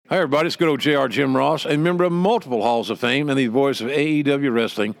Hi, everybody. It's good old JR Jim Ross, a member of multiple Halls of Fame and the voice of AEW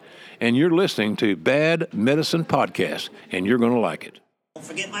Wrestling. And you're listening to Bad Medicine Podcast, and you're going to like it. Don't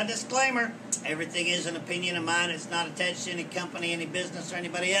forget my disclaimer. Everything is an opinion of mine. It's not attached to any company, any business, or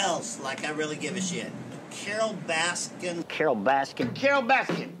anybody else. Like I really give a shit. Carol Baskin.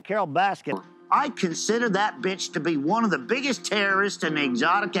 I consider that bitch to be one of the biggest terrorists in the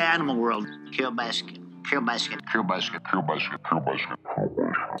exotic animal world. Carol Baskin. They might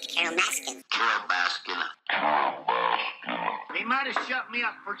have shut me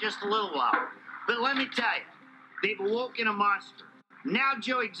up for just a little while, but let me tell you, they've awoken a monster. Now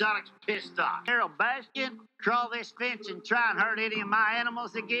Joe Exotic's pissed off. Carol Baskin, crawl this fence and try and hurt any of my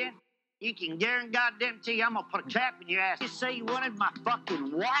animals again? You can guarantee I'm gonna put a cap in your ass. You say you wanted my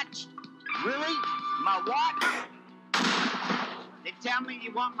fucking watch? Really? My watch? They tell me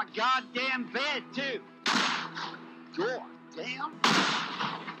you want my goddamn bed, too. Goddamn.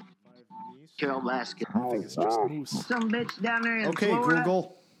 Carol Baskin. I think it's just moose. Some bitch down there in Okay, Florida.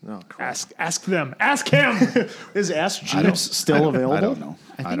 Google. No, ask them. Ask him. Is Ask Jeeves still available? I don't know.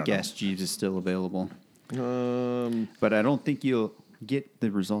 I think Ask Jeeves is still available. But I don't think you'll get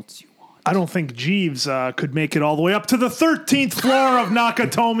the results you want. I don't think Jeeves could make it all the way up to the 13th floor of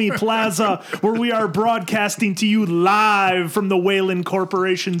Nakatomi Plaza, where we are broadcasting to you live from the Wayland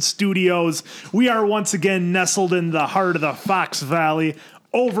Corporation studios. We are once again nestled in the heart of the Fox Valley,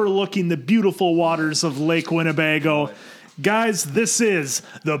 overlooking the beautiful waters of Lake Winnebago. Guys, this is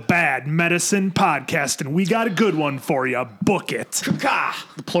the Bad Medicine Podcast, and we got a good one for you. Book it.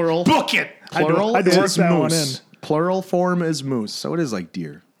 The plural. Book it. Plural I had to work is that one in. moose. Plural form is moose. So it is like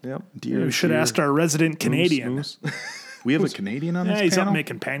deer. Yep. Deer. We should have asked our resident Canadian. Moose. We have a Canadian on Yeah, this he's panel? up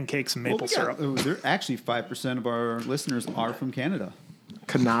making pancakes and maple syrup. They're actually 5% of our listeners are from Canada.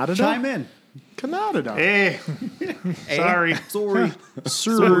 Canada? Chime in. Canada. Hey, sorry. Sorry.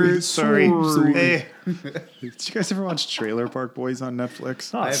 Hey, Did you guys ever watch Trailer Park Boys on Netflix?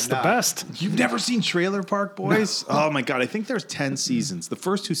 oh, it's have the not. best. You've never seen Trailer Park Boys? Oh my god, I think there's 10 seasons. The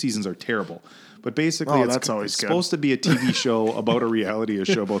first 2 seasons are terrible. But basically, Oh, it's that's always good. supposed to be a TV show about a reality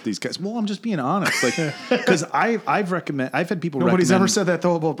show about these guys. Well, I'm just being honest, like because I've had people. Nobody's recommend, ever said that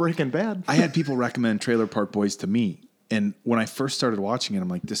though about Breaking Bad. I had people recommend Trailer Park Boys to me, and when I first started watching it, I'm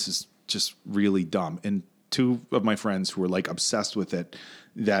like, this is just really dumb. And 2 of my friends who were like obsessed with it,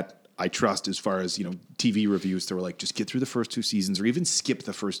 that I trust as far as, TV reviews, they were like, just get through the first 2 seasons or even skip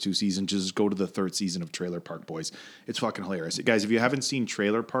the first 2 seasons. Just go to the 3rd season of Trailer Park Boys. It's fucking hilarious. Guys, if you haven't seen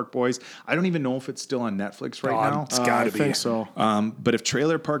Trailer Park Boys, I don't even know if it's still on Netflix right now. It's got I to be. think so. But if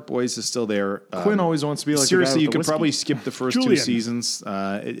Trailer Park Boys is still there, Quinn always wants to be like the guy seriously, with you the could whiskey. probably skip the first 2 Julian. seasons.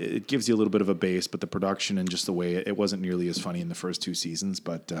 It gives you a little bit of a base, but the production and just the way it wasn't nearly as funny in the first 2 seasons.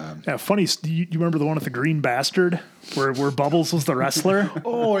 But Yeah, funny. You remember the one with the green bastard where Bubbles was the wrestler?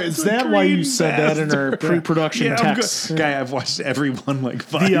 Oh, is that why you said that in our pre-production yeah, text? Guy, I've watched every one like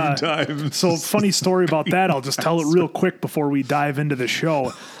 5 times. So funny story about that. I'll just tell it real quick before we dive into the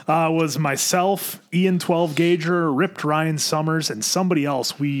show. Was myself, Ian 12 Gauger, Ripped Ryan Summers, and somebody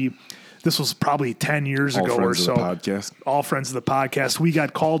else. This was probably 10 years All ago or friends of so. the podcast. All friends of the podcast. We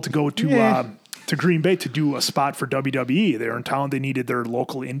got called to go to Green Bay to do a spot for WWE. They were in town. They needed their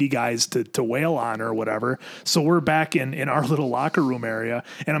local indie guys to wail on or whatever. So we're back in our little locker room area,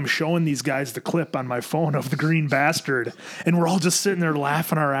 and I'm showing these guys the clip on my phone of the Green Bastard, and we're all just sitting there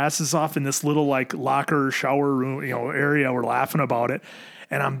laughing our asses off in this little like locker shower room area. We're laughing about it.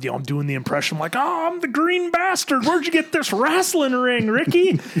 And I'm doing the impression like, oh, I'm the Green Bastard. Where'd you get this wrestling ring,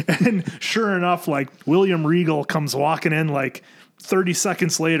 Ricky? And sure enough, like William Regal comes walking in like 30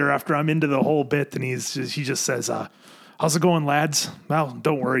 seconds later after I'm into the whole bit, and he just says, how's it going, lads? Well,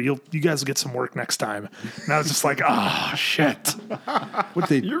 don't worry. You guys will get some work next time. And I was just like, oh, shit. What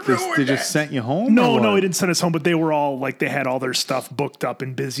they just sent you home? No, he didn't send us home, but they were all like, they had all their stuff booked up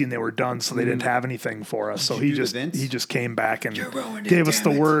and busy and they were done, so they didn't have anything for us. So he just came back and gave us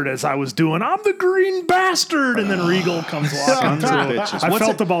the word as I was doing, I'm the Green Bastard. And then Regal comes walking through. I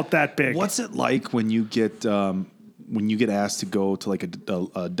felt about that big. What's it like when you get asked to go to like a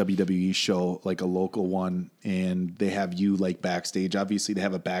WWE show, like a local one, and they have you like backstage? Obviously, they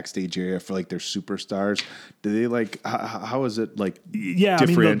have a backstage area for like their superstars. Do they like? How is it like? Yeah, I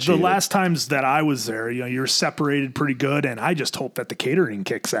mean, the last times that I was there, you're separated pretty good, and I just hope that the catering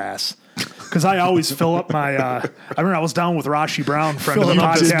kicks ass. Because I always fill up my. I remember I was down with Rashi Brown, friend of the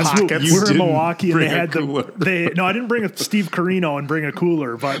podcast. We were in Milwaukee, and they had No, I didn't bring a Steve Carino and bring a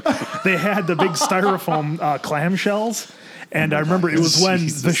cooler, but they had the big styrofoam clamshells. And I remember it was when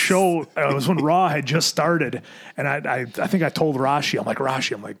the show, it was when Raw had just started. And I think I told Rashi, I'm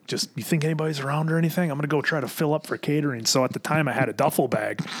like, just, you think anybody's around or anything? I'm going to go try to fill up for catering. So at the time I had a duffel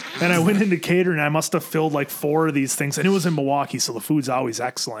bag and I went into catering. I must have filled like 4 of these things. And it was in Milwaukee, so the food's always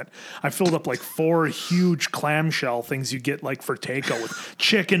excellent. I filled up like 4 huge clamshell things you get like for takeout with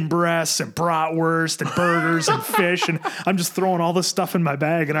chicken breasts and bratwurst and burgers and fish. And I'm just throwing all this stuff in my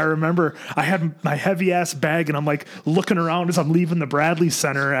bag. And I remember I had my heavy ass bag and I'm like looking around as I'm leaving the Bradley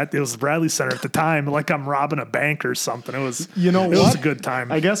Center it was the Bradley Center at the time, like I'm robbing a bank or something. It was, was a good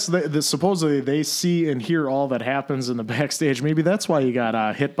time. I guess supposedly they see and hear all that happens in the backstage. Maybe that's why you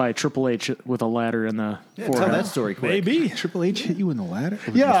got hit by Triple H with a ladder in the forehead. Tell that story quick. Maybe Triple H hit you in the ladder?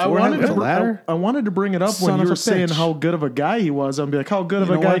 Yeah, I ladder. wanted to bring it up when you were saying how good of a guy he was. I'd be like, how good of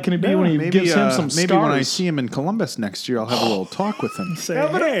a guy can he be when he gives him some scars? Maybe when I see him in Columbus next year, I'll have a little talk with him. say,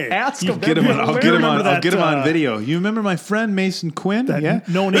 hey, ask him. I'll get him on video. You remember my friend Mason Quinn? Yeah,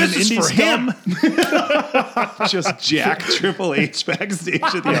 no name This is indie for him. scum. Just jack Triple H backstage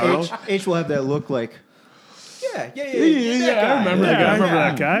at the Arrow. H will have that look like, I remember the guy. I remember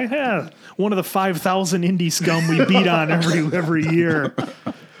that guy. Yeah, one of the 5,000 indie scum we beat on every year.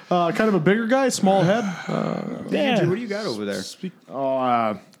 Kind of a bigger guy, small head. Andrew, what do you got over there?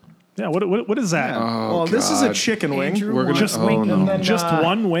 Yeah, what is that? Well, this is a chicken wing. We're gonna Just just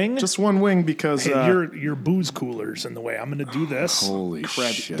one wing. Just one wing because Hey, your booze cooler's in the way. I'm going to do this. Holy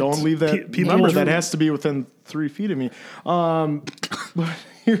crap, shit. don't leave that. People Remember, will- that has to be within 3 feet of me. But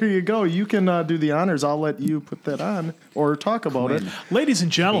here you go. You can do the honors. I'll let you put that on or talk about it. Ladies and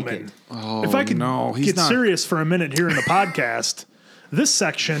gentlemen, if I could get serious for a minute here in the podcast, this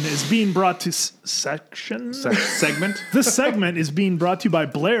section is being brought to segment. This segment is being brought to you by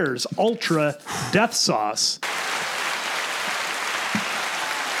Blair's Ultra Death Sauce.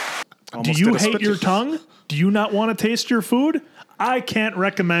 Do you hate your tongue? Do you not want to taste your food? I can't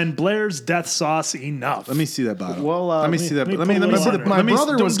recommend Blair's Death Sauce enough. Let me see that bottle. Well, let me see that. let Let me me put see it the. on My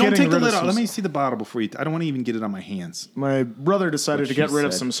brother was don't getting take the rid of lid out. some- Let me see the bottle before you. I don't want to even get it on my hands. My brother decided to get rid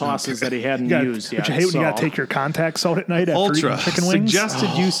of some sauces that he hadn't used yet. But you hate when you got to take your contacts out at night after Ultra eating chicken wings? suggested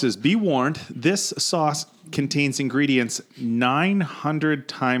uses. Be warned: this sauce contains ingredients 900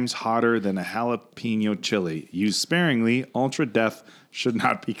 times hotter than a jalapeno chili. Used sparingly. Ultra Death should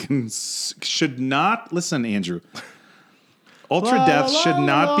not be listen, Andrew. Ultra Death should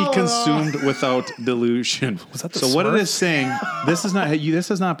not be consumed without dilution. So what it is saying, this is not. This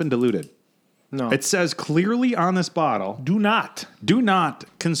has not been diluted. No. It says clearly on this bottle, Do not. do not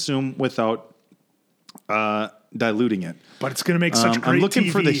consume without diluting it. But it's going to make such great I'm looking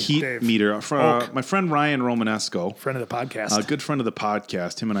TV, for the heat Dave. meter. My friend Ryan Romanesco, Friend of the podcast. a good friend of the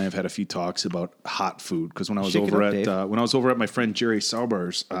podcast. Him and I have had a few talks about hot food because when I was Shake it over up, at Dave. my friend Jerry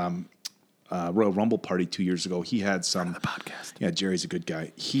Sauber's Royal Rumble party 2 years ago, he had some podcast. Yeah, Jerry's a good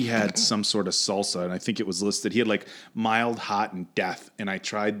guy. He had some sort of salsa, and I think it was listed. He had like mild, hot, and death. And I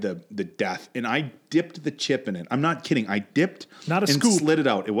tried the death, and I dipped the chip in it. I'm not kidding. I dipped Not a and scoop. slid it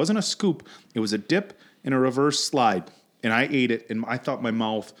out. It wasn't a scoop. It was a dip and a reverse slide. And I ate it, and I thought my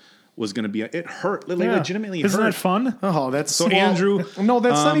mouth was going to be. It hurt. Legitimately Isn't hurt. that fun? Oh, that's So, Andrew, No,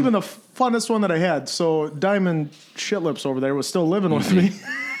 that's not even the funnest one that I had. So Diamond Shitlips over there was still living with me.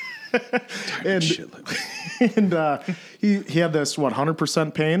 and he had this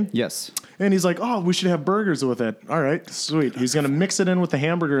 100% pain. Yes. And he's like, oh, we should have burgers with it. All right, sweet. He's going to mix it in with the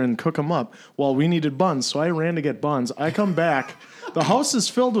hamburger and cook them up. Well, we needed buns, so I ran to get buns. I come back. The house is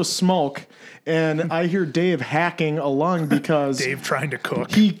filled with smoke, and I hear Dave hacking along because... Dave trying to cook.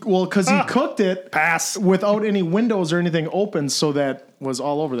 Because he cooked it Pass. without any windows or anything open, so that was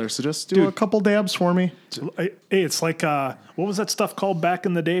all over there. So just do a couple dabs for me. Hey, it's like, what was that stuff called back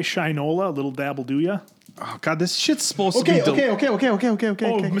in the day? Shinola? A little dabble do ya? Oh God, this shit's supposed to Okay. be.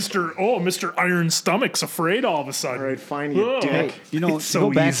 Mr. Iron Stomach's afraid all of a sudden. All right, fine, you Ugh. dick. You know, It's to so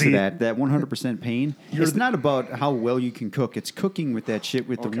go back easy. to that 100% pain, it's not about how well you can cook. It's cooking with that shit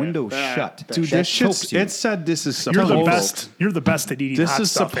with the window shut. Dude, That this shit's. chokes you. It said this is You're supposed. the best. You're the best at eating This hot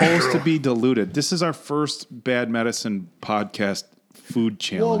is stuff, supposed Andrew. to be diluted. This is our first Bad Medicine podcast food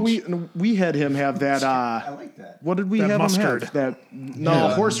challenge. Well, we had him have that. I like that. What did we That have mustard. him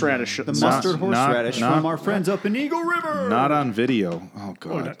have? Horseradish. The mustard not- horseradish from our friends up in Eagle River. Not on video. Oh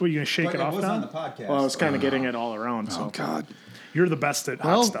God. What are you going to shake it off now? podcast. Well, I was kind of getting it all around. So. Oh God. You're the best at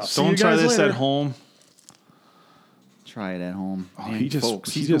Well, hot stuff. see you Don't try guys this later. at home. Try it at home. Oh, Man, he just-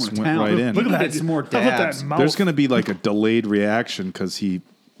 folks, he he's just going to went town. right in. Look at that. Get some more How about that dabs. mouth? There's going to be like a delayed reaction because he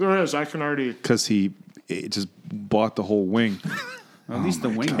There is. I can already. just bought the whole wing. Well, at least the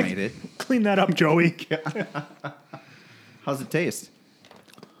wing made it. Clean that up, Joey. How's it taste?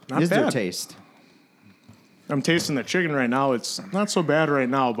 Not Is there bad. taste? I'm tasting the chicken right now. It's not so bad right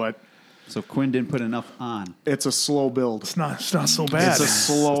now, but So Quinn didn't put enough on. it's a slow build. It's not so bad. It's a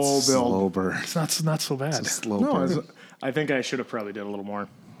slow build. Slow burn. It's not so bad. Slow No, burn. I think I should have probably did a little more.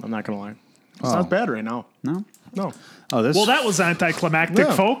 I'm not gonna lie. It's not bad right now. No? No. Oh, this. Well, that was anticlimactic,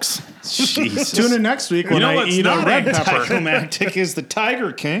 Yeah. folks. Jesus. Tune in next week when I what's eat a not red pepper. anticlimactic is the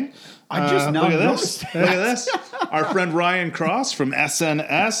Tiger King. I just now look at noticed this. Look at this. Our friend Ryan Cross from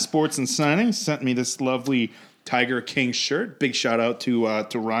SNS Sports and Signing sent me this lovely Tiger King shirt. Big shout out to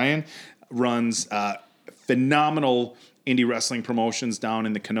Ryan. Runs phenomenal indie wrestling promotions down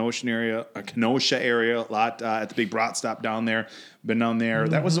in the Kenosha area a lot at the Big Brat Stop down there. Been down there.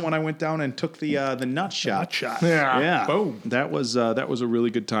 That was the one I went down and took the nut shot. Yeah. Boom. That was a really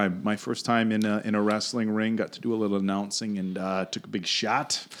good time. My first time in a wrestling ring. Got to do a little announcing and took a big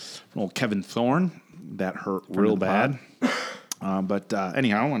shot from old Kevin Thorne. That hurt real bad. But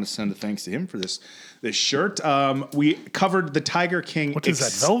anyhow, I want to send a thanks to him for this shirt. We covered the Tiger King What is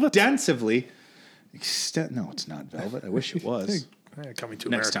that, velvet? extensively. No, it's not velvet. I wish it was. Coming to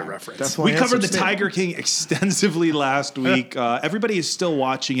Next America time. reference. Definitely We covered the handsome Tiger King extensively last week. Everybody is still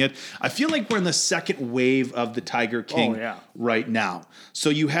watching it. I feel like we're in the second wave of the Tiger King right now. So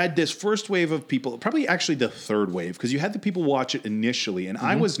you had this first wave of people, probably actually the third wave, because you had the people watch it initially, and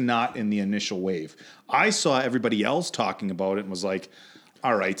I was not in the initial wave. I saw everybody else talking about it and was like,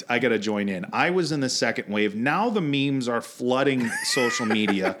 all right, I got to join in. I was in the second wave. Now the memes are flooding social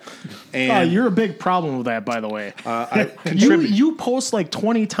media. And You're a big problem with that, by the way. I contribute. You post like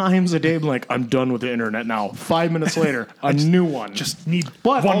 20 times a day, like, I'm done with the internet now. 5 minutes later, a new one. Just need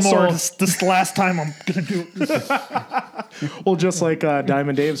But one also- more. This is the last time I'm going to do it. Well, just like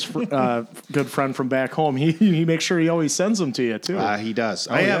Diamond Dave's good friend from back home, he makes sure he always sends them to you, too. He does.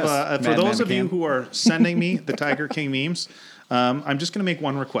 I have, for Madman those of you McCann. who are sending me the Tiger King memes, I'm just going to make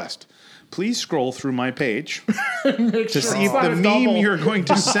one request. Please scroll through my page to see if the meme you're going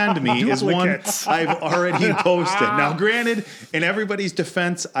to send me is one Duplicates. I've already posted. Now, granted, in everybody's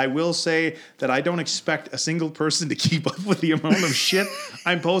defense, I will say that I don't expect a single person to keep up with the amount of shit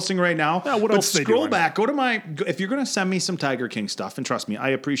I'm posting right now. Yeah, what but else they scroll doing? back. Go to my. If you're going to send me some Tiger King stuff, and trust me,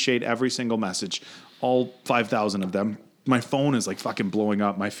 I appreciate every single message, all 5,000 of them. My phone is like fucking blowing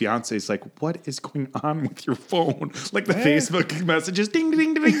up. My fiance is like, "What is going on with your phone?" Like the Facebook messages, ding,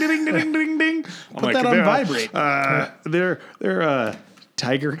 ding, ding, ding, ding, ding, ding, ding. Put that on vibrate. They're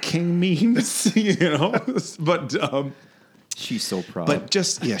Tiger King memes, you know. But She's so proud. but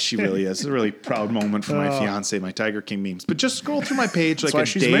just she really is. It's a really proud moment for my fiance, my Tiger King memes. But just scroll through my page like why a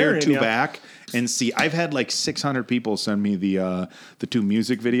she's day or marrying two you. back and see. I've had like 600 people send me the two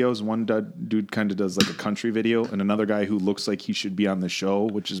music videos. One dude kind of does like a country video, and another guy who looks like he should be on the show,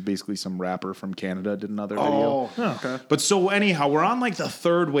 which is basically some rapper from Canada, did another video. Okay. But so anyhow, we're on like the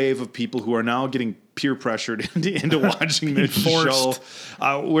third wave of people who are now getting peer pressured into watching this show.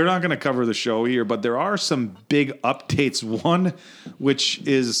 We're not going to cover the show here, but there are some big updates. One, which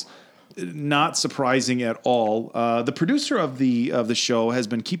is not surprising at all. The producer of the show has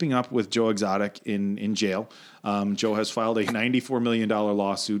been keeping up with Joe Exotic in jail. Joe has filed a $94 million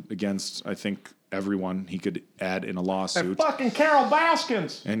lawsuit against, I think, everyone he could add in a lawsuit. Fucking Carol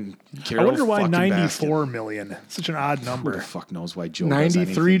Baskins. And I Carol wonder why fucking 94 Baskin. million. Such an odd Who number. the fuck knows why Joe does 93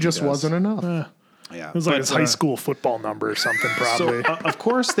 anything he just does. wasn't enough. Yeah, It was like but, his high school football number or something, probably. So, of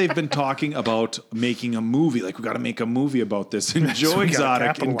course, they've been talking about making a movie. Like, we got to make a movie about this. And Joe we gotta Exotic,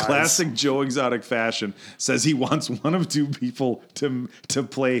 in capitalize. classic Joe Exotic fashion, says he wants one of two people to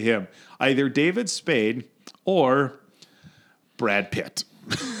play him, either David Spade or Brad Pitt.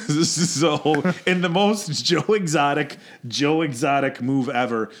 So, in the most Joe Exotic move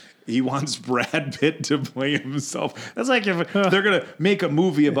ever, he wants Brad Pitt to play himself. That's like if they're going to make a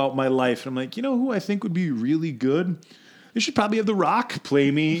movie about my life. And I'm like, you know who I think would be really good? They should probably have The Rock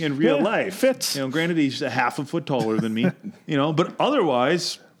play me in real life. fits. You know, granted, he's a half a foot taller than me, you know, but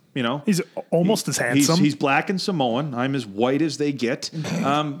otherwise, you know. He's almost as handsome. He's black and Samoan. I'm as white as they get.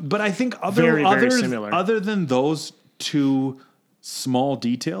 But I think Very, very similar. other than those two small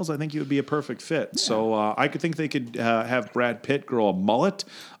details, I think he would be a perfect fit. So I could think they could have Brad Pitt grow a mullet.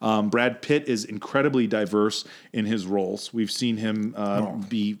 Brad Pitt is incredibly diverse in his roles. We've seen him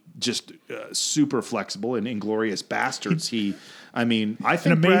be just super flexible in Inglourious Bastards. I think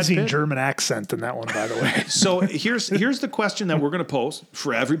an amazing Brad Pitt, German accent in that one, by the way. so here's the question that we're going to pose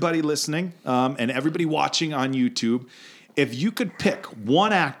for everybody listening and everybody watching on YouTube. If you could pick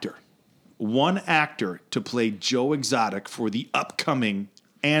one actor to play Joe Exotic for the upcoming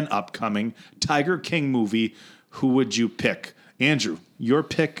Tiger King movie, who would you pick? Andrew, your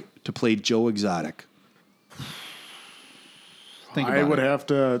pick to play Joe Exotic. Think I about would it. have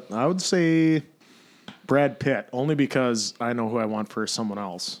to, I would say Brad Pitt, only because I know who I want for someone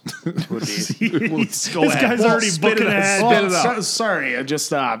else. Would be. This guy's already booking ahead. Well, sorry, I just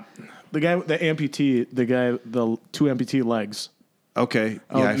the guy, the amputee, the two amputee legs. Okay.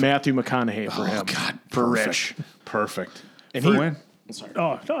 Matthew McConaughey for him. God, for perfect. Rich. Perfect. And For he when?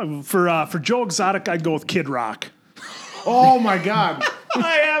 For Joe Exotic, I'd go with Kid Rock. Oh my God.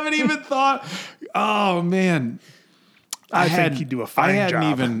 I haven't even thought. Oh man. I think he'd do a fine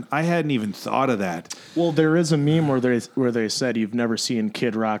job. I hadn't even thought of that. Well, there is a meme where they said you've never seen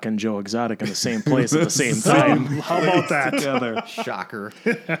Kid Rock and Joe Exotic in the same place at the same time. How about that? Together. Shocker.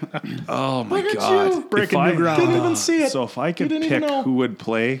 Oh my Look at God. you, breaking If I new ground. Didn't even see it. So if I could Didn't even pick know. who would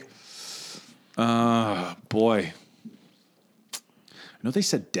play, boy. I know they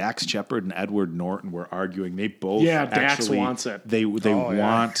said Dax Shepard and Edward Norton were arguing. They both Dax wants it. They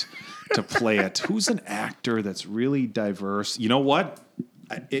want to play it. Who's an actor that's really diverse? You know what?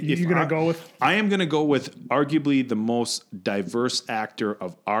 You're going to go with? I am going to go with arguably the most diverse actor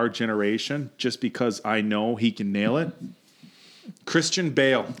of our generation, just because I know he can nail it. Christian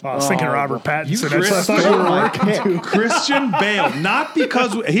Bale. I was thinking Robert Pattinson. That's what I thought you were working to. Christian Bale. Not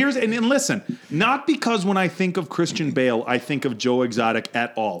because and listen, not because when I think of Christian Bale, I think of Joe Exotic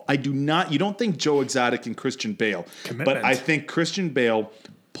at all. I do not. You don't think Joe Exotic and Christian Bale, but I think Christian Bale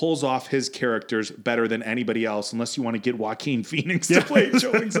pulls off his characters better than anybody else, unless you want to get Joaquin Phoenix to play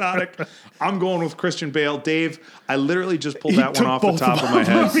Joe Exotic. I'm going with Christian Bale. Dave, I literally just pulled that one off the top of my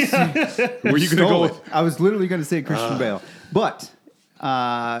head. Were you going to go with? I was literally going to say Christian Bale. But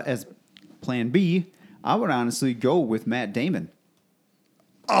as plan B, I would honestly go with Matt Damon.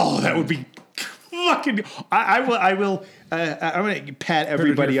 Oh, that would be fucking. I will. I'm going to pat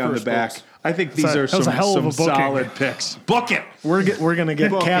everybody on the back. Folks. I think these are some solid picks. Book it. We're going to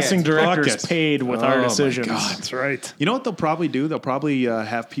get casting directors Book it. paid with our decisions. That's right. You know what they'll probably do? They'll probably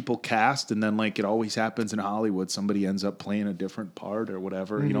have people cast, and then like it always happens in Hollywood, somebody ends up playing a different part or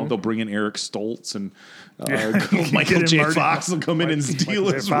whatever. Mm-hmm. You know, they'll bring in Eric Stoltz and Michael J. Fox will come in and steal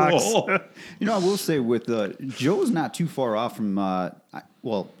his role. You know, I will say with Joe's not too far off from.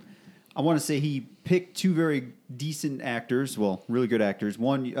 I want to say he picked two very decent actors. Well, really good actors.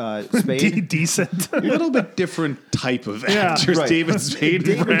 One, Spade. Decent. A little bit different type of actors. Right. David Spade.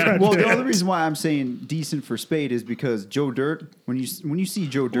 Well, the other reason why I'm saying decent for Spade is because Joe Dirt. When you see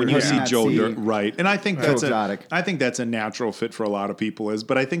Joe Dirt, When you see Joe Dirt, Dirt, right? And I think Joe Exotic. I think that's a natural fit for a lot of people.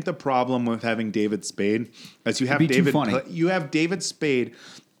 But I think the problem with having David Spade, as you have David Spade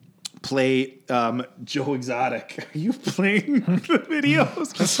play Joe Exotic. Are you playing the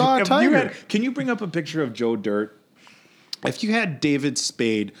videos? I saw a tiger. Can you bring up a picture of Joe Dirt? If you had David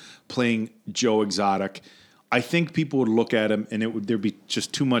Spade playing Joe Exotic, I think people would look at him and there'd be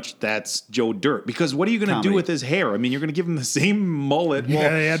just too much. That's Joe Dirt, because what are you going to do with his hair? I mean, you're going to give him the same mullet. He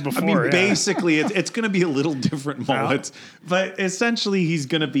had before. I mean, basically, it's going to be a little different mullets, but essentially, he's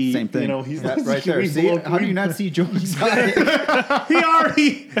going to be same thing. You know, he's right there. See, how do you not see Joe Exotic?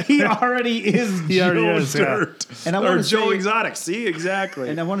 he already is Joe Dirt, And I or want to Joe say, Exotic. See, exactly.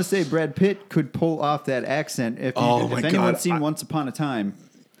 And I want to say Brad Pitt could pull off that accent. If anyone's seen Once Upon a Time.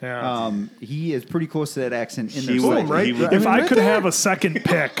 Yeah. He is pretty close to that accent in He there. would, right? If I could have a second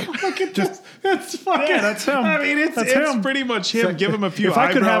pick, That's fucking. Yeah, that's him. I mean, it's him. pretty much him. Give him a few if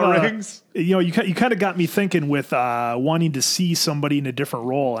I could have eyebrow rings. you kind of got me thinking with wanting to see somebody in a different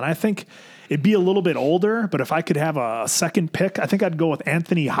role, and I think it'd be a little bit older. But if I could have a second pick, I think I'd go with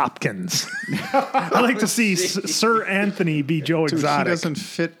Anthony Hopkins. I'd like to see Sir Anthony be Joe Exotic. He doesn't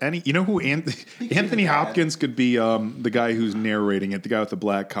fit any. You know who Anthony Hopkins could be? The guy who's narrating it, the guy with the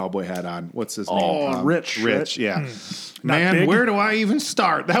black cowboy hat on. What's his name? Rich. Yeah. Not Man, big. where do I even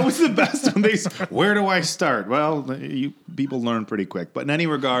start? That was the best one. Where do I start? Well, you people learn pretty quick. But in any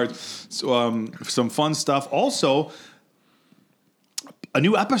regard, so, some fun stuff. Also, a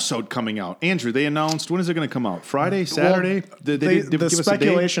new episode coming out. Andrew, they announced, when is it going to come out? Friday, Saturday? Well, Did they give the us a date?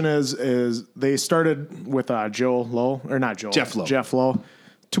 speculation is they started with Jeff Lowe. Jeff Lowe.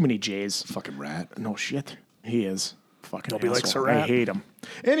 Too many J's. Fucking rat. No shit. He is. Fucking Nobody likes asshole. a rat. I hate him.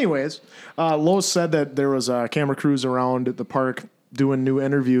 Anyways, Lowe said that there was camera crews around the park doing new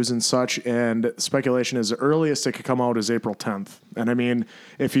interviews and such, and speculation is the earliest it could come out is April 10th. And I mean,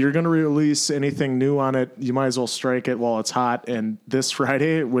 if you're going to release anything new on it, you might as well strike it while it's hot. And this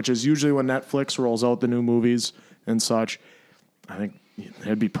Friday, which is usually when Netflix rolls out the new movies and such, I think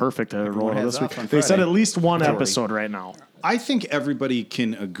it'd be perfect to roll it out this week. They said at least one episode right now. I think everybody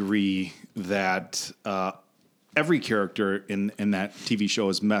can agree that every character in that TV show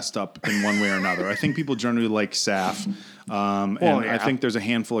is messed up in one way or another. I think people generally like Saf, I think there's a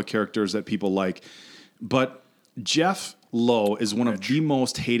handful of characters that people like. But Jeff Lowe is one of the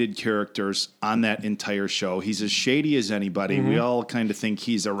most hated characters on that entire show. He's as shady as anybody. We all kind of think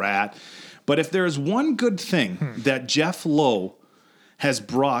he's a rat. But if there's one good thing that Jeff Lowe has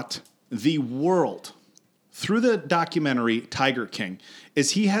brought the world through the documentary Tiger King,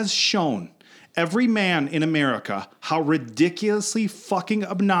 is he has shown every man in America how ridiculously fucking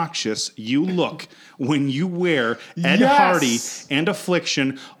obnoxious you look when you wear Ed Hardy and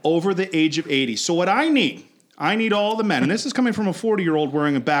Affliction over the age of 80. So what I need all the men, and this is coming from a 40-year-old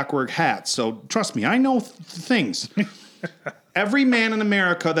wearing a backward hat, so trust me, I know things. Every man in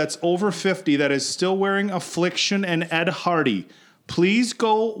America that's over 50 that is still wearing Affliction and Ed Hardy, please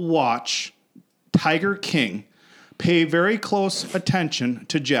go watch Tiger King. Pay very close attention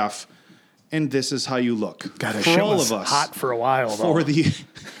to Jeff, and this is how you look. God, that for shit all was of us. hot for a while, though. For the,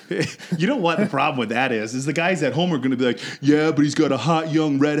 you know what the problem with that is the guys at home are going to be like, yeah, but he's got a hot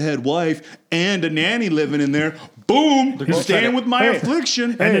young redhead wife and a nanny living in there. Boom, staying with my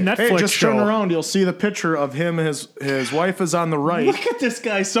Affliction. And a Netflix just show. turn around. You'll see the picture of him. His wife is on the right. Look at this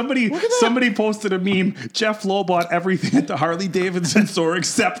guy. Somebody posted a meme. Jeff Lowe bought everything at the Harley Davidson store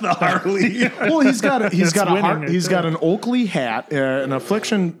except the Harley. Well, he's got winning he's right got an Oakley hat, an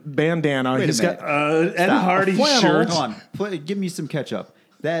Affliction bandana. Wait a He's minute. got Ed Hardy shirt. Hold on. Give me some ketchup.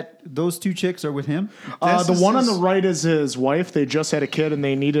 Those two chicks are with him? the one on the right is his wife. They just had a kid and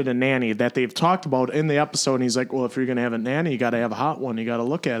they needed a nanny that they've talked about in the episode. And he's like, well, if you're going to have a nanny, you got to have a hot one. You got to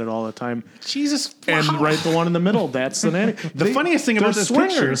look at it all the time. Jesus. And right, the one in the middle, that's the nanny. The funniest thing about they're this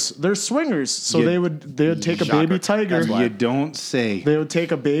swingers. They're swingers. So they would take a baby tiger. You don't say. They would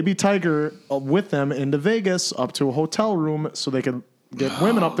take a baby tiger with them into Vegas up to a hotel room so they could get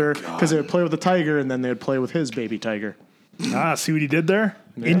women up there because they would play with the tiger and then they would play with his baby tiger. See what he did there?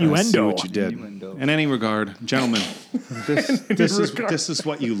 I see Innuendo. what you did. In any regard, gentlemen, this is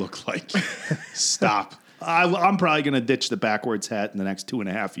what you look like. Stop. I'm probably going to ditch the backwards hat in the next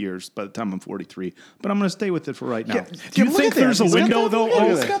 2.5 years by the time I'm 43, but I'm going to stay with it for right now. Do you think there's a window, though?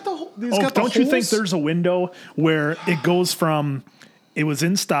 Don't you think holes. there's a window where it goes from it was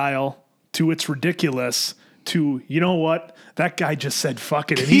in style to it's ridiculous to, you know what? That guy just said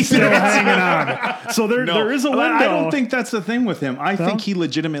fuck it, and he's still hanging on. So there is a window. I don't think that's the thing with him. I think he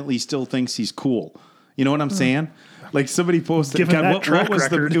legitimately still thinks he's cool. You know what I'm saying? Like somebody posted, Given that what track was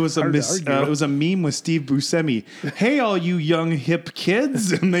record, it was hard to argue. it was a meme with Steve Buscemi. Hey, all you young hip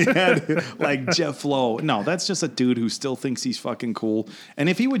kids, and they had like Jeff Lowe. No, that's just a dude who still thinks he's fucking cool. And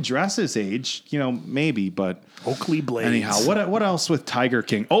if he would dress his age, maybe. But Oakley Blades. anyhow, what else with Tiger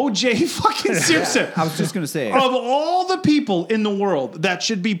King? OJ fucking Simpson. I was just going to say. Of all the people in the world that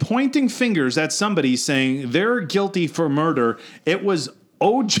should be pointing fingers at somebody saying they're guilty for murder, it was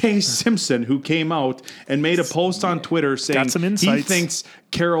O.J. Simpson who came out and made a post on Twitter saying some he insights. thinks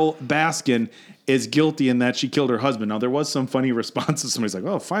Carol Baskin is guilty and that she killed her husband. Now, there was some funny responses. Somebody's like,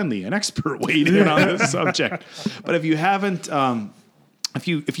 oh, finally, an expert weighed in on this subject. But if you haven't... If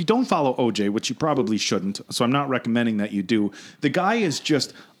you don't follow OJ, which you probably shouldn't, so I'm not recommending that you do, the guy is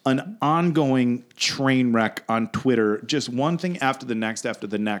just an ongoing train wreck on Twitter, just one thing after the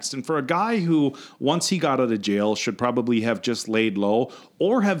next. And for a guy who, once he got out of jail, should probably have just laid low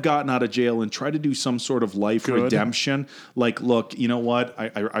or have gotten out of jail and tried to do some sort of life redemption, like, look, you know what,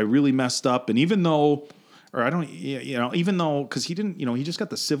 I really messed up, and even though... Or I don't, even though, because he didn't, he just got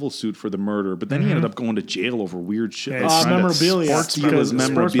the civil suit for the murder, but then he ended up going to jail over weird shit. Yeah, memorabilia. Steal his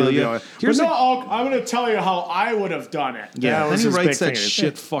memorabilia. I'm going to tell you how I would have done it. Yeah, then he his writes big that thing.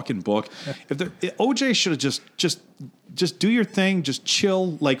 shit fucking book. OJ should have just do your thing, just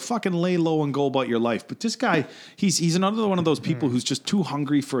chill, like fucking lay low and go about your life. But this guy, he's another one of those people who's just too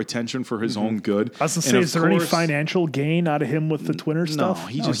hungry for attention for his own good. I was going to say, is there any financial gain out of him with the Twitter stuff?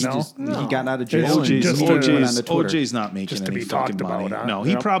 He got out of jail. OJ's not making just to any be fucking talked money. about, huh? No,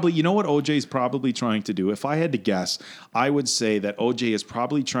 he probably, you know what OJ's probably trying to do? If I had to guess, I would say that OJ is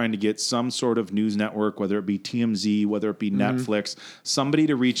probably trying to get some sort of news network, whether it be TMZ, whether it be Netflix, somebody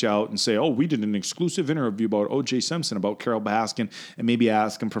to reach out and say, oh, we did an exclusive interview about OJ Simpson, about Carol Baskin, and maybe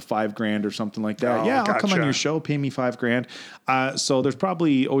ask him for $5,000 or something like that. I'll come on your show, pay me $5,000. So there's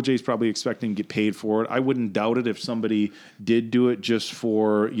probably, OJ's probably expecting to get paid for it. I wouldn't doubt it if somebody did do it just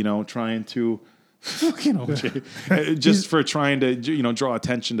for, trying to, fucking OJ, just for trying to, draw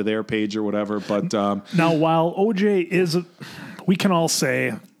attention to their page or whatever. But now, while OJ is, we can all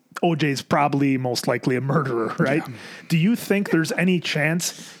say OJ's probably most likely a murderer, right? Yeah. Do you think there's any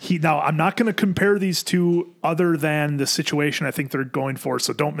chance now I'm not going to compare these two other than the situation I think they're going for,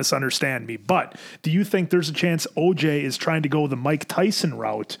 so don't misunderstand me, but do you think there's a chance OJ is trying to go the Mike Tyson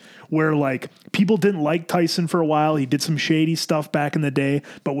route where like people didn't like Tyson for a while. He did some shady stuff back in the day,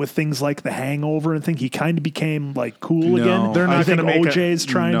 but with things like The Hangover and he kind of became like cool again. They're not going to make OJ's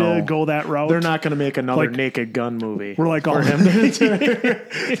trying to go that route. They're not going to make another Naked Gun movie. We're like all him. You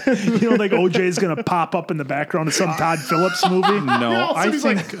don't think OJ's going to pop up in the background of some Todd Phillips movie? No, I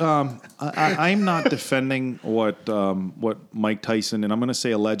think I'm not defending what Mike Tyson, and I'm going to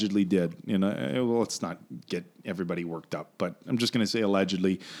say allegedly did. Well, let's not get everybody worked up, but I'm just going to say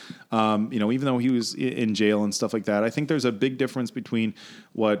allegedly. Even though he was in jail and stuff like that, I think there's a big difference between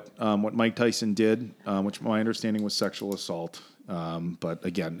what Mike Tyson did, which my understanding was sexual assault. But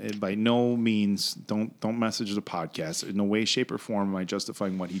again, by no means, don't message the podcast. In no way, shape, or form am I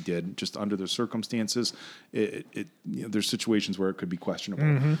justifying what he did. Just under the circumstances, there's situations where it could be questionable.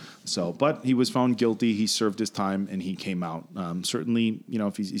 Mm-hmm. So, but he was found guilty. He served his time, and he came out. Certainly,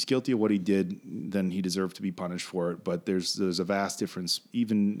 if he's guilty of what he did, then he deserved to be punished for it. But there's a vast difference,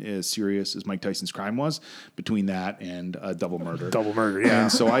 even as serious as Mike Tyson's crime was, between that and double murder. Double murder, yeah.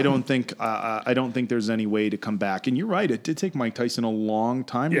 And so I don't think there's any way to come back. And you're right, it did take Mike Tyson a long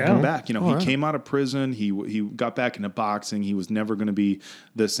time to come back. He came out of prison. He got back into boxing. He was never going to be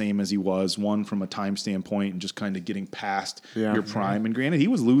the same as he was. One, from a time standpoint, and just kind of getting past your prime. And granted, he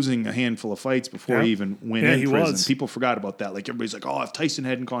was losing a handful of fights before he even went in prison. People forgot about that. Like everybody's like, oh, if Tyson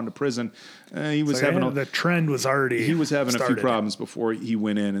hadn't gone to prison, he was having the trend was already. He was having started. A few problems before he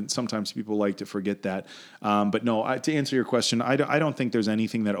went in, and sometimes people like to forget that. But no, to answer your question, I don't think there's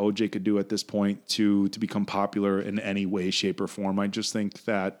anything that OJ could do at this point to become popular in any way, shape, or form. I just think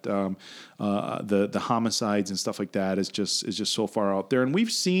that the homicides and stuff like that is just so far out there. And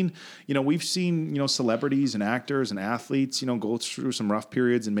we've seen celebrities and actors and athletes, go through some rough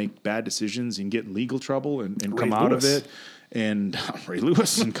periods and make bad decisions and get in legal trouble and come out of it. And Ray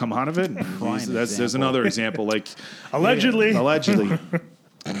Lewis and come out of it. There's another example, like allegedly.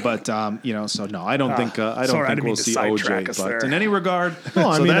 But so no, I don't think we'll see OJ. But in any regard,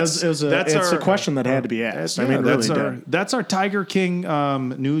 it's a question that had to be asked. That's our Tiger King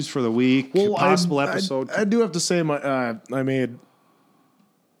news for the week. Well, possible episode. I do have to say, I made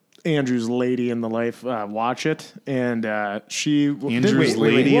Andrew's lady in the life watch it, and she Andrew's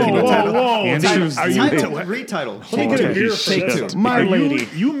lady in the life. Andrew's retitle. Let me get a beer for this. My lady.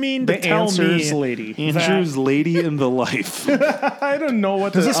 You mean to tell me lady? Andrew's lady in the life. I don't know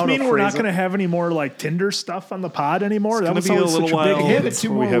what. Does this mean we're not going to have any more like Tinder stuff on the pod anymore? It's going to be a little while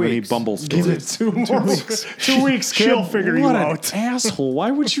before we have any Bumble stories. Give it 2 more weeks. 2 weeks. She'll figure you out. What an asshole! Why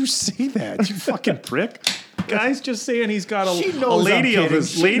would you say that? You fucking prick. Guy's just saying he's got a lady in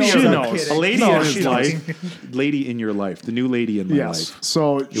his life. Lady in your life. The new lady in my life.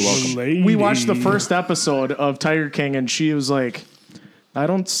 So you're welcome. We watched the first episode of Tiger King, and she was like, I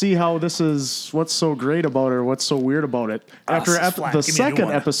don't see how this is, what's so great about it or what's so weird about it. After the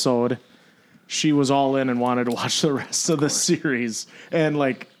second episode, she was all in and wanted to watch the rest of the series. And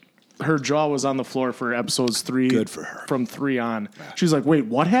like, her jaw was on the floor for episodes 3. Good for her. From 3 on. She's like, wait,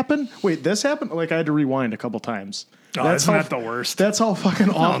 what happened? Wait, this happened? Like, I had to rewind a couple times. Isn't that the worst? That's how fucking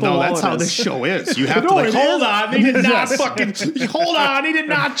awful. No, that's how this show is. You have to hold on. He did not hold on. He did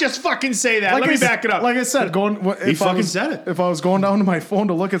not just fucking say that. Let me back it up. Like I said, said it. If I was going down to my phone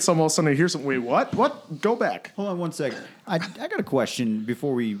to look at something, all of a sudden I hear something. Wait, what? What? Go back. Hold on 1 second. I got a question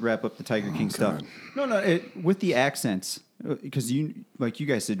before we wrap up the Tiger King stuff. No, with the accents. Because you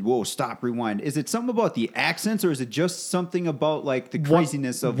guys said, whoa, stop, rewind. Is it something about the accents, or is it just something about like the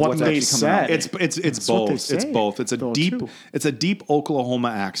craziness of what's actually coming out? It's both. It's both. It's a deep Oklahoma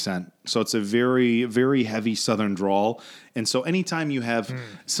accent. So it's a very, very heavy Southern drawl. And so anytime you have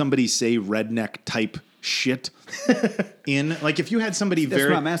somebody say redneck type shit in, like if you had somebody That's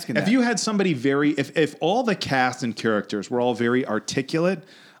what I'm asking. If all the cast and characters were all very articulate,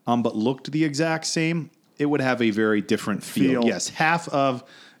 but looked the exact same, it would have a very different feel. Yes, half of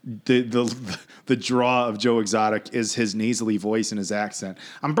the draw of Joe Exotic is his nasally voice and his accent.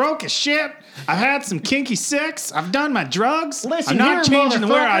 I'm broke as shit. I've had some kinky sex. I've done my drugs. I'm not changing the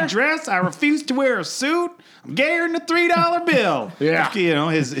way I dress. I refuse to wear a suit. I'm gayer than a $3 bill. Yeah.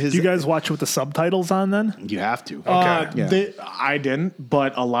 His. Do you guys watch with the subtitles on then? You have to. Okay. I didn't,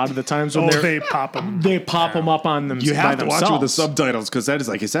 but a lot of the times when they pop them. They pop them up on them. You have to watch it with the subtitles because that is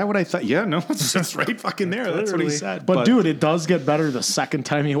like, is that what I thght? Yeah, no, it's just right fucking there. That's what he said. But dude, it does get better the second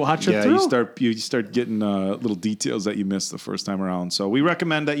time you you watch it Yeah, through. you start getting little details that you missed the first time around. So we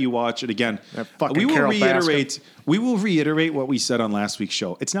recommend that you watch it again. That fucking We will Carol reiterate what we said on last week's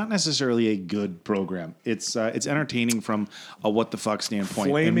show. It's not necessarily a good program. It's entertaining from a what the fuck standpoint.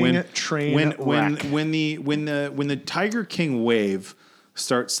 Flaming train wreck. when the Tiger King wave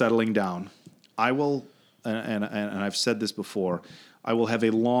starts settling down, I will and I've said this before. I will have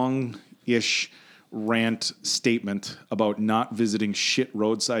a long-ish rant statement about not visiting shit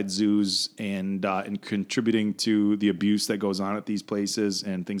roadside zoos and contributing to the abuse that goes on at these places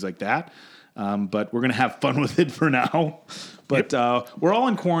and things like that. But we're going to have fun with it for now. But we're all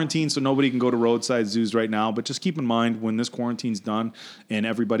in quarantine, so nobody can go to roadside zoos right now. But just keep in mind, when this quarantine's done and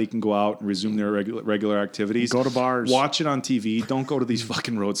everybody can go out and resume their regular activities, Go to bars. watch it on TV. Don't go to these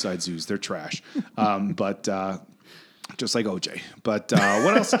fucking roadside zoos. They're trash. Just like OJ. But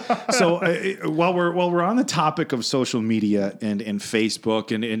what else? So while we're on the topic of social media and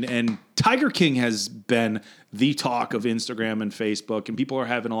Facebook and Tiger King has been the talk of Instagram and Facebook, and people are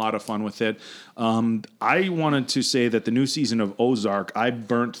having a lot of fun with it. I wanted to say that the new season of Ozark, I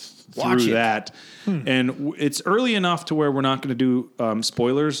burnt through that, and it's early enough to where we're not going to do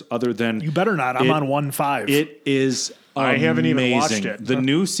spoilers. Other than You better not. I'm on 1-5. It is. I haven't even amazing. watched it. The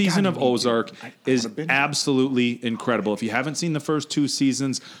new season of Ozark is absolutely incredible. If you haven't seen the first 2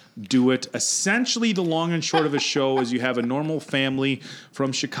 seasons, do it. Essentially, the long and short of a show is you have a normal family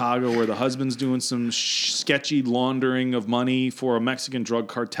from Chicago where the husband's doing some sketchy laundering of money for a Mexican drug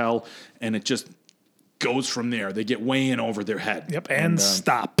cartel, and it just goes from there. They get way in over their head. Yep, and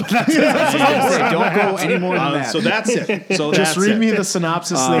stop. Don't go any more than that. So that's it. So Just that's read it. me the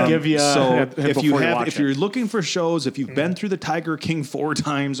synopsis they give you. So if you're you're looking for shows, if you've been through the Tiger King 4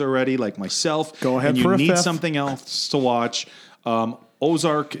 times already, like myself, Go ahead and you for a need 5th. something else to watch,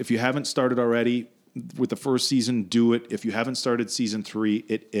 Ozark. If you haven't started already with the first season, do it. If you haven't started season 3,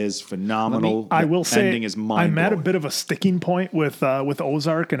 it is phenomenal. I The will say ending is I'm at a mind-blowing. bit of a sticking point with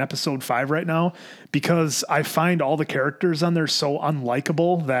Ozark in episode 5 right now because I find all the characters on there so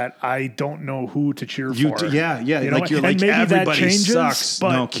unlikable that I don't know who to cheer for. You know, and you're like maybe that everybody changes, sucks.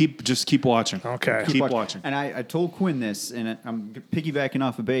 but No, just keep watching. Okay. keep watching. And I told Quinn this, and I'm piggybacking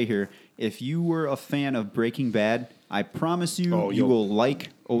off of Bay here. If you were a fan of Breaking Bad, I promise you, you will like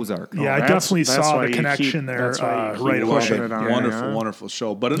Ozark. yeah, I that's- definitely that's saw why the you connection keep- there that's why you keep right away. pushing it on. Wonderful, wonderful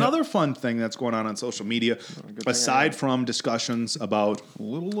show. But another fun thing that's going on social media, aside from discussions about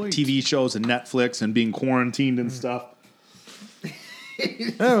TV shows and Netflix and being quarantined and stuff,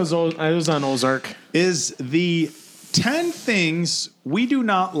 I was on Ozark. is the 10 things we do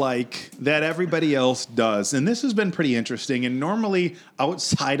not like that everybody else does. And this has been pretty interesting. And normally,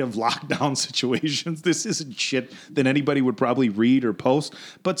 outside of lockdown situations, this isn't shit that anybody would probably read or post.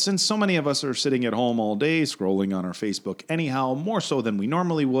 But since so many of us are sitting at home all day scrolling on our Facebook anyhow, more so than we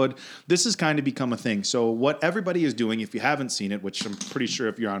normally would, this has kind of become a thing. So what everybody is doing, if you haven't seen it, which I'm pretty sure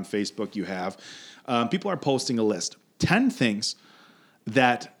if you're on Facebook you have, people are posting a list. 10 things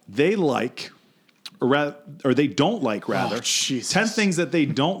that they like, or they don't like, rather. 10 things that they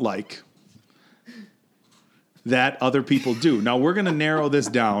don't like that other people do. Now, we're going to narrow this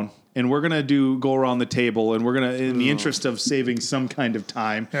down, and we're going to go around the table, and we're going to, in the interest of saving some kind of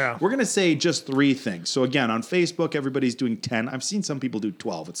time, we're going to say just 3 things. So, again, on Facebook, everybody's doing 10. I've seen some people do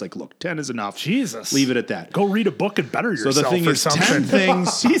 12. It's like, look, 10 is enough. Jesus. Leave it at that. Go read a book and better yourself. So the thing or is, something. 10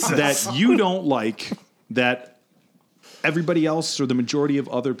 things Jesus. that you don't like that everybody else or the majority of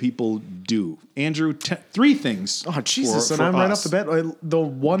other people do. Andrew, 3 things. Oh, Jesus. for And I'm right us. off the bat. The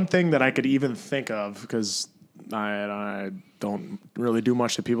one thing that I could even think of, because I don't really do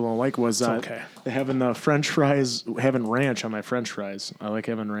much that people don't like, was okay. having the French fries, having ranch on my French fries. I like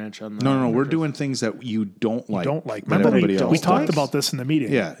having ranch on the No. We're doing things that you don't like. Don't like. that Remember everybody we else talked does. about this in the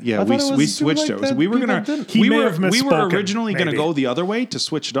meeting. Yeah. I We thought it was switched like it. that We were people gonna. didn't. He We may were have we were misspoken, originally gonna maybe. go the other way to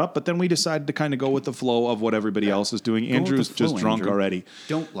switch it up, but then we decided to kind of go with the flow of what everybody else is doing. Andrew's the flow, just drunk Andrew. already.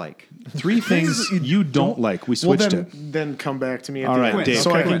 Don't like. 3 things you don't like. We Well, switched it. then come back to me at All the right, end, Dave. so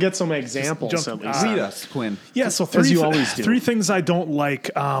I Okay. can get some examples jump- at least. Lead us, Quinn. Yeah, so As you always do. 3 things I don't like.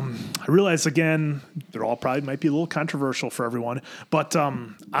 I realize again they're all probably might be a little controversial for everyone, but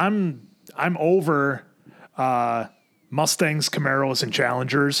I'm over Mustangs, Camaros, and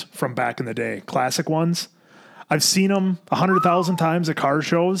Challengers from back in the day, classic ones. I've seen them 100,000 times at car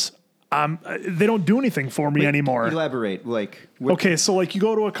shows. they don't do anything for me anymore. Elaborate, like okay, so like you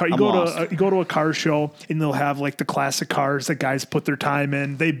go to a car, you go to a car show, and they'll have like the classic cars that guys put their time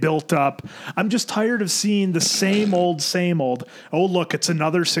in. They built up. I'm just tired of seeing the same old. Oh, look, it's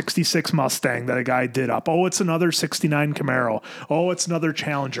another '66 Mustang that a guy did up. Oh, it's another '69 Camaro. Oh, it's another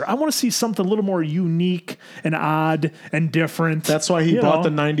Challenger. I want to see something a little more unique and odd and different. That's why he bought the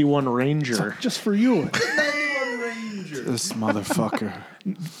 '91 Ranger. Just for you. This motherfucker.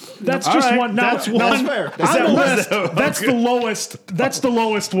 That's just right, one. That's fair. That's the lowest. That's the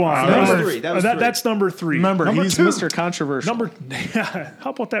lowest one. Number 3. That was 3. That's number 3. Remember, number he's 2. Mr. Controversial. How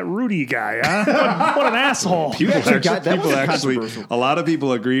about that Rudy guy? Huh? What an asshole! A lot of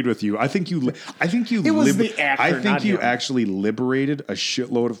people agreed with you. I think you. It was the actor, I think not you him. actually liberated a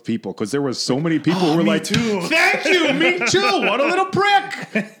shitload of people because there was so many people who were me like, too. "Thank you, me too. What a little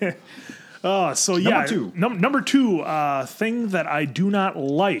prick." So yeah, number 2 thing that I do not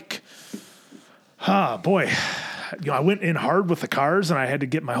like. Boy, I went in hard with the cars, and I had to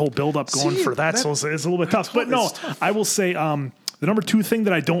get my whole build up going for that. So it's a little bit tough. But no, I will say the number 2 thing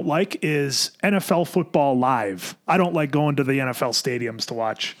that I don't like is NFL football live. I don't like going to the NFL stadiums to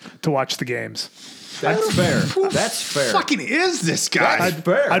watch the games. That's fair. That's fair. Fucking is this guy? That's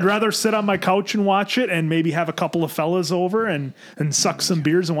fair. I'd rather sit on my couch and watch it and maybe have a couple of fellas over and suck some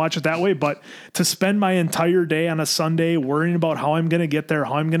beers and watch it that way. But to spend my entire day on a Sunday worrying about how I'm going to get there,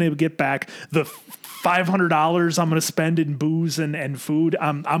 how I'm going to get back, the $500 I'm going to spend in booze and food,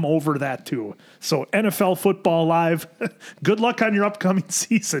 I'm over that too. So NFL football live, good luck on your upcoming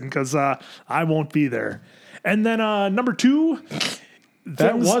season because I won't be there. And then number 2...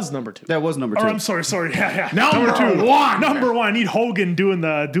 That was number 2. That was number 2. Or I'm sorry. Yeah. Number 2. Number 1. I need Hogan doing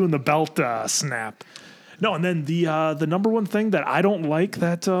the belt snap. No, and then the number 1 thing that I don't like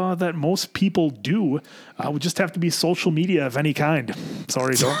that most people do would just have to be social media of any kind.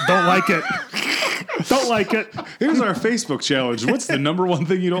 Sorry, don't like it. Don't like it. Here's our Facebook challenge. What's the number 1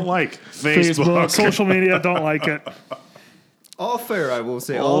 thing you don't like? Facebook. Social media, don't like it. All fair, I will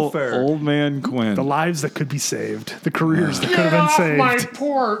say. All fair. Old man Quinn. The lives that could be saved, the careers that could have been saved. My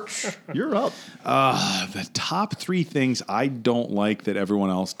porch. You're up. The top 3 things I don't like that everyone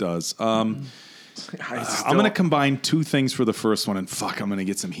else does. I'm going to combine 2 things for the first one, and I'm going to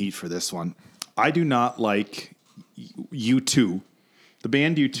get some heat for this one. I do not like U2. The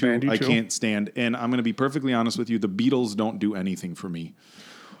band U2, I can't stand. And I'm going to be perfectly honest with you. The Beatles don't do anything for me.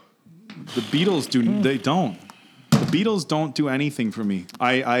 The Beatles they don't. The Beatles don't do anything for me.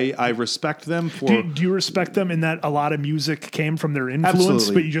 I respect them for... Do you respect them in that a lot of music came from their influence,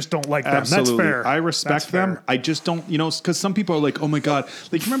 Absolutely. but you just don't like them? Absolutely. That's fair. I respect them. I just don't, because some people are like, oh my God.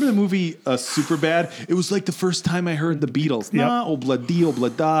 Like, remember the movie Superbad? It was like the first time I heard the Beatles. Yep. Nah, Obladi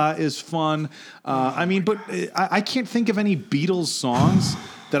Oblada is fun. But I can't think of any Beatles songs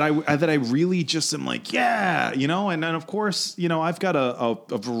that I really just am like, yeah, and then of course, I've got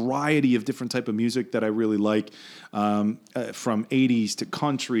a variety of different type of music that I really like, from 80s to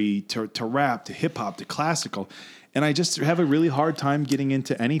country to rap to hip hop to classical. And I just have a really hard time getting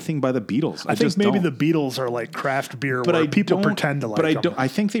into anything by the Beatles. I think maybe the Beatles are like craft beer where people pretend to like them. But I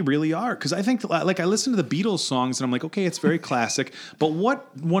think they really are. Because I think, I listen to the Beatles songs and I'm like, okay, it's very classic. But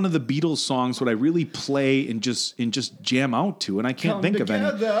what one of the Beatles songs would I really play and just jam out to? And I can't think of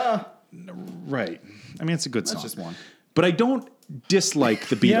any. Right. I mean, it's a good song. That's just one. But I don't dislike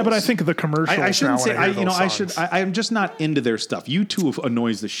the Beatles. Yeah, but I think of the commercials. I shouldn't say. songs. I'm just not into their stuff. U2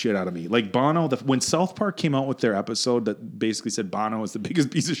 annoys the shit out of me. Like Bono, when South Park came out with their episode that basically said Bono is the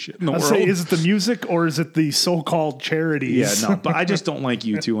biggest piece of shit in the world. Say, is it the music or is it the so-called charities? Yeah, no, but I just don't like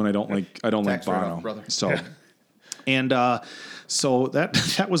U2 and I don't like Bono. brother. So, and so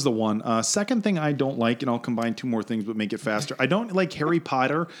that was the one. Second thing I don't like, and I'll combine 2 more things but make it faster. I don't like Harry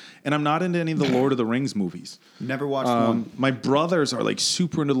Potter, and I'm not into any of the Lord of the Rings movies. Never watched one. My brothers are like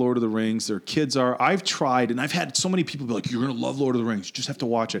super into Lord of the Rings. Their kids are. I've tried, and I've had so many people be like, "You're gonna love Lord of the Rings. You just have to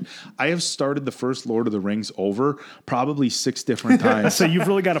watch it." I have started the first Lord of the Rings over probably 6 different times. So you've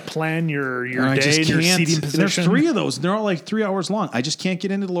really got to plan your day and your seating position. There's 3 of those, and they're all like 3 hours long. I just can't get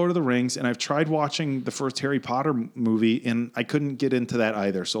into the Lord of the Rings, and I've tried watching the first Harry Potter movie, and I couldn't get into that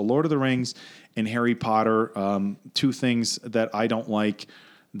either. So Lord of the Rings and Harry Potter, 2 things that I don't like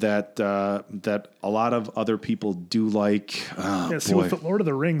that a lot of other people do like. See, with the Lord of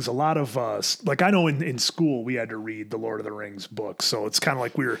the Rings, a lot of us, like I know in school we had to read the Lord of the Rings books, so it's kind of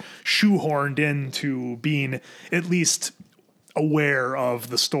like we were shoehorned into being at least aware of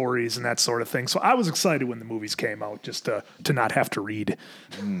the stories and that sort of thing. So I was excited when the movies came out just to not have to read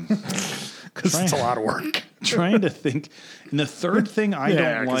because it's a lot of work. Trying to think. And the third thing I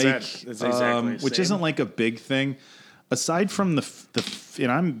don't like, which isn't like a big thing, aside from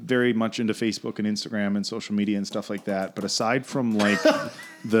and I'm very much into Facebook and Instagram and social media and stuff like that, but aside from like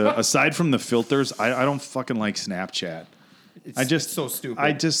aside from the filters, I don't fucking like Snapchat. It's so stupid.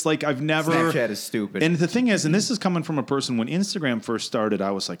 I've never. Snapchat is stupid. And the thing is, and this is coming from a person when Instagram first started, I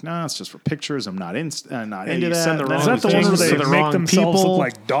was like, nah, it's just for pictures. I'm not into that. send the wrong Is that the one where they to the make wrong themselves people? look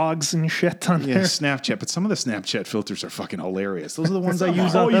like dogs and shit on Yeah, there? Snapchat. But some of the Snapchat filters are fucking hilarious. Those are the ones I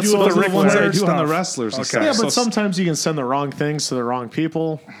use. Oh, you That's do those the are the ones I Ric do Flair on the stuff. wrestlers and Okay. stuff. Yeah, but So- sometimes you can send the wrong things to the wrong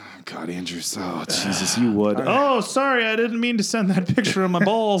people. God, Andrew. Oh, Jesus, you would. Oh, sorry, I didn't mean to send that picture of my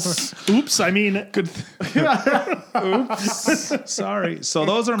balls. Oops, I mean, Good. Oops. Sorry. So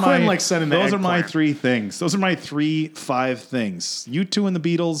those are Quinn my likes sending the those are my eggplant. 3 things. Those are my 5 things. U2 and the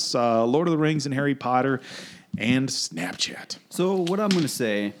Beatles, Lord of the Rings and Harry Potter, and Snapchat. So what I'm going to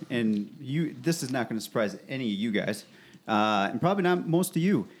say, and this is not going to surprise any of you guys, and probably not most of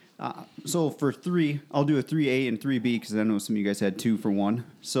you. So for 3, I'll do a 3A and 3B because I know some of you guys had 2 for 1.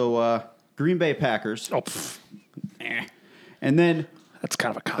 So Green Bay Packers. oh, And then that's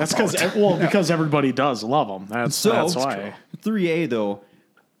kind of a cop That's out. because everybody does love them. That's why. 3A though,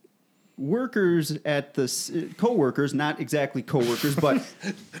 workers at the co-workers, not exactly co-workers, but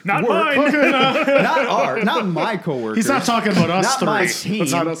Not work- mine. not my co-workers. He's not talking about us Not three. my team.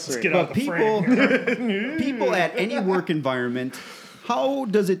 It's not us three. Get out But the people at any work environment, how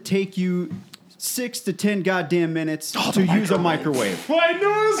does it take you 6 to 10 goddamn minutes to use a microwave? I knew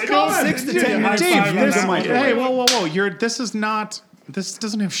it was coming. 6 to 10 minutes high five to on use a that one. microwave. Hey, whoa! This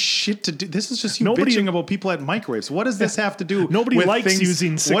doesn't have shit to do. This is just you Nobody- bitching about people at microwaves. What does this have to do? Nobody with likes things?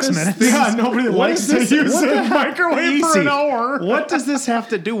 using 6 What is minutes. this- Yeah, nobody what likes is to this- use what a the heck? microwave for an Easy. hour. What does this have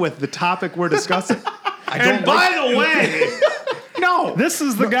to do with the topic we're discussing? don't by the way, no, This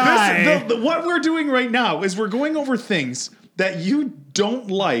is the guy. what we're doing right now is we're going over things that you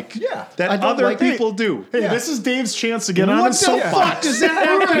don't like. Yeah, I that don't other like it. people do. Hey, Yeah. this is Dave's chance to get on What his the soapbox. fuck does that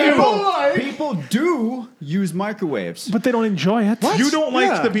have to do? People do use microwaves. But they don't enjoy it. You don't like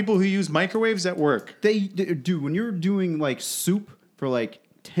Yeah. the people who use microwaves at work. They do when you're doing like soup for like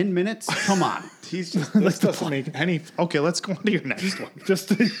 10 minutes. Come on. This doesn't make any. Okay, let's go on to your next one.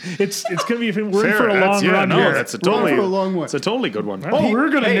 Just it's gonna be we're in for a long run no, here. that's a Going totally for a long one. It's a totally good one. Oh, we're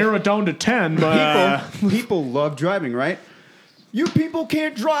going to Hey. narrow it down to 10, but People love driving, right? You people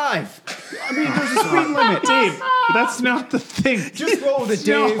can't drive. I mean, there's a speed limit. Dave, that's not the thing. Just roll with it,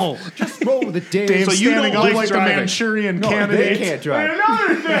 Dave. No. Just roll with it, Dave. Dave's So you standing don't up like like the driving. Manchurian no, candidate. they can't drive.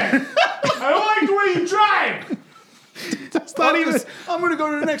 Another thing, I like the way you drive. That's not even. I'm going to go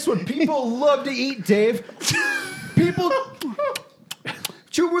to the next one. People love to eat, Dave. People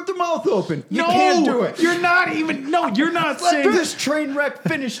chew with their mouth open. You can't do it. You're not even. No, you're not Let saying. this train wreck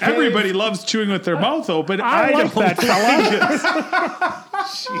finish, Dave. Everybody loves chewing with their mouth open. I like don't that fella.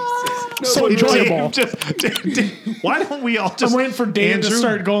 So enjoyable. Dave, why don't we all just? I'm waiting for Dave Andrew, to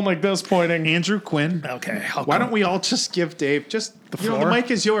start going like this, pointing. Andrew Quinn. Okay. Why don't we all just give Dave just the floor? the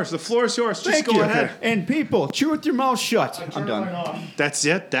mic is yours. The floor is yours. Just Thank go you. ahead. And people, chew with your mouth shut. I'm done. That's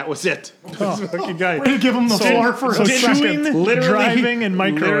it. That was it. Lucky guy. We're going to give him the floor for so a chewing, second. driving, and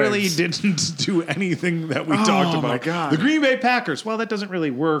Literally microwaves. didn't do anything that we talked about. my God. The Green Bay Packers. Well, that doesn't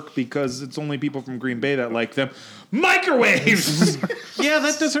really work because it's only people from Green Bay that like them. Microwaves. Yeah,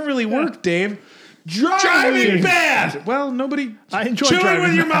 that doesn't really work, Dave. Driving bad. Well, nobody. I enjoy chewing driving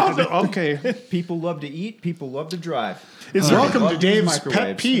with your bad. mouth. Okay. People love to eat. People love to drive. Welcome Love to these Dave's pet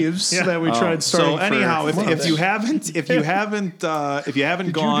microwaves. peeves that we tried starting. So anyhow, for if you haven't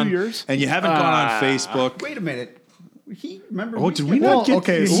gone do yours? and you haven't gone on Facebook. Wait a minute. Remember? Oh, did we not get?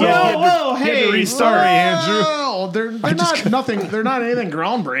 okay, so- Whoa, He had to hey, restart. sorry, Andrew. Oh, they're not nothing. They're not anything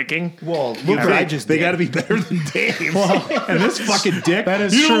groundbreaking. Well, look what I just They did. got to be better than Dave. And this fucking dick. That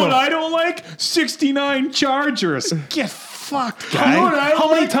is you true. know what I don't like? 69 Chargers. Get fucked, guy. How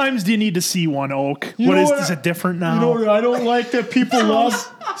many times do you need to see one, Oak? know what Is it different now? You know what I don't like that people love?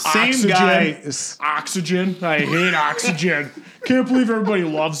 Same Oxygen. guy. Oxygen. I hate oxygen. Can't believe everybody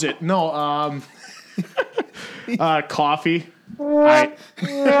loves it. No, coffee. I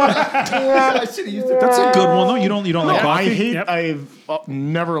should have used it. That's a good one though. You don't like I coffee? hate. Yep. I've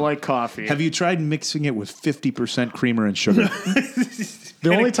never liked coffee. Have you tried mixing it with 50% creamer and sugar?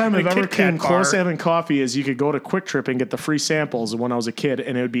 The only time I've a ever Kit Kat came close bar. to having coffee is you could go to Quick Trip and get the free samples when I was a kid,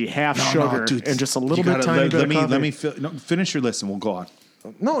 and it would be half sugar dude, and just a you little bit gotta- tiny bit of coffee. Let me finish your list and we'll go on.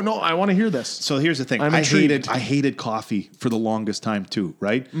 No, I want to hear this. So here's the thing. I'm I intrigued. hated coffee for the longest time too,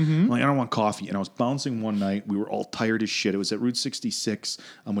 right? I'm like, I don't want coffee. And I was bouncing one night. We were all tired as shit. It was at Route 66,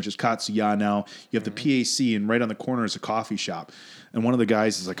 which is Katsuya now. You have the PAC, and right on the corner is a coffee shop. And one of the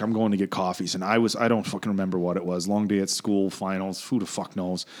guys is like, I'm going to get coffees. And I don't fucking remember what it was. Long day at school, finals, who the fuck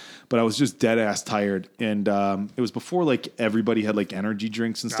knows. But I was just dead ass tired. And it was before like everybody had like energy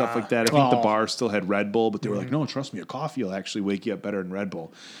drinks and stuff like that. I think the bar still had Red Bull, but they were like, no, trust me, a coffee will actually wake you up better than Red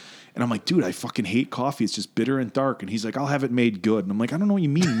Bull. And I'm like, dude, I fucking hate coffee. It's just bitter and dark. And he's like, I'll have it made good. And I'm like, I don't know what you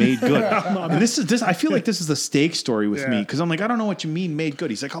mean made good. And this. I feel like this is the steak story with me because I'm like, I don't know what you mean made good.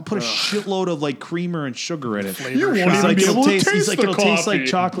 He's like, I'll put a shitload of like creamer and sugar in it. You won't even Like, be able to taste he's like, the it'll taste like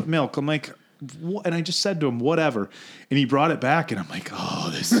coffee. chocolate milk. I'm like, what? And I just said to him, whatever. And he brought it back, and I'm like, oh,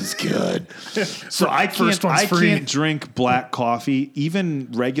 this is good. So I can't drink black coffee, even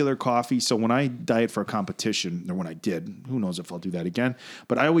regular coffee. So when I diet for a competition, or when I did, who knows if I'll do that again.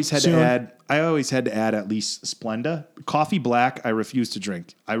 But I always had to add at least Splenda. Coffee black, I refuse to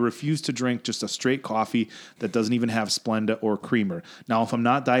drink. I refuse to drink just a straight coffee that doesn't even have Splenda or creamer. Now, if I'm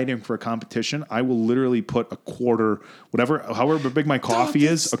not dieting for a competition, I will literally put a quarter, however big my coffee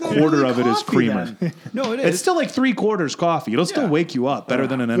is, a quarter of it is creamer. No, it is. It's still like 3/4 coffee. It'll still wake you up better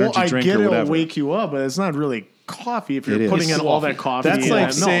than an energy drink or whatever. It'll wake you up, but it's not really coffee if It you're is. putting in It's all that coffee. That's and like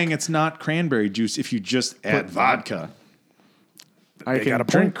milk. saying it's not cranberry juice if you just add vodka. I got can a drink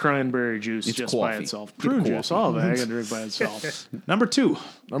point. cranberry juice It's just by coffee. itself. Get Prune coffee. juice, all of it I can drink by itself. Number two.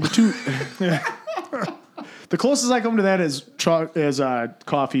 The closest I come to that is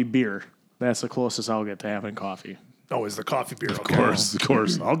coffee beer. That's the closest I'll get to having coffee. Oh, is the coffee beer? Of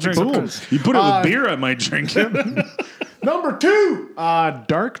course. I'll drink it. You put it with beer, I might drink it. Number 2,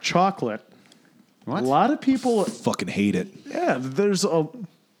 dark chocolate. What? A lot of people, Fucking hate it.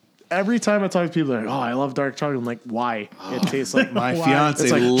 every time I talk to people, they're like, oh, I love dark chocolate. I'm like, why? It tastes like My why? fiance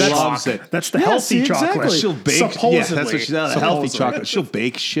It's like, loves it. That's the healthy chocolate. exactly. She'll bake. Supposedly. Yeah, that's what she does. Healthy Supposedly. chocolate. She'll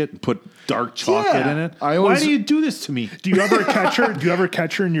bake shit and put dark chocolate Yeah. in it. I Why always- do you do this to me? Do you ever catch her? Do you ever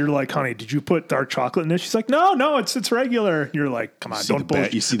catch her and you're like, honey, did you put dark chocolate in this? She's like, no, it's regular. You're like, come on, don't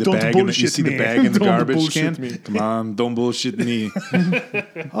bullshit. You see the don't bag. You bullshit see the me. bag in the Don't garbage bullshit can. me. Come on, don't bullshit me.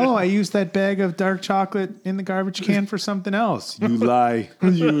 Oh, I used that bag of dark chocolate in the garbage can for something else. You lie.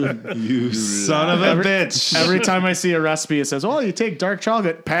 You son of a bitch. Every time I see a recipe, it says, "Oh, you take dark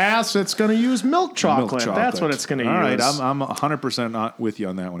chocolate. Pass. It's going to use milk chocolate. Milk chocolate. That's what it's going to use." All right, I'm 100% not with you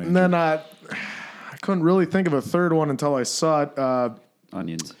on that one. And then I couldn't really think of a third one until I saw it.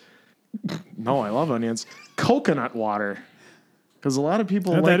 Onions. No, I love onions. Coconut water. Because a lot of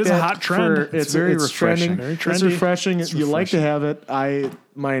people That like is a hot trend. for- It's very trending. refreshing. Very It's trendy. refreshing. It's You like to refreshing. have it.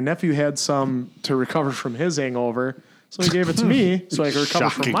 My nephew had some to recover from his hangover, so he gave it to me so I could recover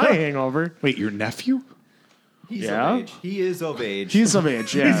Shocking. from my hangover. Wait, your nephew? He's Yeah. of age. He is of age. He's of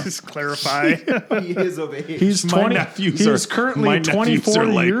age, yeah. Just clarify. he is of age. He's My 20. nephews He's are- currently my nephews 24 are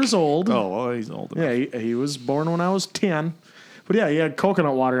like- years old. Oh, well, he's old enough. Yeah, he was born when I was 10. But yeah, he had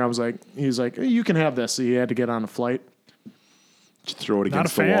coconut water. And I was like, he was like, hey, you can have this. So he had to get on a flight. Just throw it Not a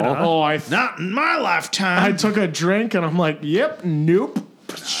against the fan, wall. huh? Oh, Not in my lifetime. I took a drink and I'm like, yep, nope.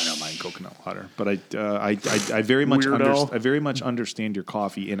 I don't mind coconut water, but I very much Weirdo. I very much understand your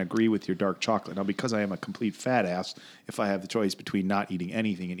coffee and agree with your dark chocolate. Now, because I am a complete fat ass, if I have the choice between not eating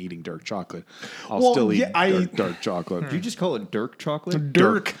anything and eating dark chocolate, I'll Well, still eat yeah, dark chocolate. Did you just call it Dirk chocolate?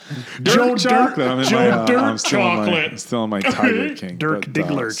 Dirk. Joe chocolate. I'm in Joe my, Dirk I'm still in my- chocolate. I'm still in my Tiger King. Dirk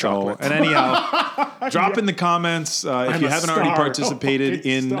Diggler chocolate. And anyhow, drop in the comments if I'm you a haven't already star. participated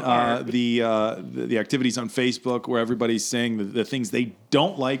Okay, in star. the activities on Facebook where everybody's saying the things they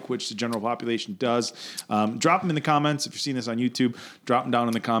don't like, which the general population does. Drop them in the comments. If you're seeing this on YouTube, drop them down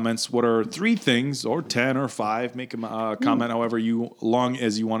in the comments. What are 3 things, or 10 or 5? Make them comment however long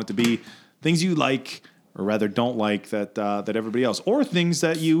as you want it to be. Things you like, or rather don't like that everybody else, or things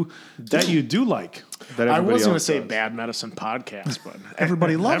that you do like. That I everybody was going to else say does. Bad Medicine Podcast, but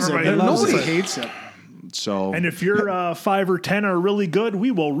everybody loves Everybody it. loves Nobody it. hates it. So And if your 5 or 10 are really good,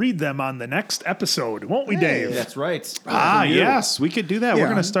 we will read them on the next episode, won't we, Dave? That's right. yes, we could do that. Yeah. We're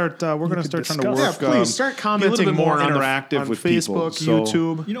gonna start. We're gonna start trying to work. discuss. Yeah, please start be a commenting little bit more on the- interactive on with Facebook, people. So,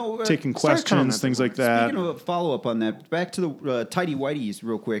 YouTube. You know, taking start questions, commenting. things like that. Speaking of a follow up on that, back to the tidy whiteys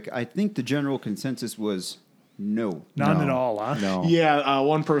real quick. I think the general consensus was No. None at all, huh? No. Yeah,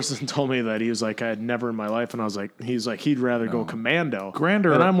 one person told me that he was like, I had never in my life, and I was like, he's like, he'd rather go commando.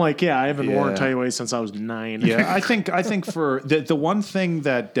 Grander. And I'm like, yeah, I haven't worn Yeah. tight waist since I was 9. Yeah, I think for the one thing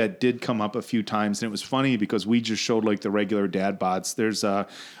that did come up a few times, and it was funny because we just showed like the regular dad bods. There's a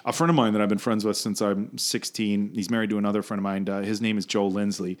friend of mine that I've been friends with since I'm 16. He's married to another friend of mine. His name is Joe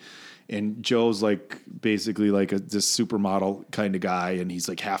Lindsley. And Joe's like basically like this supermodel kind of guy, and he's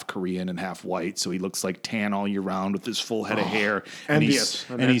like half Korean and half white, so he looks like tan all year round with his full head of hair. Envious.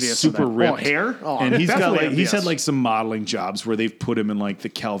 And he's super ripped. Oh, hair? Oh, and he's got definitely like he's envious. had like some modeling jobs where they've put him in like the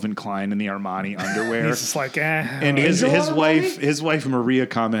Calvin Klein and the Armani underwear. He's just like, And his wife Maria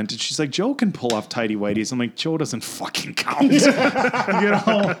commented, she's like, Joe can pull off tighty whities. I'm like, Joe doesn't fucking count. You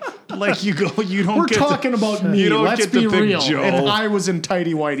know, like you don't. We're get talking about me. You don't Let's get to be pick real. Joe. If I was in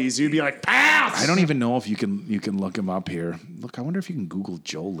tighty whities, you'd be like, pass. I don't even know if you can look him up here. Look, I wonder if you can Google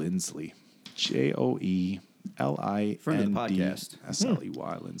Joe Lindsley. JoeLindsley. Friend of the podcast. SLEY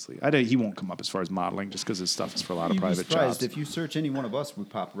Lindsley. He won't come up as far as modeling just because his stuff is for a lot of You'd be private surprised jobs. if you search any one of us, we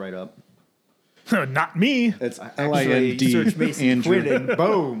pop right up. not me. It's Actually, LIND. search Mason Andrew. Quinn and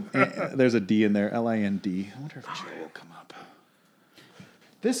boom. There's a D in there. LIND. I wonder if Joe will come up.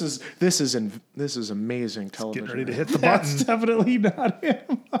 This is amazing television. Getting ready to hit the button. Definitely not him.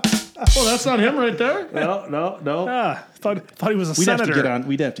 Oh, that's not him right there. No. Thought he was a We'd senator.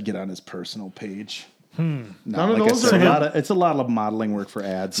 have to get on his personal page. None No, of like I those said, are him. it's a lot of modeling work for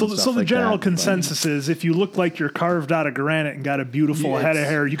ads. So, and so stuff the like general that, but- consensus is, if you look like you're carved out of granite and got a beautiful head of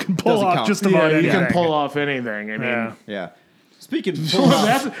hair, you can pull doesn't off count. just about Yeah, you anything. can pull off anything. I mean, Yeah. Yeah. Speaking of pulling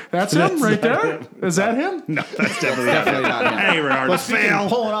off, that's him right there. Is that him? No, that's definitely definitely not him. Hey, Renard, But speaking of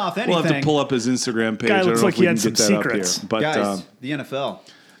pulling off anything, We'll have to pull up his Instagram page. Guy I don't looks know like if we he had can get some that up secrets. here. But guys, the NFL.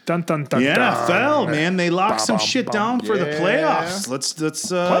 Dun, dun, dun, the dun. NFL, man, they locked some Bum, shit bum, down bum. for the Yeah. playoffs.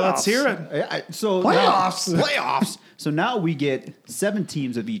 Let's hear it. So Playoffs. playoffs. So now we get 7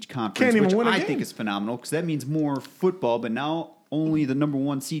 teams of each conference, Can't even which win a I game. think is phenomenal because that means more football. But now only the number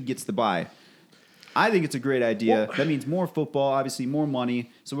 1 seed gets the bye. I think it's a great idea. That means more football, obviously more money.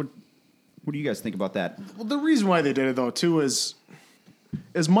 So what do you guys think about that? Well, the reason why they did it though too is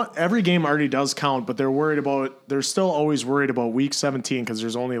every game already does count, but they're still always worried about week 17 because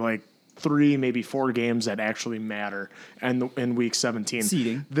there's only like 3, maybe 4 games that actually matter in week 17.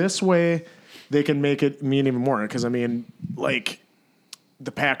 Seeding. This way, they can make it mean even more because I mean, like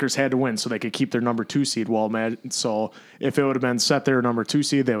the Packers had to win so they could keep their number 2 seed. So if it would have been set their number 2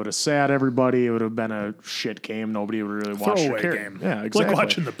 seed, they would have sat everybody. It would have been a shit game. Nobody would really watch Throwaway the game. Yeah, exactly. Like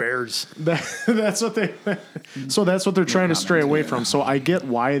watching the Bears. That's what they. So that's what they're trying to stray away from. So I get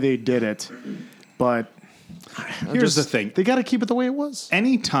why they did it, but Here's the thing. they got to keep it the way it was.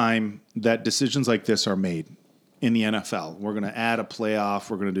 Anytime that decisions like this are made in the NFL, we're going to add a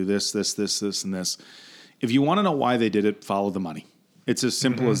playoff, we're going to do this, and this. If you want to know why they did it, follow the money. It's as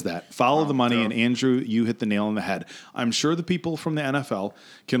simple as that. Follow the money, and Andrew, you hit the nail on the head. I'm sure the people from the NFL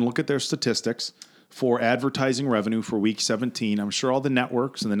can look at their statistics for advertising revenue for Week 17. I'm sure all the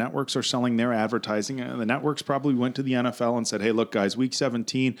networks are selling their advertising, and the networks probably went to the NFL and said, hey, look, guys, Week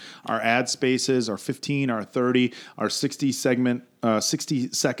 17, our ad spaces, our 15, our 30, our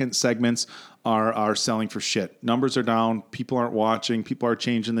 60-second segments are selling for shit. Numbers are down. People aren't watching. People are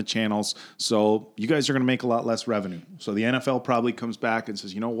changing the channels. So you guys are going to make a lot less revenue. So the NFL probably comes back and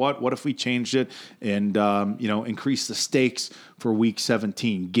says, you know what? What if we changed it and increase the stakes for Week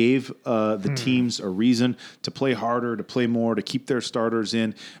 17? Gave the teams a reason to play harder, to play more, to keep their starters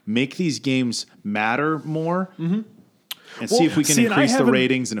in, make these games matter more. And see if we can increase the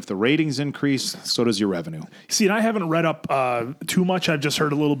ratings. And if the ratings increase, so does your revenue. See, and I haven't read up too much. I've just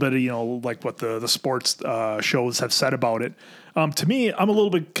heard a little bit of, like what the sports shows have said about it. To me, I'm a little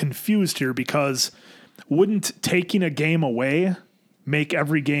bit confused here because wouldn't taking a game away make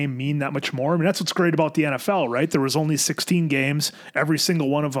every game mean that much more? I mean, that's what's great about the NFL, right? There was only 16 games. Every single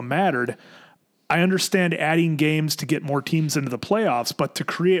one of them mattered. I understand adding games to get more teams into the playoffs, but to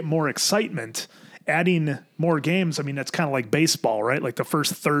create more excitement, adding more games, I mean, that's kind of like baseball, right? Like the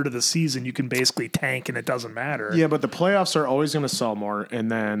first third of the season, you can basically tank and it doesn't matter. Yeah, but the playoffs are always going to sell more. And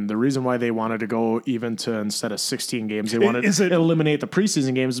then the reason why they wanted to go even to instead of 16 games, they wanted to eliminate the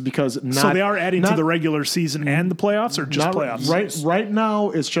preseason games because so they are adding to the regular season and the playoffs, or just playoffs? Right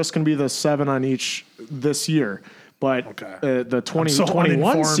now, it's just going to be the 7 on each this year. But the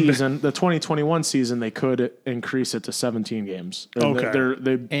 2021 season, they could increase it to 17 games.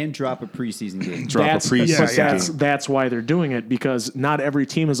 And drop a preseason game. That's why they're doing it, because not every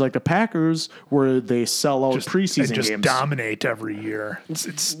team is like the Packers, where they sell out preseason games. Just dominate every year.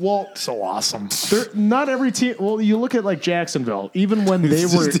 It's so awesome. Not every team. Well, you look at like Jacksonville. Even when they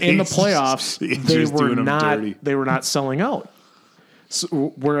were in the playoffs, they were not selling out.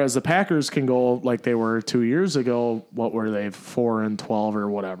 So, whereas the Packers can go like they were 2 years ago. What were they, 4-12 or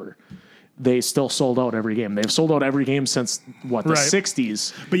whatever? They still sold out every game. They've sold out every game since the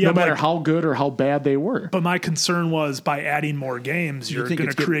 60s. But no matter how good or how bad they were. But my concern was, by adding more games, you're going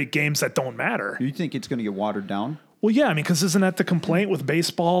to create games that don't matter. You think it's going to get watered down? Well, yeah, I mean, because isn't that the complaint with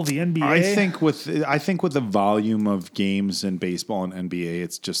baseball, the NBA? I think with the volume of games in baseball and NBA,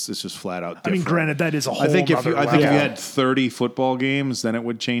 it's just flat out different. I mean, granted, that is a whole. I think if you had 30 football games, then it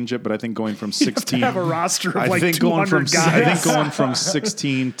would change it. But I think going from 16, you have to have a roster of like 200 guys. I think going from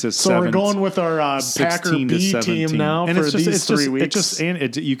 16 to 17. So we're going with our Packer B team now for these 3 weeks.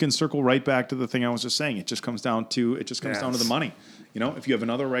 You can circle right back to the thing I was just saying. It just comes down to the money. You know, if you have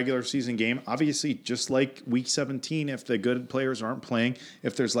another regular season game, obviously, just like week 17, if the good players aren't playing,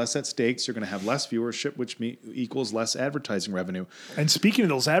 if there's less at stakes, you're going to have less viewership, which equals less advertising revenue. And speaking of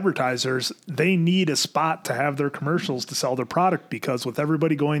those advertisers, they need a spot to have their commercials to sell their product, because with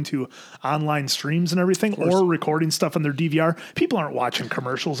everybody going to online streams and everything, or recording stuff on their DVR, people aren't watching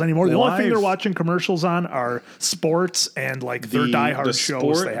commercials anymore. The only thing they're watching commercials on are sports and like their diehard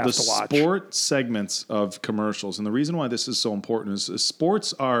shows they have to watch. The sport segments of commercials. And the reason why this is so important is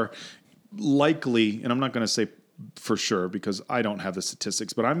sports are likely, and I'm not going to say for sure because I don't have the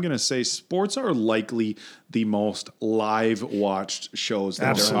statistics, but I'm going to say sports are likely the most live watched shows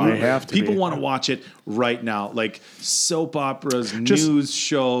that there are. People want to watch it right now, like soap operas, news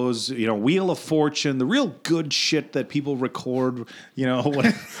shows, Wheel of Fortune, the real good shit that people record.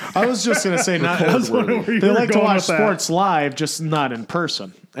 I was just going to say, they like to watch sports live, just not in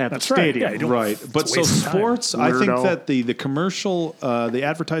person at the stadium. Yeah, right. But so sports, I think that the commercial, the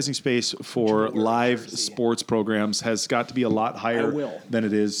advertising space for live sports programs has got to be a lot higher than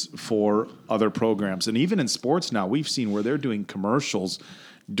it is for other programs. And even in sports now, we've seen where they're doing commercials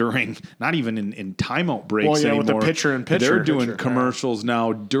during, not even in timeout breaks anymore. With the pitcher and pitcher. They're doing commercials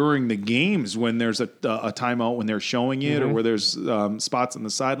now during the games when there's a timeout, when they're showing it, or where there's spots on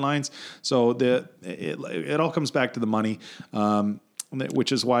the sidelines. So it all comes back to the money.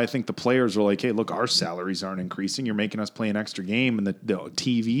 Which is why I think the players are like, hey, look, our salaries aren't increasing. You're making us play an extra game, and the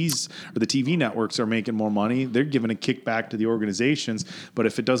TVs or the TV networks are making more money. They're giving a kickback to the organizations. But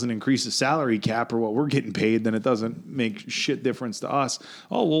if it doesn't increase the salary cap or what we're getting paid, then it doesn't make shit difference to us.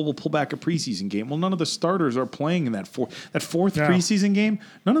 Oh, well, we'll pull back a preseason game. Well, none of the starters are playing in that fourth preseason game.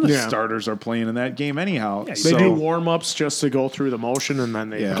 None of the starters are playing in that game anyhow. Yeah, they do warm-ups just to go through the motion, and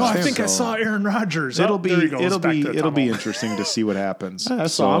then they. Yeah. I think I saw Aaron Rodgers. It'll be interesting to see what happens.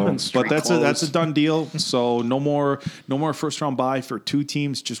 But that's a done deal. So no more first round bye for 2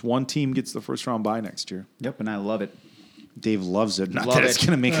 teams. Just one team gets the first round bye next year. Yep, and I love it. Dave loves it. Not that it's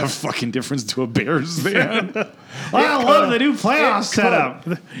going to make a fucking difference to a Bears fan. I love the new playoff setup.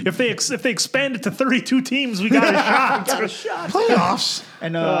 If they expand it to 32 teams, we got a shot. Playoffs.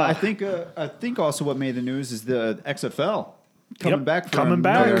 And I think also what made the news is the XFL. Coming back.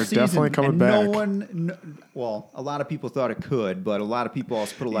 They're season, definitely coming back. A lot of people thought it could, but a lot of people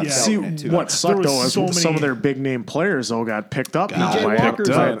also put a lot of doubt See, in it too. what sucked though is some of their big name players got picked up now.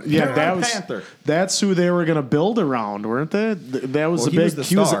 That's who they were going to build around, weren't they? That was the big.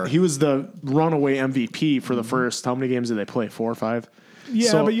 He was the runaway MVP for the first. How many games did they play? 4 or 5.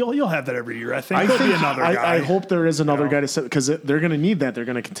 Yeah, but you'll have that every year. I think there'll be another guy. I hope there is another guy to set, because they're going to need that. They're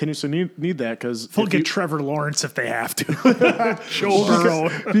going to continuously need that, because they'll get Trevor Lawrence if they have to. Joe Burrow.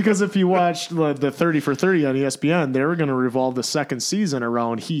 Because if you watch the 30 for 30 on ESPN, they were going to revolve the second season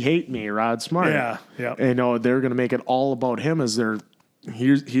around "He Hate Me," Rod Smart. Yeah. And they're going to make it all about him as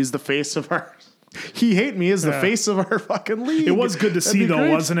he's the face of our. He Hate Me is the face of our fucking league. It was good to see, though,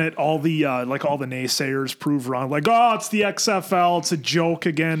 wasn't it? All the all the naysayers prove wrong. Like, oh, it's the XFL. It's a joke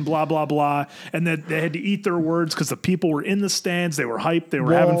again, blah, blah, blah. And that they had to eat their words because the people were in the stands. They were hyped. They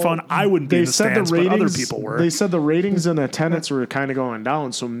were having fun. I wouldn't be in the stands, but other people were. They said the ratings and attendance were kind of going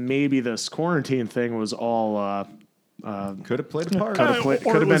down, so maybe this quarantine thing was all... could have played a part.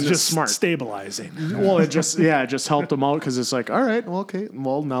 Could have been just smart. Stabilizing. Well, it just helped them out, because it's like, all right, well, okay,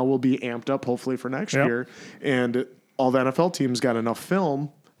 well, now we'll be amped up hopefully for next year, and all the NFL teams got enough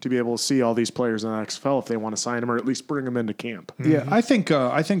film to be able to see all these players in the XFL if they want to sign them, or at least bring them into camp. Yeah, I think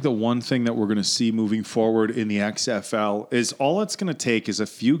the one thing that we're going to see moving forward in the XFL is all it's going to take is a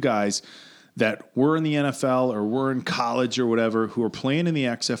few guys that were in the NFL or were in college or whatever, who are playing in the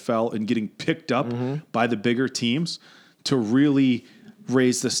XFL and getting picked up by the bigger teams to really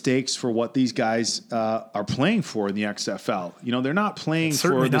raise the stakes for what these guys are playing for in the XFL. You know, they're not playing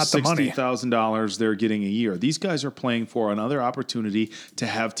for the $60,000 they're getting a year. These guys are playing for another opportunity to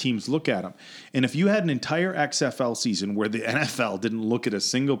have teams look at them. And if you had an entire XFL season where the NFL didn't look at a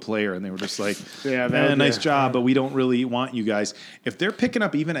single player and they were just like, nice job, but we don't really want you guys. If they're picking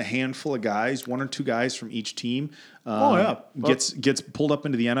up even a handful of guys, 1 or 2 guys from each team, gets pulled up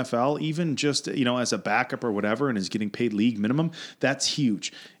into the NFL, even just, you know, as a backup or whatever, and is getting paid league minimum, that's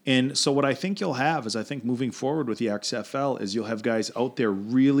huge. And so what I think you'll have is, I think moving forward with the XFL is you'll have guys out there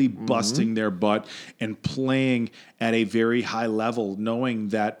really busting their butt and playing at a very high level, knowing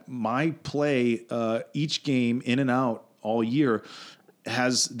that my play each game in and out all year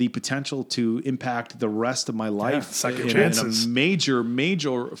has the potential to impact the rest of my life in a major,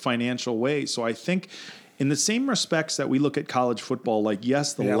 major financial way. So I think, in the same respects that we look at college football, like,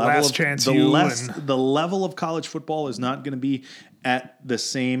 yes, the level of college football is not going to be at the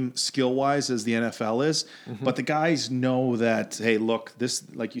same skill-wise as the NFL is, but the guys know that, hey, look, this,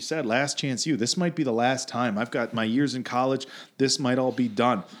 like you said, last chance you. This might be the last time. I've got my years in college. This might all be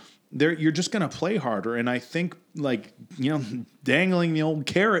done. You're just going to play harder. And I think, like, you know, dangling the old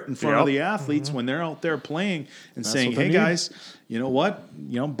carrot in front of the athletes when they're out there playing and saying, hey, guys, you know what?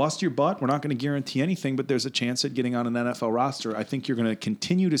 You know, bust your butt. We're not going to guarantee anything, but there's a chance at getting on an NFL roster. I think you're going to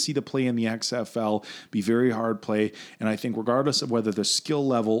continue to see the play in the XFL be very hard play. And I think regardless of whether the skill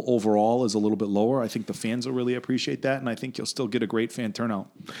level overall is a little bit lower, I think the fans will really appreciate that. And I think you'll still get a great fan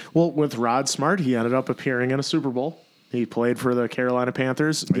turnout. Well, with Rod Smart, he ended up appearing in a Super Bowl. He played for the Carolina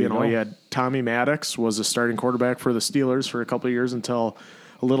Panthers. You know, he had Tommy Maddox was a starting quarterback for the Steelers for a couple of years until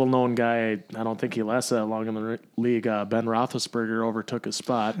a little-known guy, I don't think he lasted that long in the league, Ben Roethlisberger, overtook his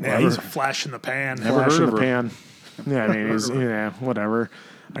spot. Yeah, he's a flash in the pan. Flash in the pan. Yeah, I mean, he's, whatever.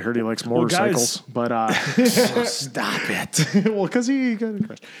 I heard he likes motorcycles, but stop it. Well, because he got a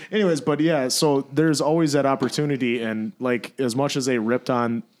crash. Anyways, but yeah, so there's always that opportunity, and like as much as they ripped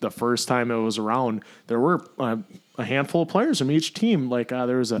on the first time it was around, there were a handful of players from each team. Like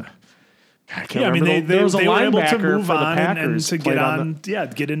there was a. I can't remember. They was a were able to move for the on and to get on,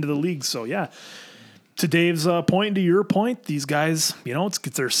 get into the league. So yeah. To Dave's point and to your point, these guys, you know, it's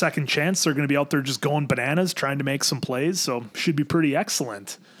their second chance. They're going to be out there just going bananas, trying to make some plays. So should be pretty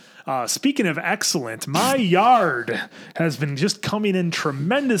excellent. Speaking of excellent, my yard has been just coming in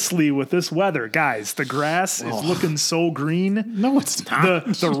tremendously with this weather. Guys, the grass is looking so green. No, it's not.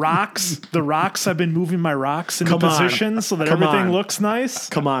 The rocks, I've been moving my rocks into position so that everything looks nice.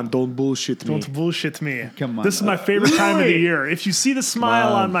 Come on, don't bullshit me. Don't bullshit me. Come on. This is my favorite time of the year. If you see the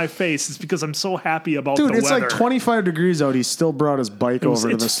smile on my face, it's because I'm so happy about the weather. Dude, it's like 25 degrees out. He still brought his bike over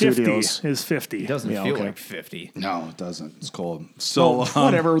to the studios. It's 50. It doesn't feel like 50. No, it doesn't. It's cold. So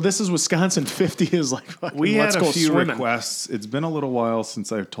whatever. This is Wisconsin. 50 is like we had a few requests. It's been a little while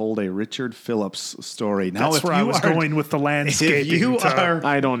since I've told a Richard Phillips story. Now, that's where I was going with the landscaping.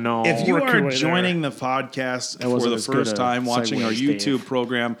 I don't know. If you are joining the podcast for the first time, watching our YouTube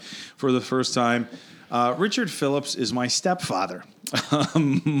program for the first time, Richard Phillips is my stepfather.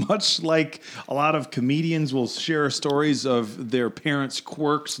 Much like a lot of comedians will share stories of their parents'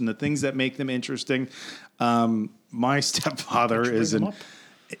 quirks and the things that make them interesting, my stepfather is an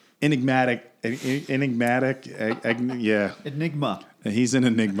enigma. He's an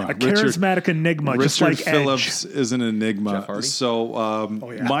enigma. A charismatic enigma, just like Phillips Edge. is an enigma. So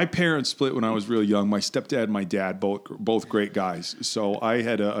my parents split when I was real young. My stepdad and my dad, both great guys. So I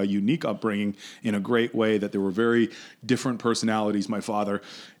had a unique upbringing in a great way that there were very different personalities, my father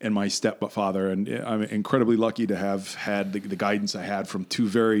and my stepfather. And I'm incredibly lucky to have had the guidance I had from two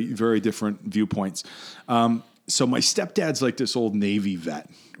very, very different viewpoints. So my stepdad's like this old Navy vet,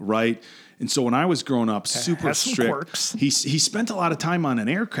 right? And so when I was growing up, super strict, he spent a lot of time on an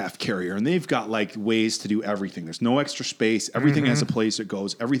aircraft carrier, and they've got like ways to do everything. There's no extra space. Everything has a place it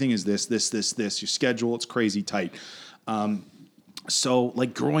goes. Everything is this. Your schedule, it's crazy tight. So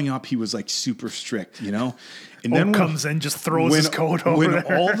like growing up, he was like super strict, you know? And then comes in, just throws his coat over when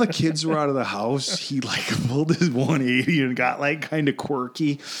there. all the kids were out of the house, he like pulled his 180 and got like kind of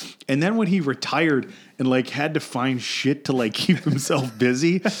quirky. And then when he retired and like had to find shit to like keep himself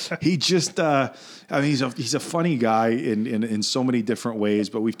busy, he just he's a funny guy in so many different ways.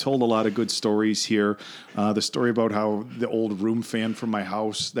 But we've told a lot of good stories here. The story about how the old room fan from my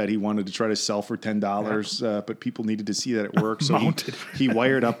house that he wanted to try to sell for $10, but people needed to see that it worked, so he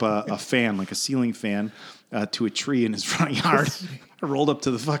wired up a fan, like a ceiling fan, to a tree in his front yard. I rolled up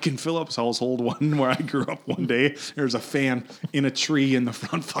to the fucking Phillips household one where I grew up one day. There's a fan in a tree in the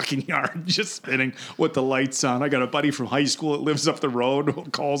front fucking yard just spinning with the lights on. I got a buddy from high school that lives up the road who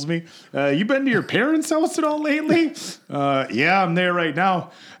calls me. You been to your parents' house at all lately? Yeah, I'm there right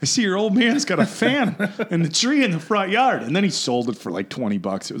now. I see your old man's got a fan in the tree in the front yard. And then he sold it for like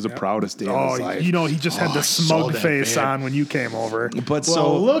 $20. It was the proudest day of his life. You know, he just had the smug face on when you came over. But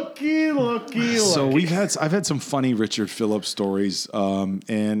looky. So I've had some funny Richard Phillips stories,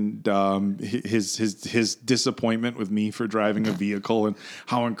 and his disappointment with me for driving a vehicle and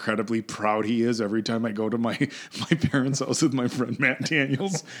how incredibly proud he is every time I go to my parents' house with my friend Matt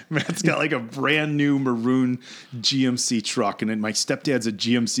Daniels. Matt's got like a brand new maroon GMC truck, and then my stepdad's a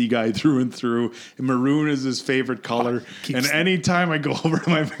GMC guy through and through, and maroon is his favorite color. And anytime I go over to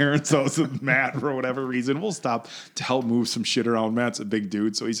my parents' house with Matt for whatever reason, we'll stop to help move some shit around. Matt's a big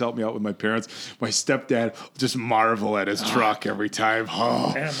dude, so he's helped me out with my parents. My stepdad just marvel at his truck every time.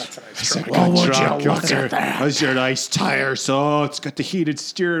 Oh, Damn, that's a nice truck. oh, Would truck. you look at that? Those are nice tires. Oh, it's got the heated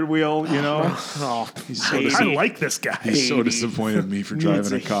steering wheel, you know. He's so I like this guy. He's so disappointed in me for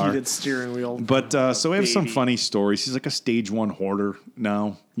driving a car. Heated steering wheel. But so we have some funny stories. He's like a stage 1 hoarder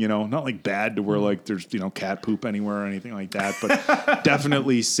now, you know, not like bad to where like there's, you know, cat poop anywhere or anything like that, but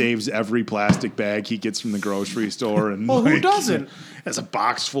definitely saves every plastic bag he gets from the grocery store. And Well, who doesn't? Has a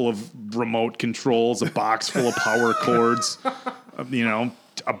box full of remote controls, a box full of power cords, you know,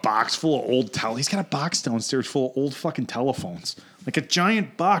 a box full of old He's got a box downstairs full of old fucking telephones. Like a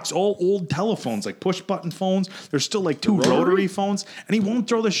giant box, all old telephones, like push button phones. There's still like 2 rotary phones, and he won't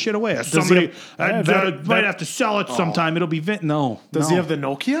throw this shit away. Somebody might have to sell it sometime. It'll be no. Does he have the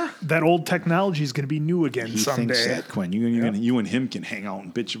Nokia? That old technology is going to be new again He someday. thinks that, Quinn. You and him can hang out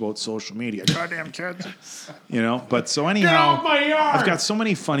and bitch about social media. Goddamn kids. You know, but so anyhow, off my yard! I've got so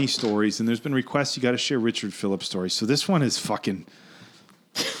many funny stories, and there's been requests you got to share Richard Phillips stories. So this one is fucking.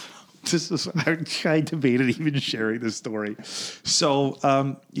 I debated even sharing this story. So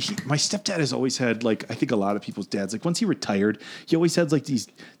my stepdad has always had, like, I think a lot of people's dads, like once he retired, he always had like these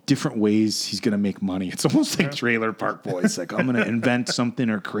different ways he's going to make money. It's almost like Trailer Park Boys. Like, I'm going to invent something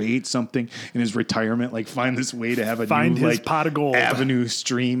or create something in his retirement, like find this way to have a Find new his like pot of gold. avenue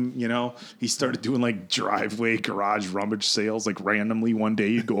stream, you know. He started doing like driveway garage rummage sales, like randomly one day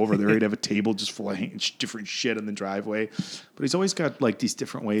you'd go over there, he'd have a table just full of different shit in the driveway. But he's always got like these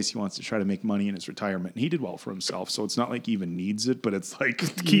different ways he wants to try to make money in his retirement. And he did well for himself, so it's not like he even needs it, but it's like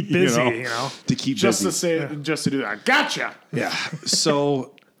to keep busy, you know? To keep Just busy. just to do that. Gotcha. Yeah.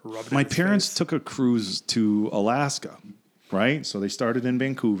 So my parents took a cruise to Alaska, right? So they started in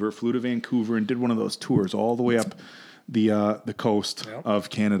Vancouver, flew to Vancouver, and did one of those tours all the way up the coast of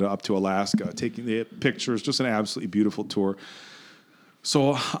Canada up to Alaska, taking the pictures. Just an absolutely beautiful tour.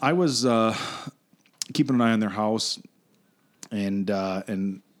 So I was keeping an eye on their house,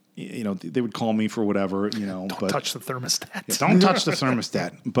 and you know, they would call me for whatever, you know. Don't touch the thermostat. Yeah, don't touch the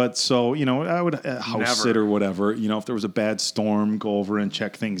thermostat. But so, you know, I would house sit or whatever. You know, if there was a bad storm, go over and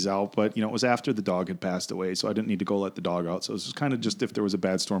check things out. But, you know, it was after the dog had passed away, so I didn't need to go let the dog out. So it was kind of just if there was a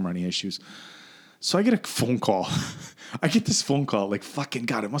bad storm or any issues. So I get a phone call. I get this phone call, like, fucking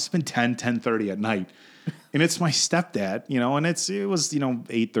God, it must have been 10:30 at night. And it's my stepdad, you know, and it was, you know,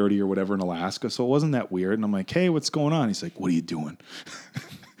 8:30 or whatever in Alaska. So it wasn't that weird. And I'm like, hey, what's going on? He's like, what are you doing?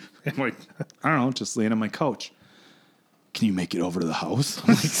 I'm like, I don't know, just laying on my couch. Can you make it over to the house?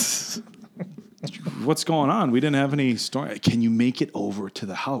 I'm like, what's going on? We didn't have any storm. Can you make it over to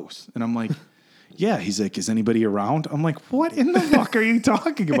the house? And I'm like, yeah. He's like, is anybody around? I'm like, what in the fuck are you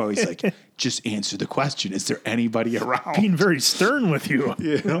talking about? He's like, just answer the question. Is there anybody around? Being very stern with you.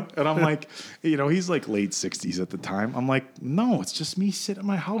 You know? And I'm like, you know, he's like late 60s at the time. I'm like, no, it's just me sitting at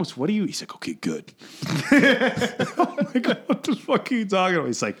my house. What are you? He's like, okay, good. I'm like, what the fuck are you talking about?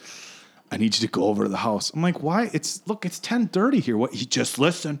 He's like, I need you to go over to the house. I'm like, why? It's 10:30 here. What? You just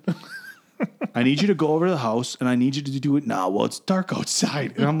listen. I need you to go over to the house, and I need you to do it now. Well, it's dark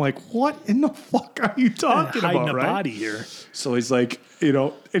outside. And I'm like, what in the fuck are you talking Hiding about, a right? body here. So he's like, you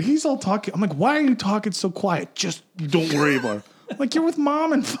know, and he's all talking. I'm like, why are you talking so quiet? Just don't worry about it. I'm like, you're with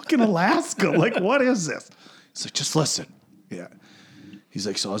mom in fucking Alaska. Like, what is this? He's like, just listen. Yeah. He's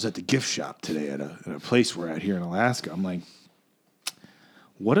like, so I was at the gift shop today at a place we're at here in Alaska. I'm like,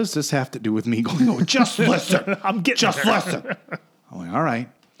 what does this have to do with me going, oh, just listen. I'm getting just there. listen. I'm like, all right.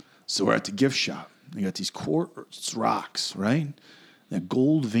 So we're at the gift shop. They got these quartz rocks, right? They have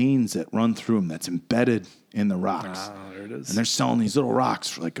gold veins that run through them that's embedded in the rocks. There it is. And they're selling these little rocks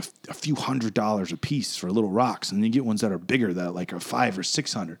for like a few $100s a piece for little rocks. And you get ones that are bigger that like are $500 or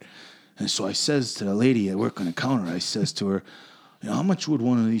 $600. And so I says to the lady at work on the counter, I says to her, you know, how much would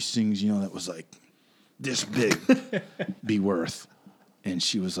one of these things, you know, that was like this big be worth? And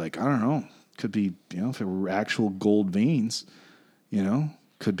she was like, I don't know. Could be, if it were actual gold veins,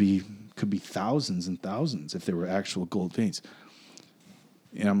 could be thousands and thousands if there were actual gold veins.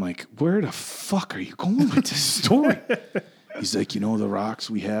 And I'm like, where the fuck are you going with this story? He's like, the rocks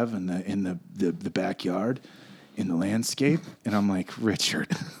we have in the backyard, in the landscape. And I'm like, Richard,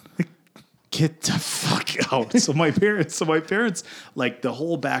 get the fuck out. So my parents, like the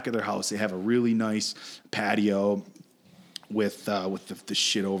whole back of their house, they have a really nice patio with the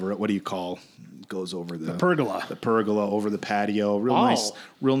shit over it. What do you call? Goes over the pergola. The pergola over the patio.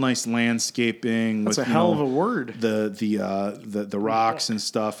 Real nice landscaping. That's with, a hell of a word. The rocks and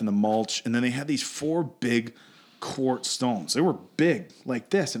stuff and the mulch. And then they had these 4 big quartz stones. They were big like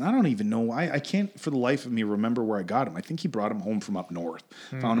this, and I don't even know why. I can't for the life of me remember where I got them. I think he brought them home from up north.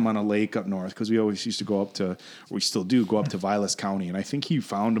 Found them on a lake up north because we always used to go up to, or we still do, go up to Vilas County, and I think he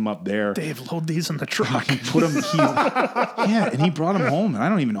found them up there. Dave, load these in the truck. He put them, and he brought them home, and I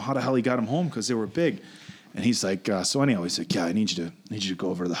don't even know how the hell he got them home because they were big. And he's like, so anyhow, he's like, yeah, I need you to go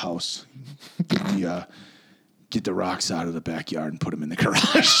over to the house, get the rocks out of the backyard and put them in the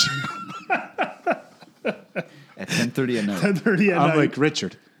garage. At 10:30 at night. 10:30 at night. I'm like,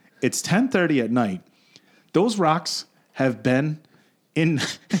 Richard, it's 10:30 at night. Those rocks have been in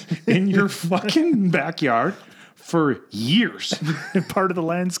your fucking backyard for years. Part of the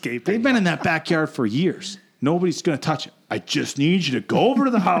landscape. They've been in that backyard for years. Nobody's going to touch it. I just need you to go over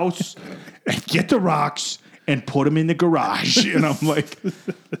to the house and get the rocks and put them in the garage. And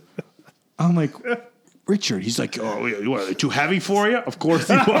I'm like, Richard, he's like, oh, what, are they too heavy for you? Of course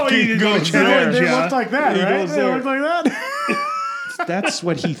he fucking goes there. They looked like that, right? They looked like that. That's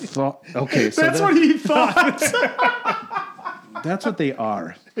what he thought. Okay, so That's what he thought. that's what they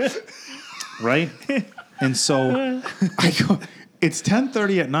are, right? And so I go. It's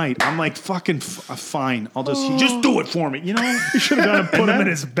 10:30 at night. I'm like, fucking fine. I'll just do it for me. You should have gone and put him in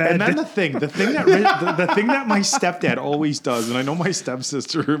his bed. And then the thing that my stepdad always does, and I know my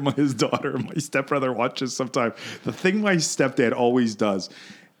stepsister, his daughter, my stepbrother watches sometimes. The thing my stepdad always does,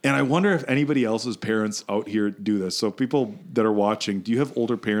 and I wonder if anybody else's parents out here do this. So people that are watching, do you have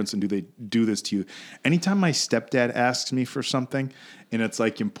older parents and do they do this to you? Anytime my stepdad asks me for something and it's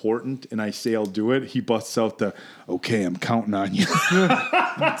like important and I say I'll do it, he busts out the, okay, I'm counting on you. He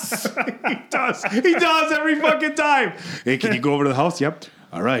does every fucking time. Hey, can you go over to the house? Yep.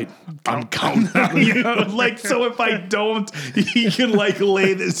 All right, I'm counting on you. Like, so if I don't, he can like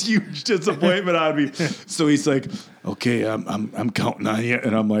lay this huge disappointment on me. So he's like, okay, I'm counting on you.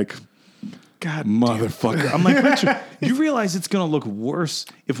 And I'm like, God, motherfucker. I'm like, Richard, you realize it's going to look worse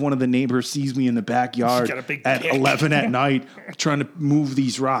if one of the neighbors sees me in the backyard at 11 at night trying to move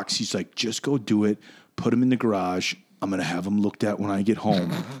these rocks. He's like, just go do it. Put them in the garage. I'm going to have them looked at when I get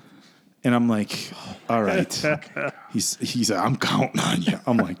home. And I'm like, all right. He's like, I'm counting on you.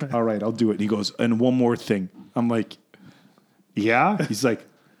 I'm like, all right, I'll do it. And he goes, and one more thing. I'm like, yeah? He's like,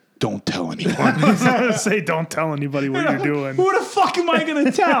 don't tell anyone. I was going to say, don't tell anybody what you're doing. Who the fuck am I going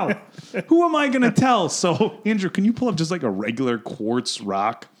to tell? Who am I going to tell? So, Andrew, can you pull up just like a regular quartz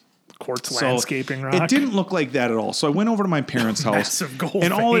rock? Quartz landscaping rock. It didn't look like that at all. So I went over to my parents' house. Massive gold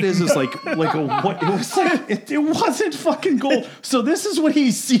and all it vein. is like a what? It was like it wasn't fucking gold. So this is what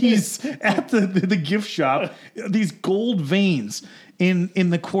he sees at the gift shop: these gold veins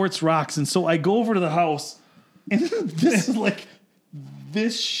in the quartz rocks. And so I go over to the house, and this is like.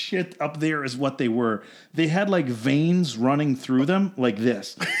 This shit up there is what they were. They had like veins running through them like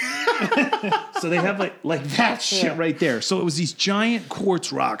this. So they have like that shit right there. So it was these giant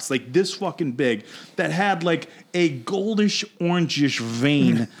quartz rocks, like this fucking big, that had like a goldish, orangish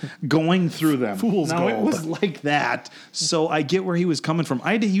vein going through them. Fool's now, gold. it was like that. So I get where he was coming from.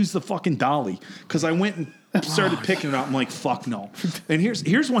 I had to use the fucking dolly because I went and started picking it up. I'm like, fuck no. And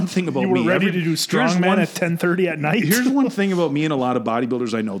here's one thing about You were me. ready to do strongman at 10:30 at night? Here's one thing about me and a lot of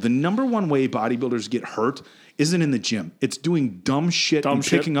bodybuilders I know. The number one way bodybuilders get hurt isn't in the gym. It's doing dumb shit and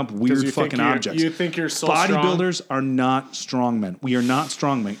picking up weird fucking objects. You think you're so Bodybuilders are not strongmen. We are not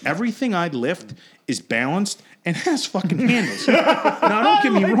strongmen. Everything I lift is balanced and has fucking handles. Now, don't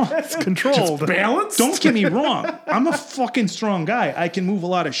get me wrong. It's controlled. Balance? Don't get me wrong. I'm a fucking strong guy. I can move a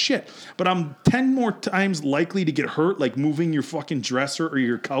lot of shit. But I'm 10 more times likely to get hurt, like moving your fucking dresser or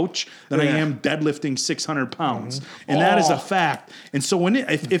your couch, than I am deadlifting 600 pounds. And that is a fact. And so when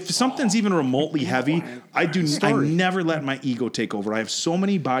if something's even remotely heavy, I never let my ego take over. I have so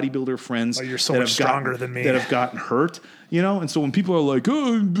many bodybuilder friends you're so much stronger than me. that have gotten hurt. You know, and so when people are like,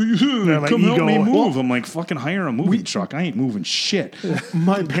 "Oh, my come help ego. me move," I'm like, "Fucking hire a moving truck. I ain't moving shit."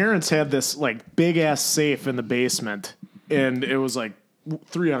 My parents had this like big ass safe in the basement, and it was like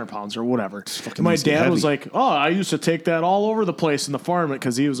 300 pounds or whatever. My must be dad was heavy. like, "Oh, I used to take that all over the place in the farm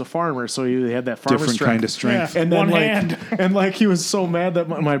because he was a farmer, so he had that farmer Different strength. kind of strength. Yeah. And then One like, hand. and like he was so mad that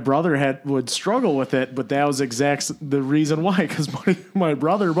my brother would struggle with it, but that was the reason why. Because my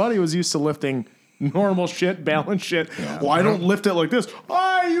brother buddy was used to lifting normal shit, balance shit. Well, I don't lift it like this.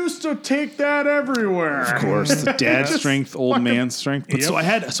 I used to take that everywhere. Of course, the dad strength, old man strength. But so I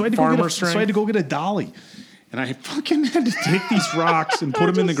had to go get a dolly. And I fucking had to take these rocks and put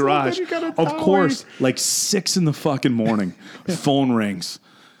them in the just love that garage. you got a Of dolly. course, like 6 in the fucking morning, phone rings.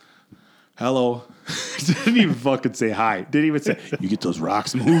 Hello. Didn't even fucking say hi. Didn't even say, you get those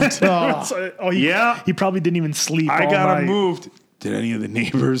rocks moved. He probably didn't even sleep. I all got night. them moved. Did any of the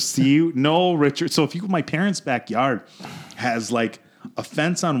neighbors see you? No, Richard. So if you, my parents' backyard has like a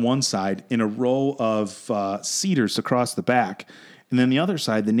fence on one side and a row of cedars across the back. And then the other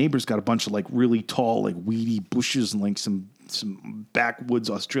side, the neighbors got a bunch of like really tall, like weedy bushes and like some backwoods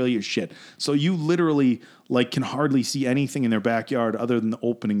Australia shit. So you literally like can hardly see anything in their backyard other than the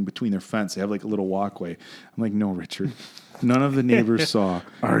opening between their fence. They have like a little walkway. I'm like, no, Richard. None of the neighbors saw.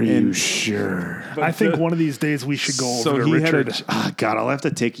 Are you sure? I think one of these days we should go over to Richard. God, I'll have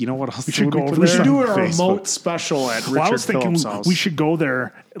to take. You know what else? We should go over We there. should do a Facebook. remote special at Richard Well, I was thinking Phillips' house. we should go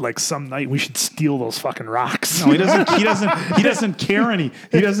there like some night. We should steal those fucking rocks. No, he doesn't. He doesn't care any.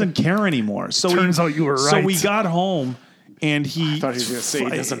 He doesn't care anymore. So Turns out you were So right. we got home, and he. I thought he was going to say he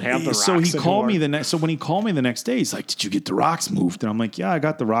doesn't have the rocks So he called me anymore. the next. So when he called me the next day, he's like, "Did you get the rocks moved?" And I'm like, "Yeah, I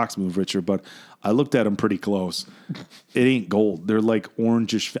got the rocks moved, Richard, but I looked at them pretty close. It ain't gold. They're like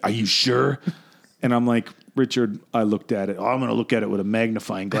orangish. Are you sure?" And I'm like, Richard, I looked at it. Oh, I'm going to look at it with a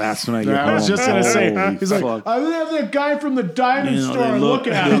magnifying glass when I get home. I was just going to say, Holy he's like, fuck. I have that guy from the diamond You know, store. they Look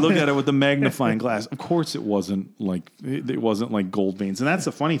at they it. look at it with the magnifying glass. Of course, it wasn't like gold veins, and that's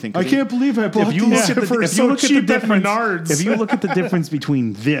the funny thing. 'cause I can't believe I bought if you these look at the for if you so look at the cheap at difference, Menards. if you look at the difference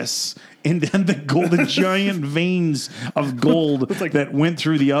between this and then the golden giant veins of gold that went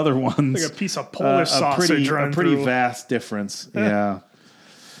through the other ones, Like a piece of Polish a sausage running pretty through. vast difference. Yeah,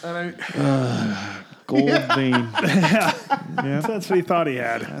 And gold vein. That's what he thought he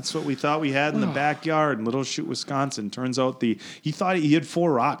had. That's what we thought we had in the backyard in Little Chute, Wisconsin. Turns out he thought he had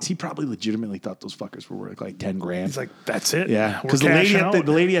 4 rocks. He probably legitimately thought those fuckers were worth like 10 grand. He's like, that's it. Yeah, We're because the lady cashing out.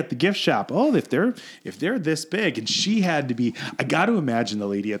 the lady at the gift shop. Oh, if they're this big, and she had to be. I got to imagine the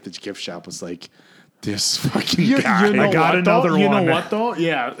lady at the gift shop was like, this fucking guy. I got another You one. know what though?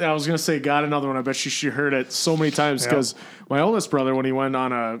 Yeah, I was gonna say got another one. I bet she heard it so many times because my oldest brother, when he went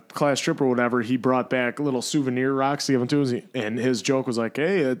on a class trip or whatever, he brought back little souvenir rocks to give him to us, and his joke was like,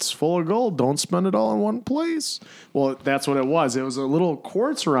 "Hey, it's full of gold. Don't spend it all in one place." Well, that's what it was. It was a little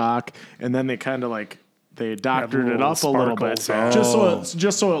quartz rock, and then they kind of like. They doctored it little up a little bit, sparkles,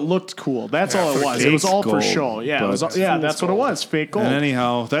 just so it looked cool. That's all it was. It was fake all for gold, show. Yeah, it was, but- that's what it was. Fake gold. And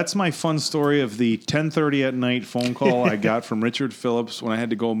anyhow, that's my fun story of the 10:30 at night phone call I got from Richard Phillips when I had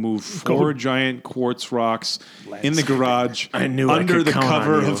to go move 4 giant quartz rocks in the garage I knew I under could the count on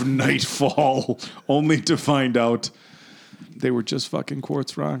cover you. of nightfall, only to find out they were just fucking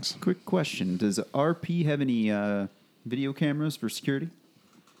quartz rocks. Quick question: does RP have any video cameras for security?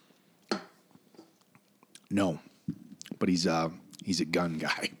 No, but he's a gun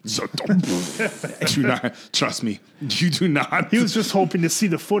guy. So don't do not trust me. You do not. He was just hoping to see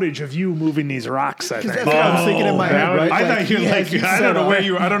the footage of you moving these rocks. I think. That's what I was thinking in my head, right? I thought you were like,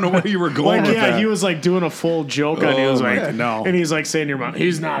 I don't know where you were going Like, with yeah, that. he was like doing a full joke on you. He was Oh, like, my- no. And he's like saying to your mom,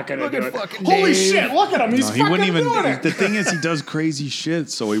 he's not going to do it. fucking Holy Dave. shit, look at him. He's No, he fucking wouldn't even. doing it. The thing is, he does crazy shit,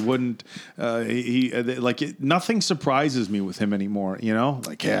 so he wouldn't. Nothing surprises me with him anymore. You know,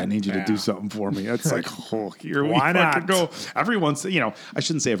 like, yeah, I need you to do something for me. It's like, oh, here we Why fucking not? go. Every once, I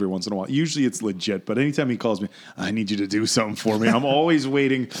shouldn't say every once in a while. Usually it's legit, but anytime he calls me, I need you to do something for me. I'm always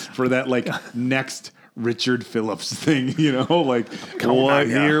waiting for that next Richard Phillips thing. Like, what?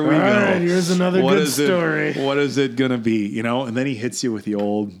 Here we All go. right, here's another What good is it- story. what is it gonna be? And then he hits you with the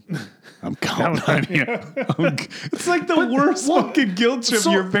old. I'm counting on you. It's like the worst fucking guilt trip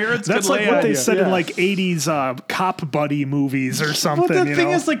your parents That's could like lay what on they you. said in like 80s cop buddy movies or something. But the you thing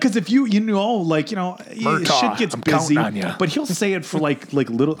know? is, like, because if shit Murtaugh, gets I'm busy, counting on ya. but he'll say it for like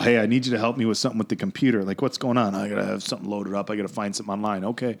little. Hey, I need you to help me with something with the computer. Like, what's going on? I gotta have something loaded up. I gotta find something online.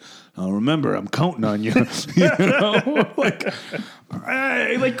 Okay, remember, I'm counting on you. Because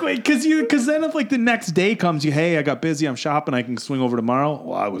then if like the next day comes, hey, I got busy. I'm shopping. I can swing over tomorrow.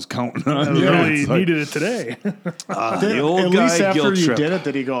 Well, I was counting I really needed it today. The old At guy least after guilt you trip. did it,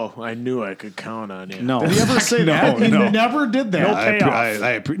 did he go, I knew I could count on you? No. Did he ever say that? He never did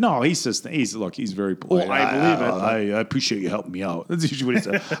that. No, he says he's very polite. Well, I believe it. I appreciate you helping me out. That's usually what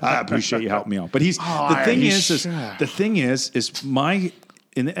he says. I appreciate you helping me out. But the thing is my.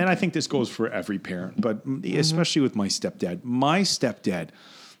 And I think this goes for every parent, but especially with my stepdad. My stepdad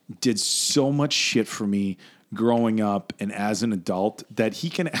did so much shit for me growing up and as an adult that he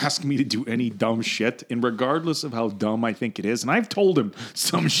can ask me to do any dumb shit, and regardless of how dumb I think it is, and I've told him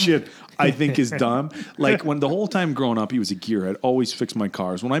some shit I think is dumb. Like when the whole time growing up, he was a gearhead, always fixed my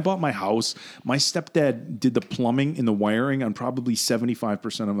cars. When I bought my house, my stepdad did the plumbing and the wiring on probably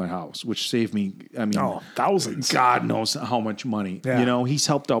 75% of my house, which saved me, thousands. God knows how much money. Yeah. You know, he's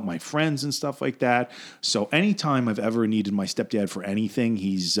helped out my friends and stuff like that. So anytime I've ever needed my stepdad for anything,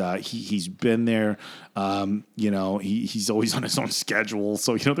 he's been there. He's always on his own schedule.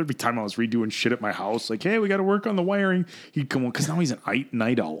 So, there'd be time I was redoing shit at my house. Like, hey, we got to work on the wiring. He'd come on, because now he's a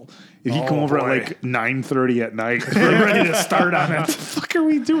night owl. If he'd come over at like 9:30 at night, We're ready to start on it. what the fuck are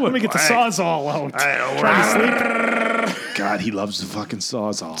we doing? Let me get the Sawzall out. Trying to sleep. God, he loves the fucking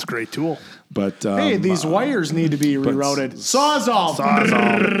Sawzall. It's a great tool. But Hey, these wires need to be rerouted.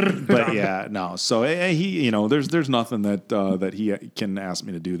 Sawzall. But yeah, no. So there's nothing that he can ask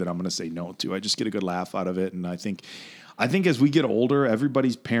me to do that I'm going to say no to. I just get a good laugh out of it, and I think as we get older,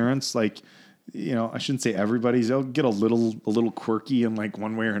 everybody's parents, like, I shouldn't say everybody's, they'll get a little quirky in like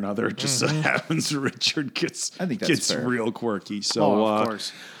one way or another. It just so happens Richard gets fair. real quirky. So of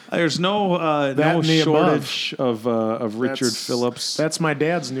course. There's no shortage of Richard Phillips. That's my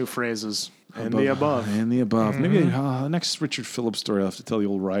dad's new phrases. And the above. And the above. Maybe next Richard Phillips story, I'll have to tell the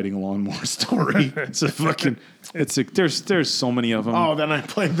old riding a lawnmower story. There's so many of them. Oh, then I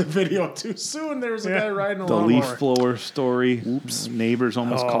played the video too soon. There was a guy riding a The lawnmower. leaf blower story. Oops. Neighbors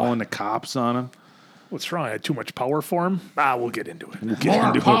almost calling the cops on him. What's wrong? I had too much power for him? We'll get into it. And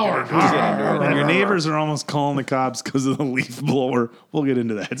your neighbors are almost calling the cops because of the leaf blower. We'll get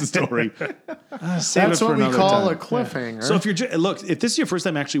into that story. That's what we call a cliffhanger. So if this is your first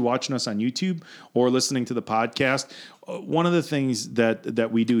time actually watching us on YouTube or listening to the podcast, one of the things that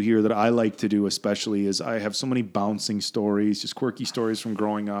we do here that I like to do especially is I have so many bouncing stories, just quirky stories from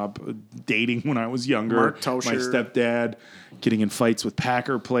growing up, dating when I was younger, Mark Toscher. my stepdad, getting in fights with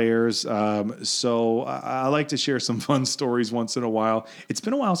Packer players. So I like to share some fun stories once in a while. It's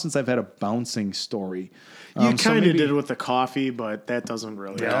been a while since I've had a bouncing story. You kind of did with the coffee, but that doesn't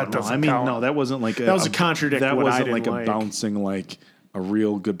really count. No, that wasn't like that was a contradiction. That what wasn't I didn't like a bouncing, like a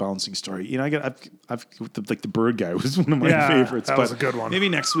real good bouncing story. I've the bird guy was one of my favorites. That was a good one. Maybe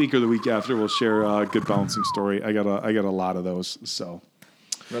next week or the week after we'll share a good bouncing story. I got a lot of those. So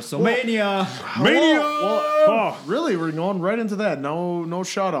WrestleMania. Well, really, we're going right into that. No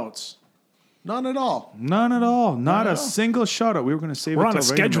shout outs. None at all. None at all. Not a single shout out. We were going to save We're it on a till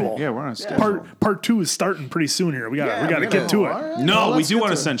right schedule. Yeah, we're on a schedule. Part 2 is starting pretty soon here. We got to get to it. Right. No, Well, we let's do get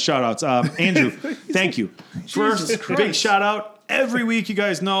want to to send shout outs. Andrew, thank you. First, big shout out. Every week, you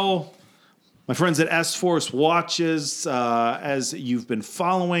guys know, my friends at S-Force Watches, as you've been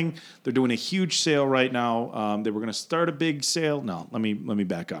following, they're doing a huge sale right now. They were going to start a big sale. No, let me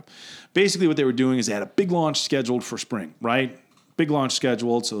back up. Basically, what they were doing is they had a big launch scheduled for spring, right? Big launch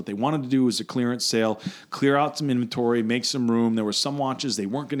scheduled. So what they wanted to do was a clearance sale, clear out some inventory, make some room. There were some watches they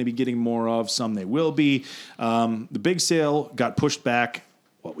weren't going to be getting more of, some they will be. The big sale got pushed back,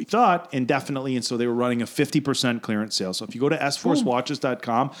 what we thought, indefinitely, and so they were running a 50% clearance sale. So if you go to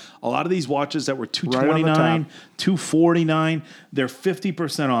sforcewatches.com, a lot of these watches that were $229, $249, they're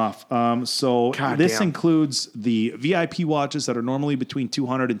 50% off. So this includes the VIP watches that are normally between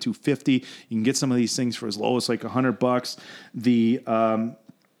 $200 and $250. You can get some of these things for as low as like $100.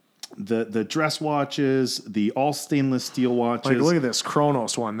 The dress watches, the all stainless steel watches. Like, look at this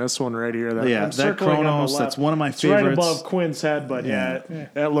Kronos one. This one right here. That Kronos. That's one of my favorites. Right above Quinn's head, but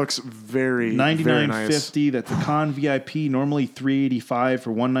that looks very $99.50. Nice. That's a Con VIP. Normally $385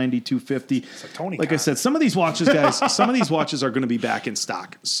 for $192.50. It's a Tony like Khan. I said, some of these watches, guys, some of these watches are going to be back in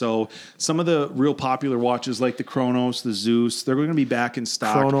stock. So some of the real popular watches, like the Kronos, the Zeus, they're going to be back in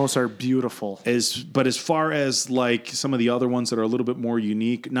stock. Kronos are beautiful. But as far as like some of the other ones that are a little bit more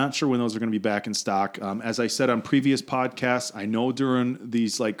unique, not sure when those are going to be back in stock. As I said on previous podcasts, I know during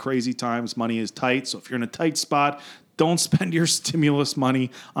these like crazy times, money is tight. So if you're in a tight spot, don't spend your stimulus money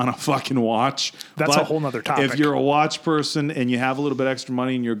on a fucking watch. That's But a whole nother topic. If you're a watch person and you have a little bit extra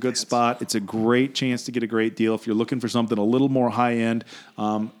money and you're a good spot, it's a great chance to get a great deal. If you're looking for something a little more high end,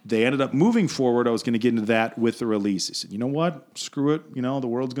 they ended up moving forward. I was going to get into that with the release. They said, you know what? Screw it. You know, the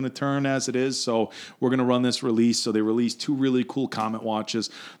world's going to turn as it is. So we're going to run this release. So they released 2 really cool Comet watches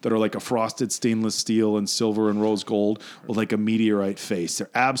that are like a frosted stainless steel and silver and rose gold with like a meteorite face.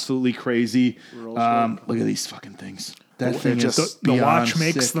 They're absolutely crazy. Look at these fucking things. That thing is the watch beyond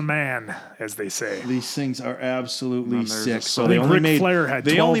makes sick. the man, as they say. These things are absolutely sick. So I they think only Ric made Flair had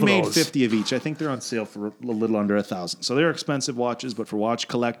they 12 only of made those. 50 of each. I think they're on sale for a little under $1,000. So they're expensive watches, but for watch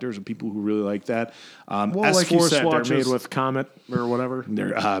collectors and people who really like that, Well, like you S-Force said, watches, they're made with Comet or whatever.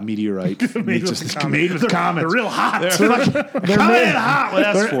 they're meteorite. Made with Comet. They're real hot. They're made hot with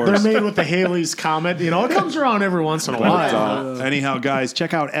S-Force. They're made with the Haley's Comet. You know, it comes around every once in a while. Anyhow, guys,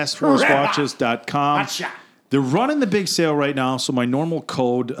 check out sforcewatches.com. They're running the big sale right now, so my normal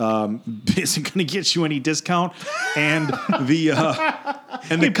code isn't going to get you any discount, and the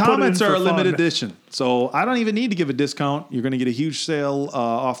comments are a limited edition. So I don't even need to give a discount. You're going to get a huge sale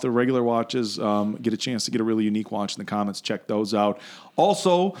off the regular watches. Get a chance to get a really unique watch in the comments. Check those out.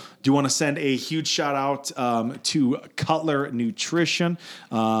 Also, do you want to send a huge shout out to Cutler Nutrition,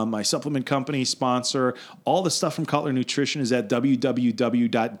 my supplement company sponsor. All the stuff from Cutler Nutrition is at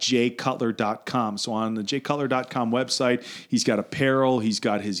www.jcutler.com. So on the jcutler.com website, he's got apparel, he's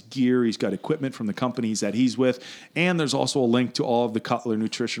got his gear, he's got equipment from the companies that he's with, and there's also a link to all of the Cutler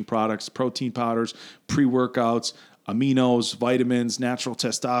Nutrition products, protein powders, pre-workouts, aminos, vitamins, natural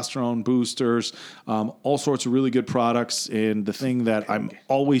testosterone boosters, all sorts of really good products. And the thing that I'm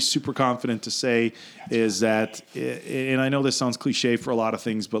always super confident to say is that, and I know this sounds cliche for a lot of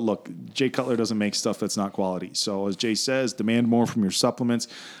things, but look, Jay Cutler doesn't make stuff that's not quality. So as Jay says, demand more from your supplements.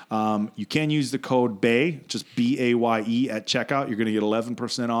 You can use the code BAYE, just BAYE at checkout. You're going to get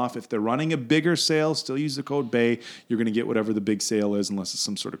 11% off. If they're running a bigger sale, still use the code BAYE. You're going to get whatever the big sale is, unless it's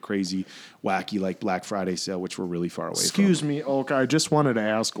some sort of crazy, wacky, like Black Friday sale, which we're really far away from. Excuse me, Oak. I just wanted to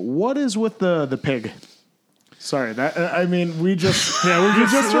ask, what is with the pig? Sorry, that I mean, we just we're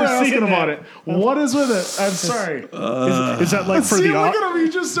just asking about it. What is with it? I'm sorry. Is that like for See, the look off? at him. He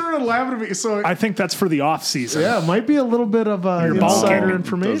just started laughing at me. So I think that's for the off season. yeah, it might be a little bit of insider bulking.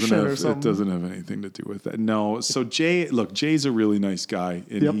 information or It something. doesn't have anything to do with that. No. So Jay's a really nice guy,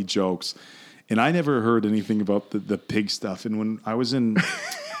 and he jokes. And I never heard anything about the pig stuff. And when I was in,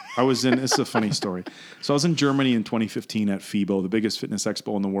 this is a funny story. So I was in Germany in 2015 at FIBO, the biggest fitness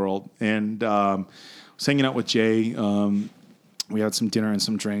expo in the world. And was hanging out with Jay. We had some dinner and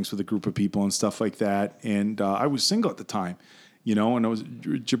some drinks with a group of people and stuff like that. And I was single at the time, you know, and I was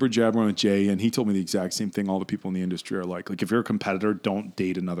jibber jabbering with Jay. And he told me the exact same thing all the people in the industry are like. Like, if you're a competitor, don't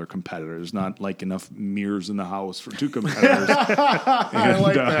date another competitor. There's not like enough mirrors in the house for 2 competitors. I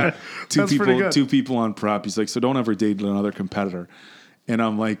like that. That's pretty good. 2 people on prop. He's like, so don't ever date another competitor. And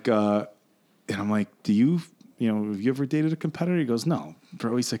I'm like, do you have you ever dated a competitor? He goes, no,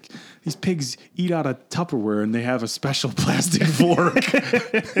 bro. He's like, these pigs eat out of Tupperware and they have a special plastic fork.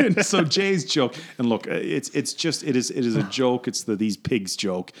 And so Jay's joke, and look, it is a joke. It's these pigs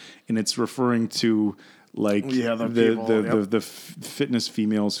joke, and it's referring to like the fitness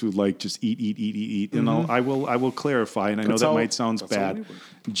females who like just eat. And I will clarify, and I know that might sound bad.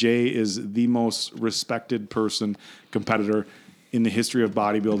 Jay is the most respected competitor in the history of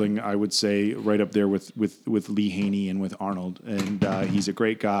bodybuilding, I would say right up there with Lee Haney and with Arnold. And he's a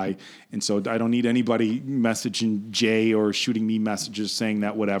great guy. And so I don't need anybody messaging Jay or shooting me messages saying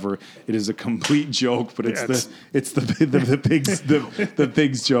that whatever. It is a complete joke, but it's the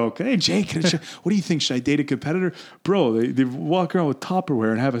pigs joke. Hey, Jay, what do you think? Should I date a competitor? Bro, they walk around with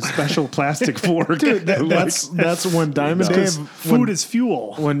Tupperware and have a special plastic fork. Dude, that's when Diamond Dave Food is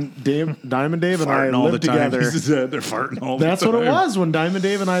fuel. When Diamond Dave and I Farting all lived the time. together. They're farting all the That's time. what it was when Diamond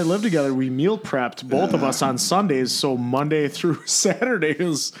Dave and I lived together. We meal prepped both of us on Sundays, so Monday through Saturday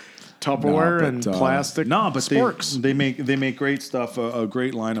is Tupperware and plastic. But sporks. they make great stuff. A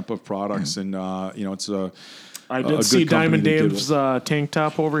great lineup of products, and it's a. I a did see good company Diamond to do Dave's tank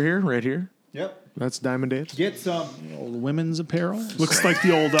top over here, right here. Yep. That's Diamond Dave's. Get some. Women's apparel. Looks like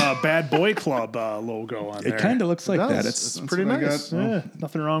the old Bad Boy Club logo on there. It kind of looks like that. It's pretty nice. Yeah,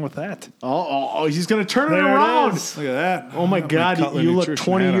 nothing wrong with that. Oh, he's gonna turn it There it around. is. Look at that. Oh my God, Cutler you look Nutrition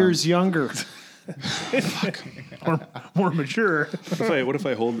 20 hat on. years younger. More mature. What if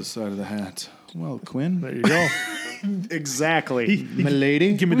I hold this side of the hat? Well, Quinn. There you go. Exactly.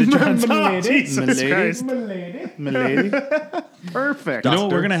 Milady. Give me the Johnson. Milady. Jesus Milady. Christ. Milady. Perfect. You know,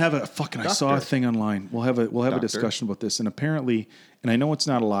 we're gonna have I saw a thing online. We'll have a discussion about this, and apparently, and I know it's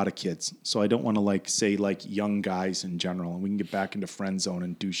not a lot of kids, so I don't want to say young guys in general, and we can get back into friend zone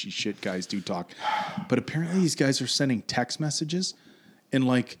and douchey shit guys do talk. But apparently, these guys are sending text messages, and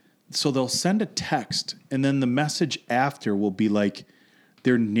so they'll send a text, and then the message after will be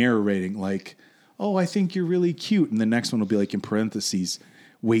they're narrating oh, I think you're really cute, and the next one will be in parentheses,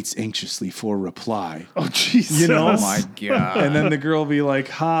 waits anxiously for a reply. Oh, Jesus. You know? Oh my God. And then the girl will be like,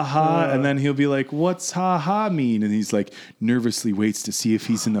 ha ha. And then he'll be like, what's ha ha mean? And he's nervously waits to see if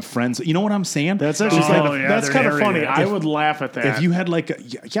he's in the friends. You know what I'm saying? That's actually that's they're kind of funny. narrating it. I would laugh at that. If you had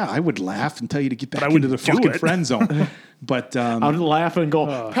I would laugh and tell you to get back I into the wouldn't do fucking it. friend zone. But I would laugh and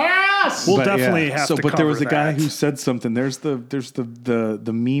go, pass! We'll definitely have to But there was a cover guy that. who said something. There's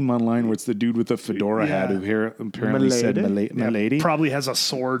the meme online where it's the dude with the fedora hat who apparently said "milady." Probably has a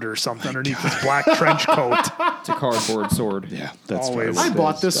sword or something underneath his black trench coat. It's a cardboard sword. Yeah, that's Always. what I it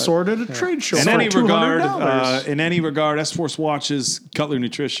bought is. this sword at a trade show In for any $200. regard, S-Force Watches, Cutler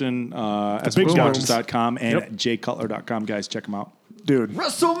Nutrition, big SForceWatches.com, and jcutler.com. Guys, check them out. Dude,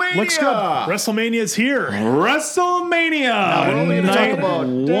 WrestleMania. Looks good. WrestleMania's here. WrestleMania! what are we gonna talk about?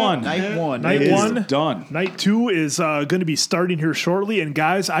 One. Night one. Night Is one. done. Night 2 is going to be starting here shortly. And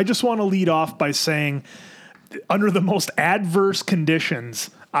guys, I just want to lead off by saying, under the most adverse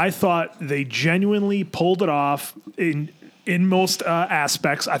conditions, I thought they genuinely pulled it off in most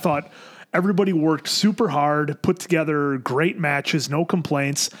aspects. I thought everybody worked super hard, put together great matches, no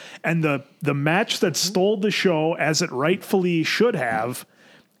complaints. And the match that stole the show, as it rightfully should have,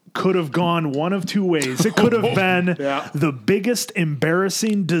 could have gone one of two ways. It could have been the biggest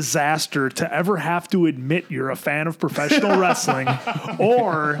embarrassing disaster to ever have to admit you're a fan of professional wrestling,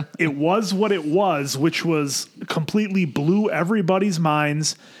 or it was what it was, which was completely blew everybody's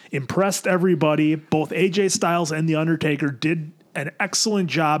minds, impressed everybody. Both AJ Styles and The Undertaker did an excellent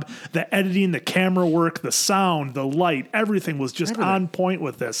job. The editing, the camera work, the sound, the light, everything was just on point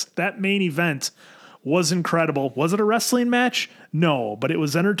with this. That main event was incredible. Was it a wrestling match? No, but it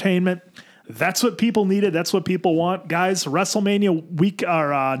was entertainment. That's what people needed. That's what people want. Guys, WrestleMania week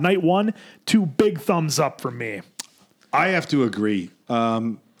or night 1, 2 big thumbs up from me. I have to agree.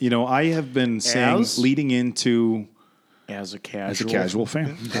 I have been saying leading into as a as a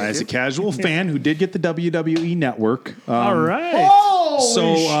casual fan, who did get the WWE Network. All right.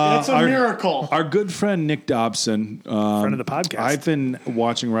 So that's a miracle. Our good friend Nick Dobson, Friend of the podcast. I've been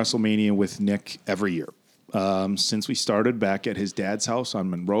watching WrestleMania with Nick every year. Since we started back at his dad's house on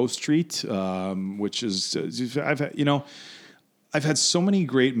Monroe Street, which is, I've had so many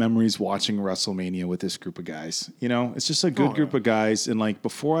great memories watching WrestleMania with this group of guys. It's just a good group of guys. And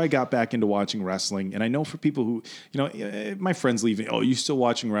before I got back into watching wrestling, and I know for people who, my friends leaving, oh, you still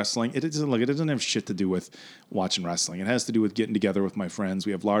watching wrestling? It doesn't have shit to do with watching wrestling. It has to do with getting together with my friends.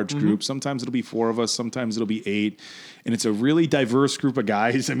 We have large groups. Sometimes it'll be 4 of us. Sometimes it'll be 8. And it's a really diverse group of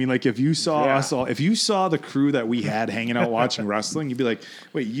guys. I mean, if you saw us all, if you saw the crew that we had hanging out watching wrestling, you'd be like,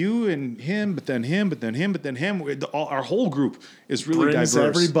 wait, you and him, but then him, but then him, but then him. Our whole group is really Brings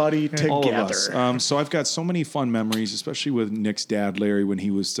diverse. everybody All of together. us. So I've got so many fun memories, especially with Nick's dad, Larry, when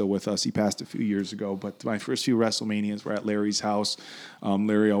he was still with us. He passed a few years ago, but my first few WrestleManias were at Larry's house.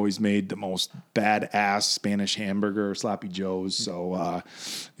 Larry always made the most badass Spanish hamburger, sloppy joes. So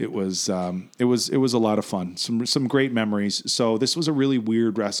it was a lot of fun. Some great memories. So this was a really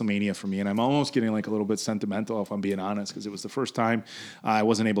weird WrestleMania for me, and I'm almost getting a little bit sentimental, if I'm being honest, because it was the first time I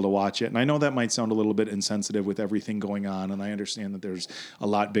wasn't able to watch it. And I know that might sound a little bit insensitive with everything going on, and I understand that there's a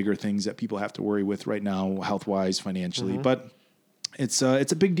lot bigger things that people have to worry with right now, health-wise, financially, but it's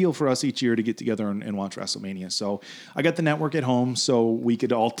a big deal for us each year to get together and watch WrestleMania. So I got the network at home so we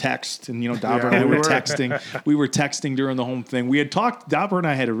could all text, and Dobber and I were texting. We were texting during the home thing. We had talked. Dobber and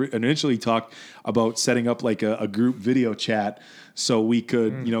I had initially talked about setting up a group video chat so we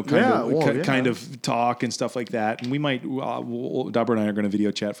could kind of talk and stuff like that. And we might Dobber and I are going to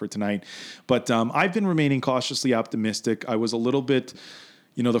video chat for tonight. But I've been remaining cautiously optimistic. I was a little bit.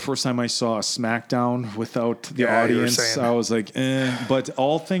 The first time I saw a SmackDown without the audience, I was like, eh. But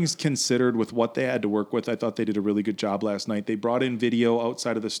all things considered, with what they had to work with, I thought they did a really good job last night. They brought in video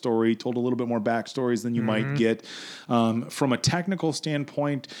outside of the story, told a little bit more backstories than you might get. From a technical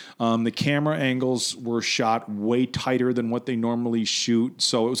standpoint, the camera angles were shot way tighter than what they normally shoot.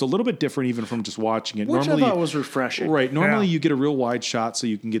 So it was a little bit different even from just watching it. Which normally, I thought was refreshing. Right. Normally you get a real wide shot so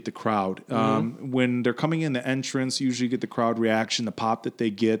you can get the crowd. When they're coming in the entrance, you usually get the crowd reaction, the pop that they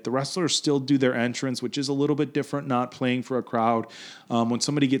get. The wrestlers still do their entrance, which is a little bit different, not playing for a crowd. When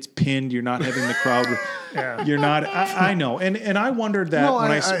somebody gets pinned, you're not having the crowd. You're not. I know, and I wondered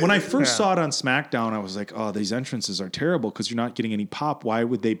that when I first saw it on SmackDown, I was like, oh, these entrances are terrible because you're not getting any pop. Why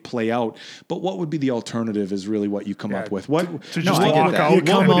would they play out? But what would be the alternative? Is really what you come up with. What to just walk out? You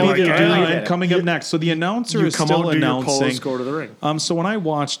come out, and coming up next. So the announcer is still announcing. Pose, go to the ring. So when I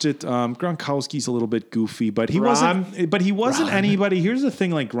watched it, Gronkowski's a little bit goofy, but he wasn't. But he wasn't anybody. Here's the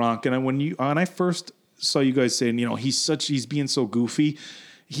thing, like Gronk, and when I first saw you guys saying, he's being so goofy.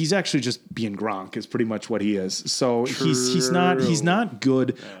 He's actually just being Gronk is pretty much what he is. So he's not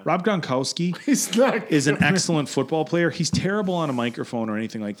good. Yeah. Rob Gronkowski is an excellent football player. He's terrible on a microphone or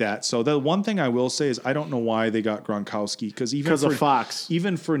anything like that. So the one thing I will say is I don't know why they got Gronkowski because of Fox.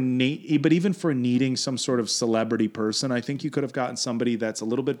 Even for needing some sort of celebrity person, I think you could have gotten somebody that's a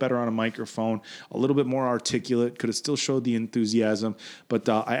little bit better on a microphone, a little bit more articulate, could have still showed the enthusiasm. But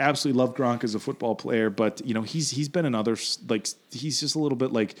I absolutely love Gronk as a football player. But he's been in others he's just a little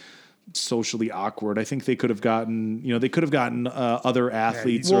bit like socially awkward. I think they could have gotten, other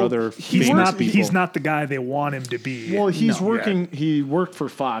athletes or other famous people. He's not the guy they want him to be. Well, he worked for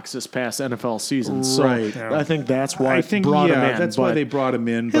Fox this past NFL season. So right. I think that's why they brought him in. That's why they brought him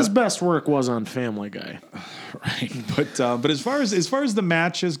in. His best work was on Family Guy. Right. But as far as the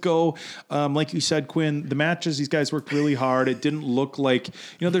matches go, like you said, Quinn, the matches, these guys worked really hard. It didn't look like,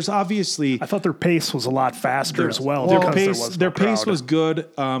 there's obviously. I thought their pace was a lot faster as well. Their pace was good.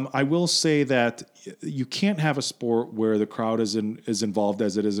 I will say that you can't have a sport where the crowd is involved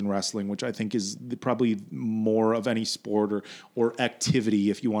as it is in wrestling, which I think is probably more of any sport or activity,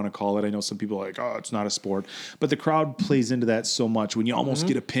 if you want to call it. I know some people are like, oh, it's not a sport, but the crowd plays into that so much when you almost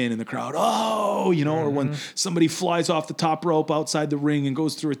get a pin in the crowd, or when somebody flies off the top rope outside the ring and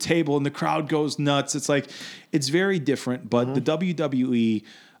goes through a table and the crowd goes nuts. It's like, it's very different, but the WWE,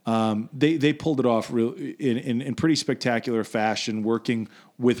 they pulled it off in pretty spectacular fashion, working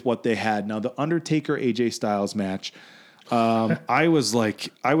with what they had. Now, the Undertaker AJ Styles match, I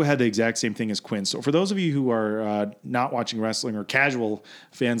had the exact same thing as Quinn. So for those of you who are not watching wrestling or casual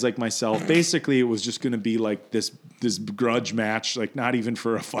fans like myself, basically it was just going to be like this grudge match, like not even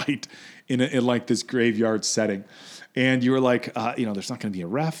for a fight in like this graveyard setting. And you were like, there's not going to be a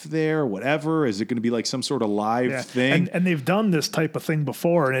ref there, whatever. Is it going to be like some sort of live thing? And they've done this type of thing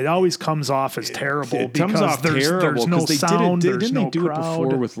before, and it always comes off as terrible. It comes off terrible. There's no sound. Didn't they do it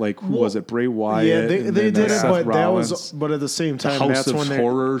before with who was it, Bray Wyatt? Yeah, they did it, Seth but Rollins. but at the same time, the House that's of when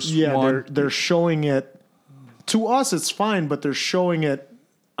Horrors. They're showing it. To us, it's fine, but they're showing it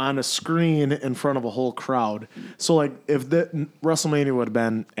on a screen in front of a whole crowd. So, like, if the WrestleMania would have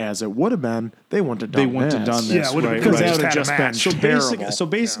been as it would have been, they wouldn't have done this. Yeah, because that would have just been terrible. So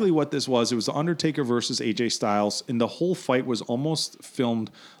basically what this was, it was the Undertaker versus AJ Styles, and the whole fight was almost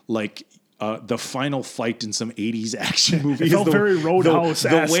filmed like the final fight in some 80s action movie. It felt very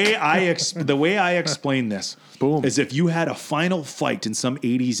Roadhouse-esque. The way I explain this is if you had a final fight in some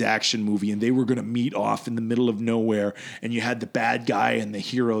 80s action movie and they were going to meet off in the middle of nowhere and you had the bad guy and the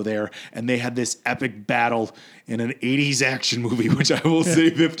hero there and they had this epic battle in an 80s action movie, which I will say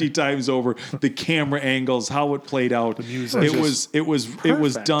 50 times over, the camera angles, how it played out. The music. It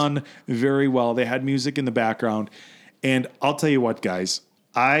was done very well. They had music in the background. And I'll tell you what, guys,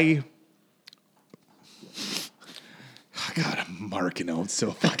 God, I'm marking out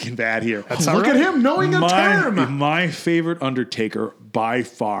so fucking bad here. Look at him knowing a term. My favorite Undertaker by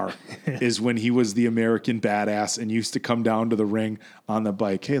far is when he was the American Badass and used to come down to the ring on the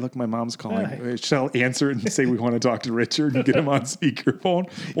bike. Hey, look, my mom's calling. Shall I answer it and say we want to talk to Richard and get him on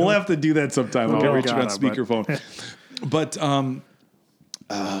speakerphone? We'll have to do that sometime. We'll get Richard on speakerphone. But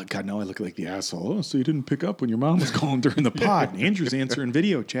God, now I look like the asshole. Oh, so you didn't pick up when your mom was calling during the pod. And Andrew's answering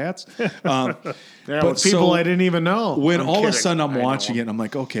video chats. But people I didn't even know. When all of a sudden I'm watching it and I'm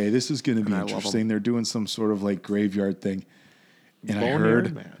like, okay, this is going to be interesting. They're doing some sort of like graveyard thing. And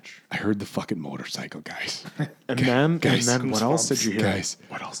I heard the fucking motorcycle, guys. And then what else did you hear? Guys,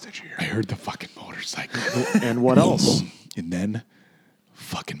 what else did you hear? I heard the fucking motorcycle. And what else? And then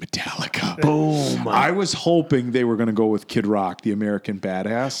fucking Metallica. Boom. I was hoping they were going to go with Kid Rock, the American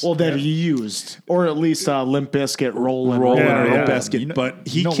Badass. Well, that he used. Or at least Limp Bizkit, Rollin'. Limp Bizkit. But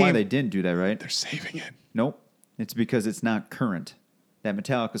he know why they didn't do that, right? They're saving it. Nope. It's because it's not current. That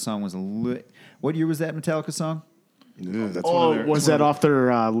Metallica song was what year was that Metallica song? Was that off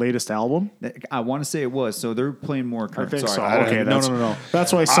their latest album? I want to say it was. So they're playing more current. I think so. Okay, no.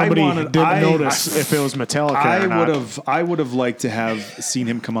 That's why somebody didn't notice if it was Metallica or not. I would have liked to have seen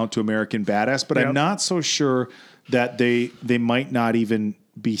him come out to American Badass, but I'm not so sure that they might not even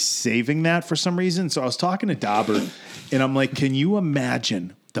be saving that for some reason. So I was talking to Dauber, and I'm like, can you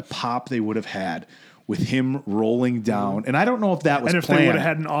imagine the pop they would have had with him rolling down? And I don't know if that was And if planned. they would have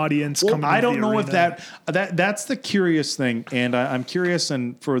had an audience Well, coming I to don't the know if arena. that's the curious thing. And I'm curious,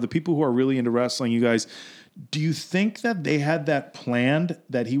 and for the people who are really into wrestling, you guys, do you think that they had that planned,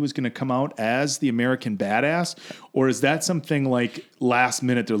 that he was going to come out as the American Badass? Or is that something like last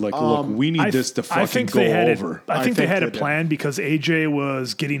minute they're like, look, we need this to fucking go over? I think they had it did. planned because AJ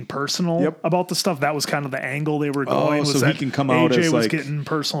was getting personal about the stuff. That was kind of the angle they were going. so was he that can come out AJ as was like- getting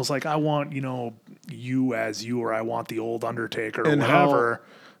personal. It's like, I want, you as you, or I want the old Undertaker or And whatever.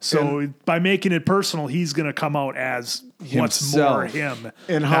 So by making it personal, he's going to come out as what's more Himself. him,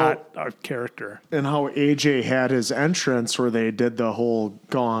 And not a character. And how AJ had his entrance where they did the whole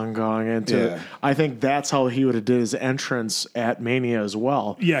gong into Yeah. it. I think that's how he would have did his entrance at Mania as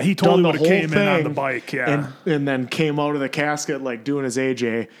well. Yeah, he totally Done the would have whole came in on the thing bike. Yeah. And then came out of the casket like doing his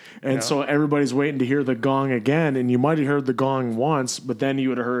AJ. And so everybody's waiting to hear the gong again. And you might have heard the gong once, but then you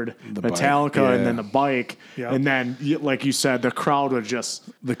would have heard bike, Metallica yeah. and then the bike. Yeah. And then, like you said, the crowd would just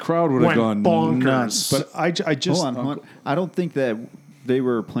The crowd would have went gone bonkers. nuts. But I just Hold on. I don't think that they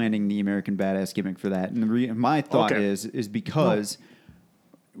were planning the American Badass gimmick for that. And my thought Okay. is because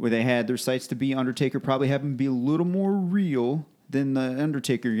where they had their sights to be Undertaker, probably have him be a little more real than the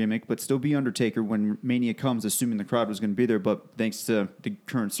Undertaker gimmick, but still be Undertaker when Mania comes, assuming the crowd was going to be there. But thanks to the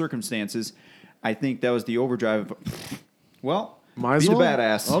current circumstances, I think that was the overdrive. Well, Might as be the well.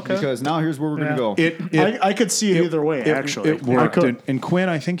 badass. Okay. Because now here's where we're going to go. I could see it either way, actually. It worked. I could. And Quinn,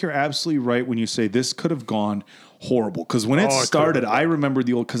 I think you're absolutely right when you say this could have gone horrible. Because when it it started, could've. I remember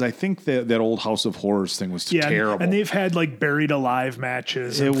the old, because I think that old House of Horrors thing was Yeah, terrible. and they've had like buried alive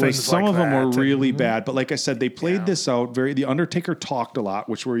matches. It And was things some like of them that. were And- really bad, but like I said, they played this out very. The Undertaker talked a lot,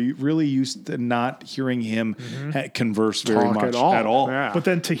 which we're really used to not hearing him converse very Talk much at all. Yeah. But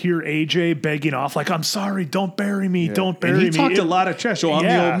then to hear AJ begging off, like, I'm sorry, don't bury me, don't bury And me. he talked a It- lot of trash. Oh, I'm the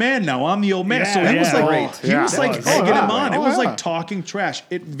Yeah. old man now. I'm the old man. so Yeah, he was yeah. like, Great. he was Yeah. like That was egging great. him on. It was yeah. like talking trash.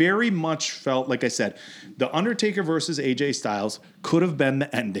 It very much felt like I said, the Undertaker versus AJ Styles could have been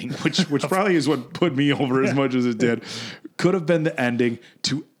the ending, which probably is what put me over as much as it did. Could have been the ending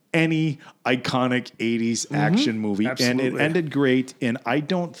to any iconic 80s action movie. And Absolutely. it ended great. And I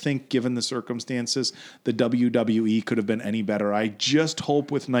don't think, given the circumstances, the WWE could have been any better. I just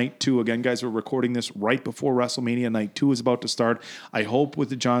hope with Night 2, again, guys, we're recording this right before WrestleMania. Night 2 is about to start. I hope with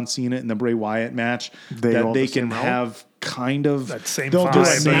the John Cena and the Bray Wyatt match They that go they the can same route? have kind of That same They'll vibe. do a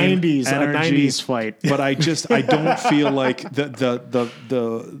same 90s, energy. 90s fight. But I don't feel like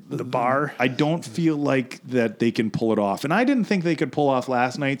the bar. I don't feel like that they can pull it off. And I didn't think they could pull off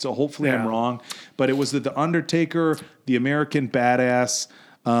last night, so hopefully I'm Yeah. wrong. But it was the Undertaker, the American Badass.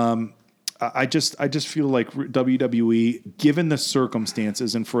 I just feel like WWE, given the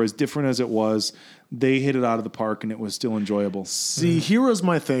circumstances and for as different as it was, they hit it out of the park and it was still enjoyable. See, here was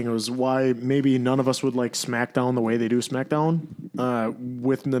my thing. It was why maybe none of us would like SmackDown the way they do SmackDown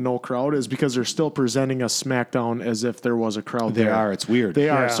with the no crowd is because they're still presenting a SmackDown as if there was a crowd They there. are. It's weird. They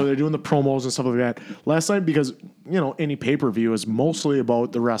are. Yeah. So they're doing the promos and stuff like that. Last night, because, any pay-per-view is mostly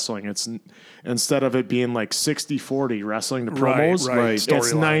about the wrestling. It's instead of it being like 60-40 wrestling to Right, promos, right. it's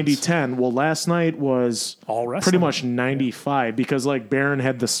Storylines. 90-10. Well, last night was All wrestling. pretty much 95 because like Baron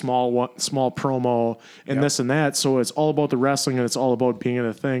had the small promo and this and that. So it's all about the wrestling and it's all about being in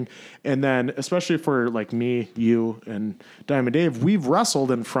a thing. And then especially for like me, you, and Diamond Dave, we've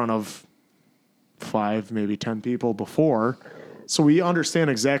wrestled in front of 5, maybe 10 people before. So we understand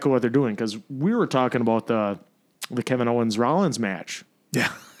exactly what they're doing because we were talking about the Kevin Owens Rollins match. Yeah.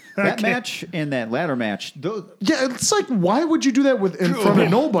 That match and that ladder match, Yeah, it's like, why would you do that in front of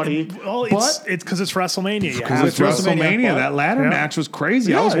nobody? Well, but it's because it's WrestleMania. You Because have it's to. WrestleMania. That ladder match was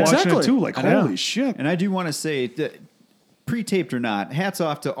crazy. I Yeah, was watching exactly. it too. Like, Yeah. holy shit. and I do want to say that pre-taped or not, hats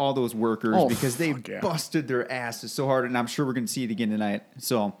off to all those workers Oh, because they fuck yeah. busted their asses so hard, and I'm sure we're going to see it again tonight.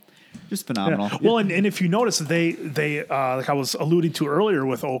 So, just phenomenal. Yeah. Well, and if you notice, they like I was alluding to earlier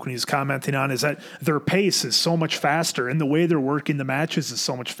with Oak when he was commenting on, is that their pace is so much faster, and the way they're working the matches is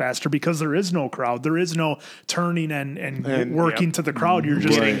so much faster because there is no crowd, there is no turning and working to the crowd. You're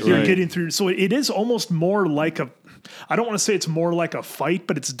just Right, you're right. getting through. So it is almost more like a. I don't want to say it's more like a fight,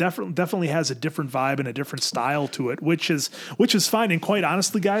 but it's definitely has a different vibe and a different style to it, which is fine. And quite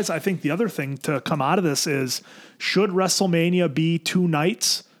honestly, guys, I think the other thing to come out of this is, should WrestleMania be 2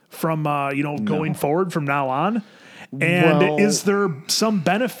 nights from going forward from now on? And Well- is there some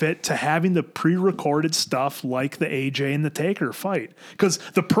benefit to having the pre-recorded stuff like the AJ and the Taker fight? Because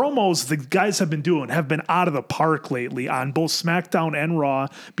the promos the guys have been doing have been out of the park lately on both SmackDown and Raw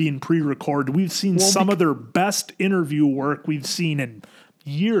being pre-recorded. We've seen some of their best interview work we've seen in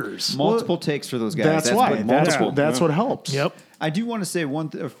Years. Multiple takes for those guys. That's why. what- That's what helps. Yep. I do want to say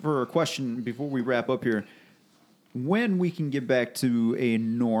for a question before we wrap up here. When we can get back to a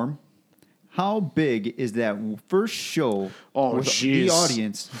norm, how big is that first show with the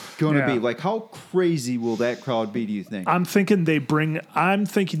audience going to be? Like, how crazy will that crowd be, do you think? I'm thinking they bring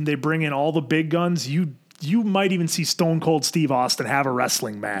in all the big guns. You might even see Stone Cold Steve Austin have a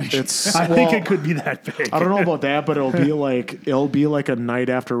wrestling match. I think it could be that big. I don't know about that, but it'll be like a night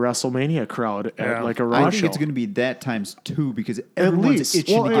after WrestleMania crowd at like a Raw I think show. it's going to be that times 2 because At everyone's least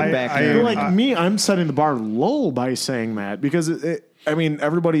itching to get back I there. feel like me, I'm setting the bar low by saying that because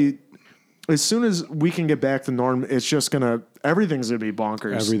everybody. As soon as we can get back to norm, it's just everything's gonna be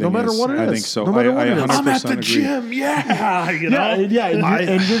bonkers. Everything no matter is. what it is. I think so. No matter what it is. 100% I'm at the agree. gym. Yeah.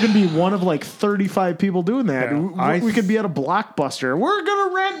 And you're gonna be one of like 35 people doing that. Yeah. We could be at a Blockbuster. We're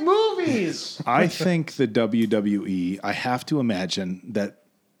gonna rent movies. I think the WWE, I have to imagine that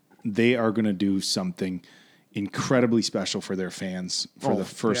they are going to do something incredibly special for their fans for the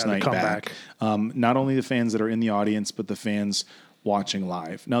first the night back. comeback. Not only the fans that are in the audience, but the fans watching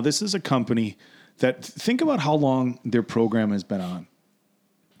live. Now, this is a company that, think about how long their program has been on.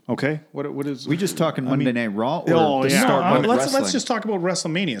 Okay? What is... we just talking Monday Night Raw or Oh, the yeah. start No, of let's wrestling? just talk about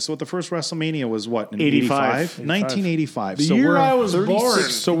WrestleMania. So, the first WrestleMania was what? In 85? 1985. The so year we're I was 36 born.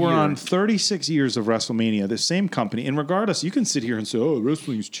 So we're on 36 years of WrestleMania. The same company, and regardless, you can sit here and say, "Oh,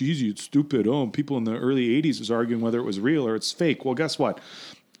 wrestling's cheesy. It's stupid." Oh, people in the early 80s was arguing whether it was real or it's fake. Well, guess what?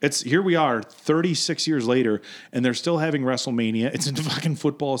 Here we are 36 years later, and they're still having WrestleMania. It's in fucking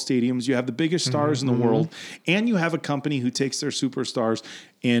football stadiums. You have the biggest stars in the world, and you have a company who takes their superstars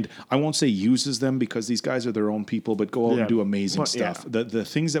and I won't say uses them because these guys are their own people, but go out and do amazing stuff. The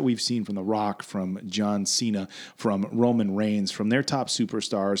things that we've seen from The Rock, from John Cena, from Roman Reigns, from their top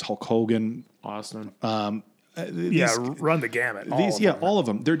superstars, Hulk Hogan, Austin. Run the gamut. All of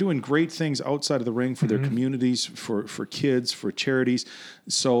them. They're doing great things outside of the ring for their communities, for kids, for charities.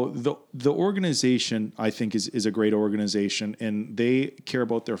 So the organization, I think, is a great organization, and they care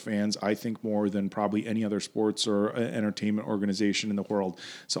about their fans, I think, more than probably any other sports or entertainment organization in the world.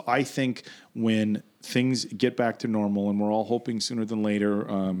 So I think when things get back to normal, and we're all hoping sooner than later,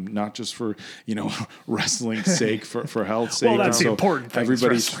 not just for wrestling's sake, for health's sake. Well, that's the so important thing.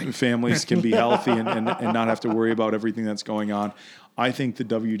 everybody's families can be healthy and not have to worry about everything that's going on. I think the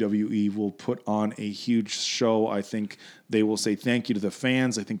WWE will put on a huge show. I think they will say thank you to the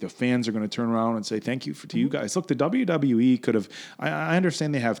fans. I think the fans are going to turn around and say thank you to you guys. Look, the WWE could have. I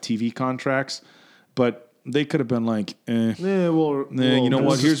understand they have TV contracts, but they could have been like, you know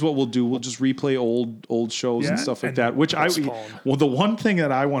what? Here's what we'll do. We'll just replay old shows and stuff like that. The one thing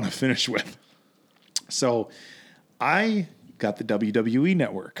that I want to finish with. So, I got the WWE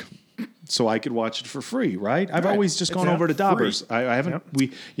Network, so I could watch it for free. Right? I've always just gone over to Daubers. I haven't.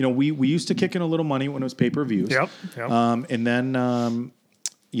 We used to kick in a little money when it was pay-per-views. Yep. And then.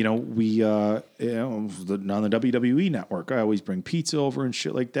 We on the WWE Network, I always bring pizza over and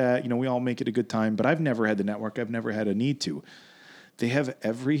shit like that. We all make it a good time, but I've never had the network. I've never had a need to. They have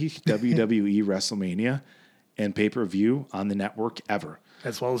every WWE WrestleMania and pay-per-view on the network ever.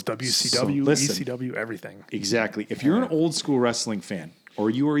 As well as WCW, So, listen. ECW, everything. Exactly. If you're an old school wrestling fan, or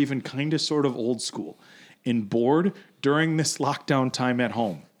you are even kind of sort of old school and bored during this lockdown time at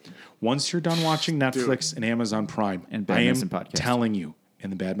home, once you're done watching Netflix and Amazon Prime, And Bad I am Medicine Podcast. telling you, in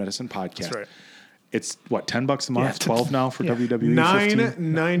the Bad Medicine Podcast. That's right. It's what, $10 a month, 12 now for WWE. $9.99.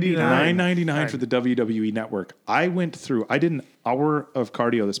 $9.99 for the WWE Network. I did an hour of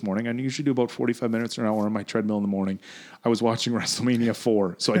cardio this morning. I usually do about 45 minutes or an hour on my treadmill in the morning. I was watching WrestleMania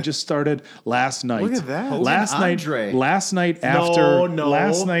 4. So I just started last night. Look at that. Last Andre. night after. No.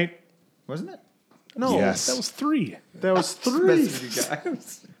 Last night. Wasn't it? No, Yes. that was 3. That was 3.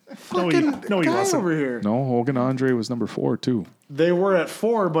 guys. Fucking no, he guy wasn't. over here. No, Hogan Andre was number 4 too. They were at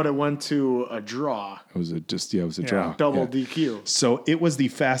 4, but it went to a draw. It was a draw. Double Yeah. DQ. So it was the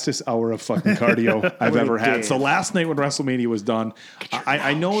fastest hour of fucking cardio I've ever had. So last night when WrestleMania was done,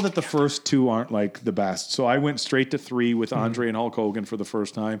 I know that the first 2 aren't like the best. So I went straight to 3 with Andre and Hulk Hogan for the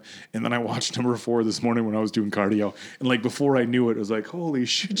first time. And then I watched number 4 this morning when I was doing cardio. And like before I knew it, it was like, holy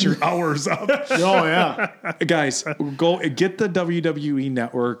shit, your hour's up. Oh, yeah. Guys, go get the WWE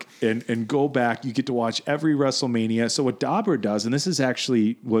Network and go back. You get to watch every WrestleMania. So what Dauber does, and this is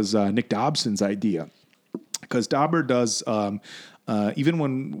actually was Nick Dobson's idea, because Dauber does even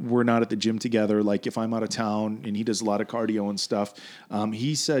when we're not at the gym together, like if I'm out of town and he does a lot of cardio and stuff,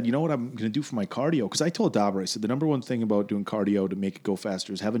 he said, you know what I'm going to do for my cardio? Because I told Dauber, I said, the number one thing about doing cardio to make it go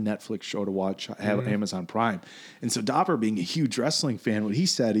faster is have a Netflix show to watch, have Amazon Prime. And so Dauber, being a huge wrestling fan, what he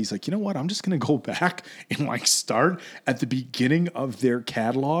said, he's like, you know what? I'm just going to go back and like start at the beginning of their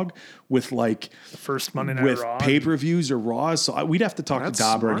catalog with like The first Monday Night with Raw. pay-per-views or Raws. So we'd have to talk That's to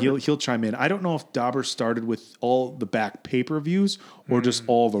Dauber, and smart. he'll chime in. I don't know if Dauber started with all the back pay-per-views or just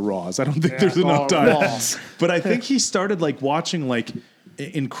all the Raws. I don't think there's enough time. But I think he started like watching like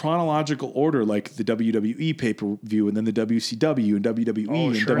in chronological order, like the WWE pay-per-view and then the WCW and WWE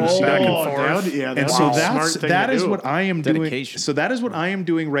and sure. WCW. Back and Oh, forth. yeah, And that's so a smart thing that to is do. what I am Dedication. doing. So that is what I am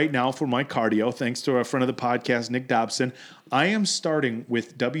doing right now for my cardio. Thanks to our friend of the podcast, Nick Dobson. I am starting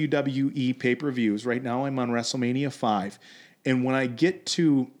with WWE pay-per-views. Right now I'm on WrestleMania 5. And when I get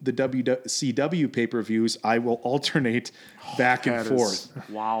to the WCW pay-per-views, I will alternate back and forth.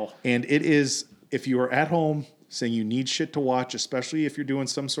 Wow. And it is, if you are at home saying you need shit to watch, especially if you're doing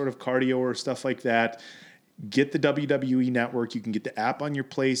some sort of cardio or stuff like that, get the WWE Network. You can get the app on your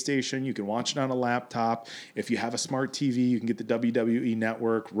PlayStation. You can watch it on a laptop. If you have a smart TV, you can get the WWE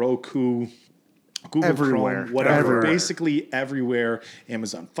Network, Roku, Google Everywhere. Chrome, whatever. Everywhere. Basically everywhere.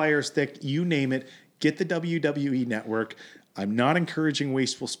 Amazon Fire Stick, you name it. Get the WWE Network. I'm not encouraging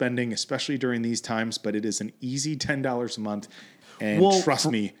wasteful spending, especially during these times, but it is an easy $10 a month. And Well, trust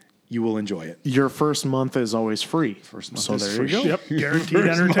me, you will enjoy it. Your first month is always free. month so is there free. you go. Yep, guaranteed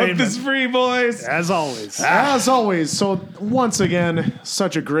First month entertainment. is free, boys. As always. As always. So once again,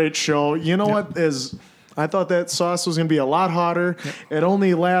 such a great show. You know what is? I thought that sauce was going to be a lot hotter. It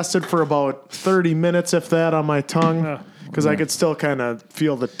only lasted for about 30 minutes, if that, on my tongue, because I could still kind of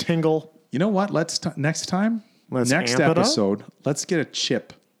feel the tingle. You know what? Next time, Let's next amp it up. episode, let's get a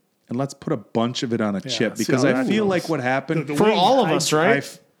chip and let's put a bunch of it on a chip see because how I that feel goes. like what happened The For wing, all of us,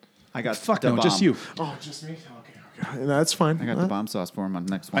 right? I got Fuck the no, bomb. just you. Oh, just me? Okay. That's fine. I got the bomb sauce for him on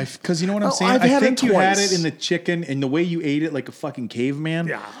the next one. Because you know what I'm Oh, saying? I've I had think it you had twice. it in the chicken and the way you ate it like a fucking caveman.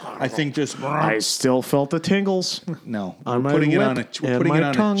 Yeah. I think just I still felt the tingles. no. On We're my putting it lip on and putting my it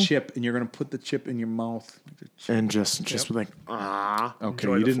on tongue. a chip, and you're gonna put the chip in your mouth. And just like, Okay,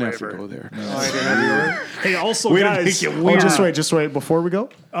 Enjoy you the didn't have flavor. to go there. Hey, also, Way to guys. make it oh, weird. just wait. Before we go,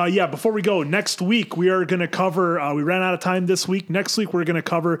 Before we go, next week we are going to cover. We ran out of time this week. Next week we're going to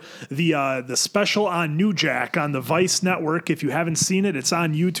cover the special on New Jack on the Vice Network. If you haven't seen it, it's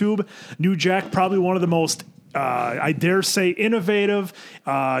on YouTube. New Jack, probably one of the most, I dare say, innovative,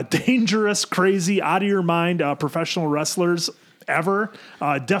 dangerous, crazy, out of your mind professional wrestlers ever.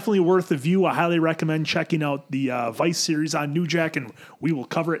 Definitely worth the view. I highly recommend checking out the Vice series on New Jack, and we will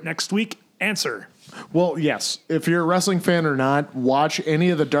cover it next week. Answer. well, yes. If you're a wrestling fan or not, watch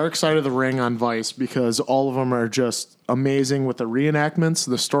any of the Dark Side of the Ring on Vice because all of them are just amazing with the reenactments,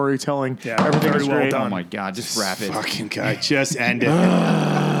 the storytelling. Yeah, everything very is well great. done. Oh my God, just wrap it. Fucking guy, just end it.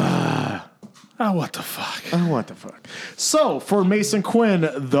 Oh, what the fuck? Oh, what the fuck? So for Mason Quinn,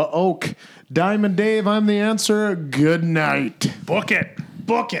 the Oak, Diamond Dave, I'm the answer. Good night. Book it.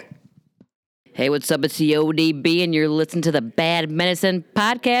 Book it. Hey, what's up? It's the ODB, and you're listening to the Bad Medicine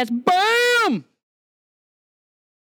Podcast. Boom!